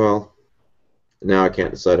 well, now I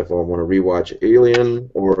can't decide if I want to rewatch Alien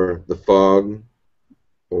or The Fog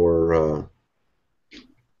or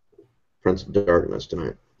Prince of Darkness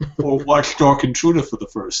tonight. Or watch Dark Intruder for the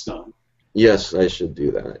first time. Yes, I should do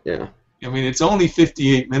that, yeah. I mean, it's only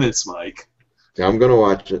 58 minutes, Mike. Yeah, I'm going to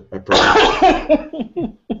watch it, I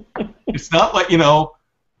promise. It's not like,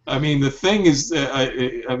 I mean, The Thing is,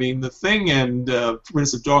 The Thing and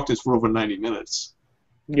Prince of Darkness were over 90 minutes.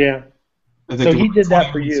 Yeah. I think so he did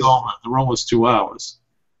that for you. They were almost 2 hours.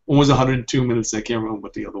 One was 102 minutes. I can't remember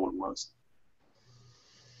what the other one was.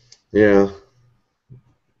 Yeah.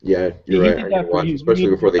 Yeah, you're right. I need to watch it, especially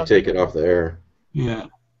before they take it off the air. Yeah.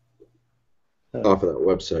 Off of that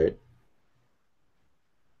website.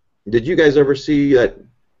 Did you guys ever see that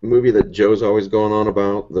movie that Joe's always going on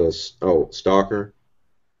about? Stalker?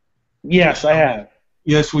 Yes, I have.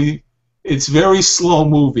 Yes, it's very slow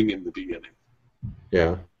moving in the beginning.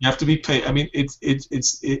 Yeah. You have to be patient. I mean,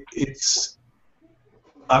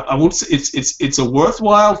 I won't say it's a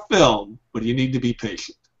worthwhile film, but you need to be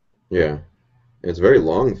patient. Yeah. It's a very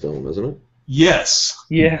long film, isn't it? Yes.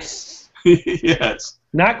 Yes. Yes.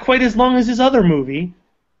 Not quite as long as his other movie.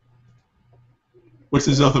 What's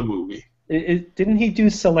his other movie? Didn't he do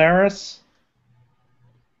Solaris?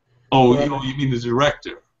 Oh, you mean the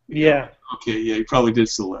director? Yeah. Okay, yeah, he probably did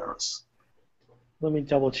Solaris. Let me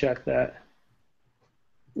double check that.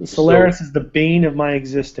 Solaris is the bane of my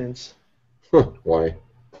existence. Why?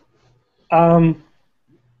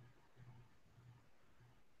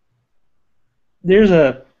 There's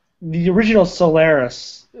the original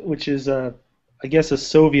Solaris, which is I guess a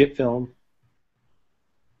Soviet film.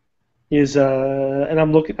 Is and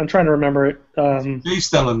I'm trying to remember it.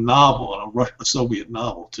 Based on a novel, a Soviet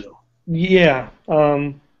novel too. Yeah.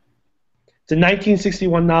 It's a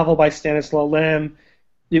 1961 novel by Stanislaw Lem.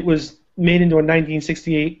 It was made into a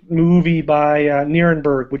 1968 movie by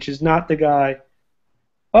Nierenberg, which is not the guy.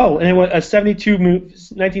 Oh, and it was a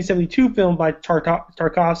 1972 film by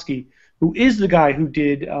Tarkovsky, who is the guy who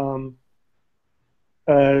did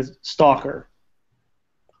Stalker.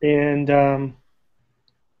 And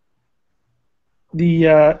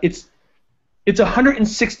it's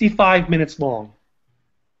 165 minutes long.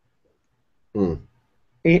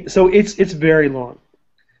 So it's very long.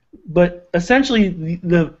 But essentially,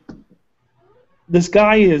 this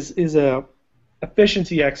guy is a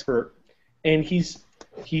efficiency expert, and he's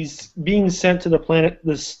being sent to the planet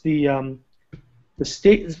the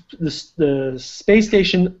space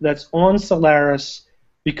station that's on Solaris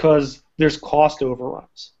because there's cost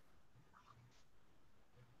overruns.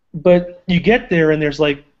 But you get there and there's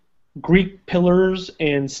like Greek pillars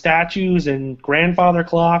and statues and grandfather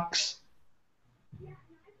clocks,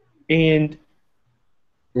 and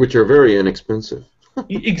which are very inexpensive.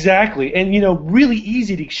 Exactly, and really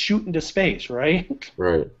easy to shoot into space, right?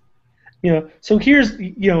 Right. So here's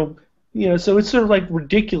so it's sort of like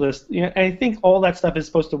ridiculous. I think all that stuff is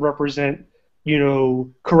supposed to represent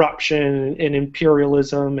corruption and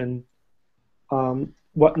imperialism and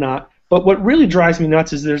whatnot. But what really drives me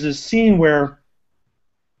nuts is there's this scene where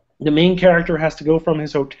the main character has to go from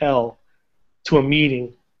his hotel to a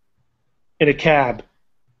meeting in a cab,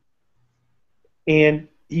 and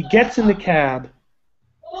he gets in the cab.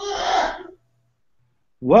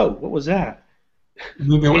 Whoa, what was that? I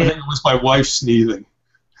think it was my wife sneezing.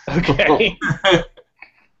 Okay.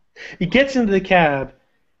 He gets into the cab,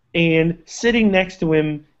 and sitting next to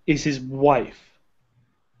him is his wife,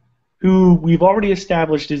 who we've already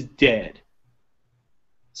established is dead.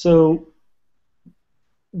 So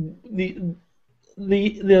the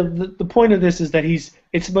point of this is that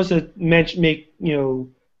it's supposed to make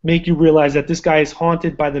you realize that this guy is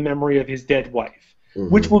haunted by the memory of his dead wife,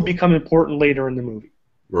 which will become important later in the movie.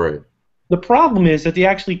 Right. The problem is that they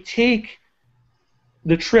actually take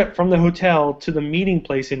the trip from the hotel to the meeting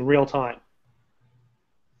place in real time,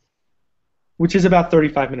 which is about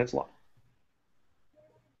 35 minutes long.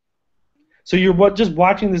 So you're just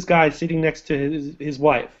watching this guy sitting next to his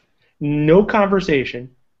wife, no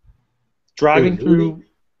conversation, driving through.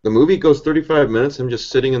 The movie goes 35 minutes. Him just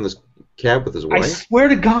sitting in this cab with his wife. I swear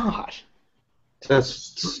to God. That's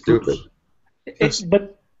stupid.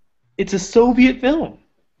 But it's a Soviet film.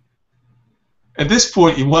 At this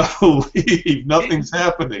point, you want to leave. Nothing's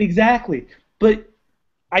happening. Exactly. But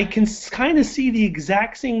I can kind of see the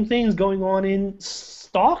exact same things going on in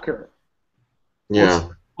Stalker. Yeah.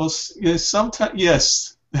 Well, sometimes,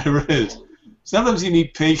 yes, there is. Sometimes you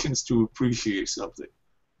need patience to appreciate something.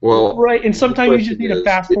 Well, right, and sometimes you just need a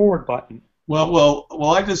fast forward button. Well,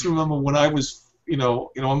 I just remember when I was,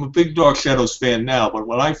 I'm a big Dark Shadows fan now, but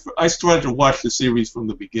when I started to watch the series from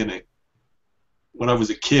the beginning, when I was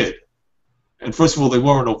a kid, and first of all, they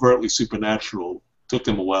weren't overtly supernatural. It took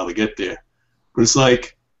them a while to get there. But it's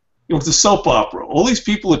like, it's a soap opera. All these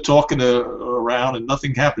people are talking around and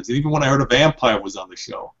nothing happens. And even when I heard a vampire was on the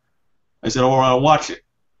show, I said, I'll watch it.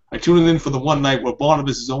 I tuned in for the one night where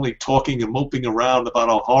Barnabas is only talking and moping around about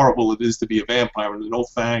how horrible it is to be a vampire and there's no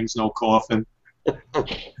fangs, no coffin.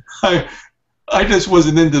 I just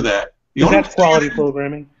wasn't into that. That's quality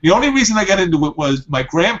programming. The only reason I got into it was my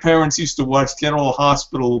grandparents used to watch General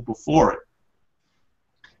Hospital before it.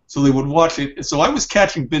 So they would watch it. So I was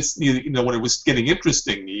catching bits, when it was getting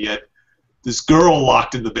interesting. He had this girl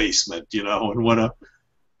locked in the basement, and when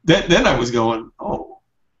then I was going, oh,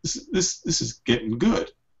 this is getting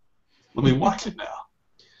good. Let me watch it now.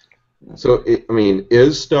 So,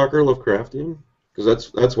 is Stalker Lovecraftian?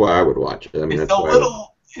 Because that's why I would watch it. I mean,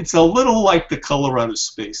 it's a little like the color out of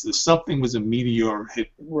space. There's something was a meteor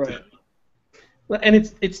hit. Right. Well, and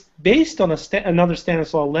it's based on another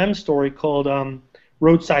Stanislaw Lem story called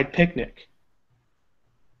Roadside Picnic,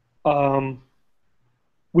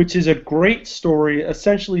 which is a great story,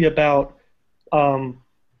 essentially about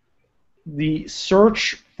the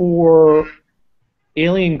search for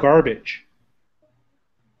alien garbage.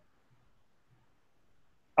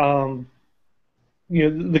 You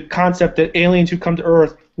know, the concept that aliens who come to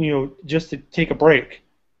Earth, you know, just to take a break.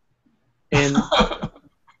 And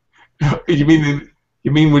you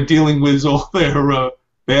mean we're dealing with all their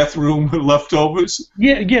bathroom leftovers?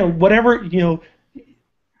 yeah, whatever, you know.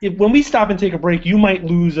 When we stop and take a break, you might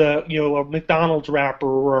lose a McDonald's wrapper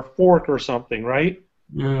or a fork or something, right?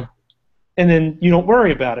 Yeah. And then you don't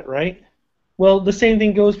worry about it, right? Well, the same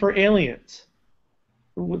thing goes for aliens.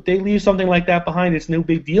 They leave something like that behind, it's no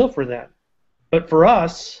big deal for them. But for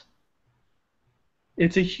us,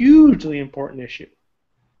 it's a hugely important issue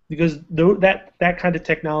because that kind of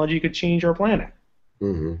technology could change our planet.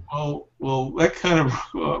 Mm-hmm. Well, that kind of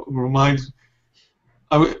reminds.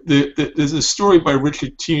 There's a story by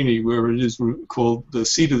Richard Tierney where it is called "The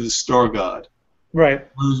Seat of the Star God." Right.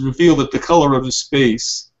 It was revealed that the color of the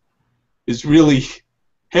space is really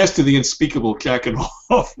has to the unspeakable jacking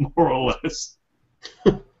off, more or less.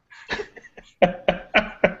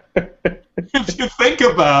 If you think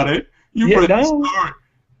about it, read the story.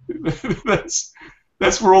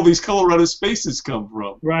 That's where all these Colorado spaces come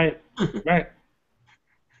from. Right. Right.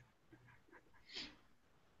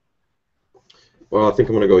 Well, I think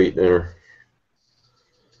I'm going to go eat dinner.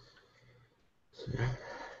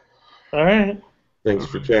 All right. Thanks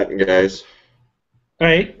for chatting, guys. All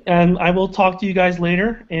right, and I will talk to you guys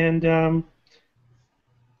later. And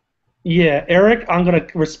yeah, Eric, I'm going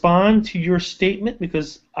to respond to your statement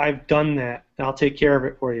because I've done that, and I'll take care of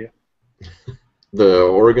it for you. The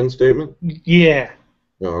Oregon statement? Yeah.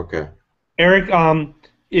 Oh, okay. Eric,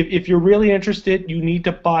 if you're really interested, you need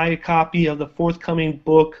to buy a copy of the forthcoming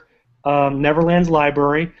book, Neverland's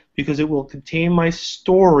Library, because it will contain my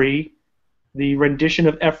story, the rendition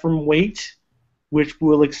of Ephraim Waite, which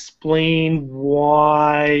will explain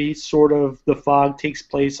why sort of the fog takes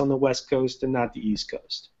place on the West Coast and not the East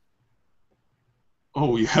Coast.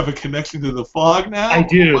 Oh, you have a connection to the fog now? I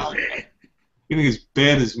do. You think as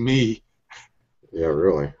bad as me? Yeah,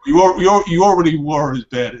 really. You already were as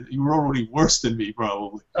bad. You were already worse than me,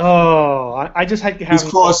 probably. Oh, I just had to have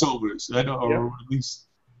These crossovers, I know, or at least.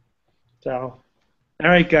 So, all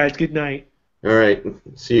right, guys. Good night. All right.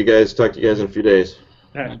 See you guys. Talk to you guys in a few days.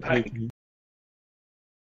 All right, bye.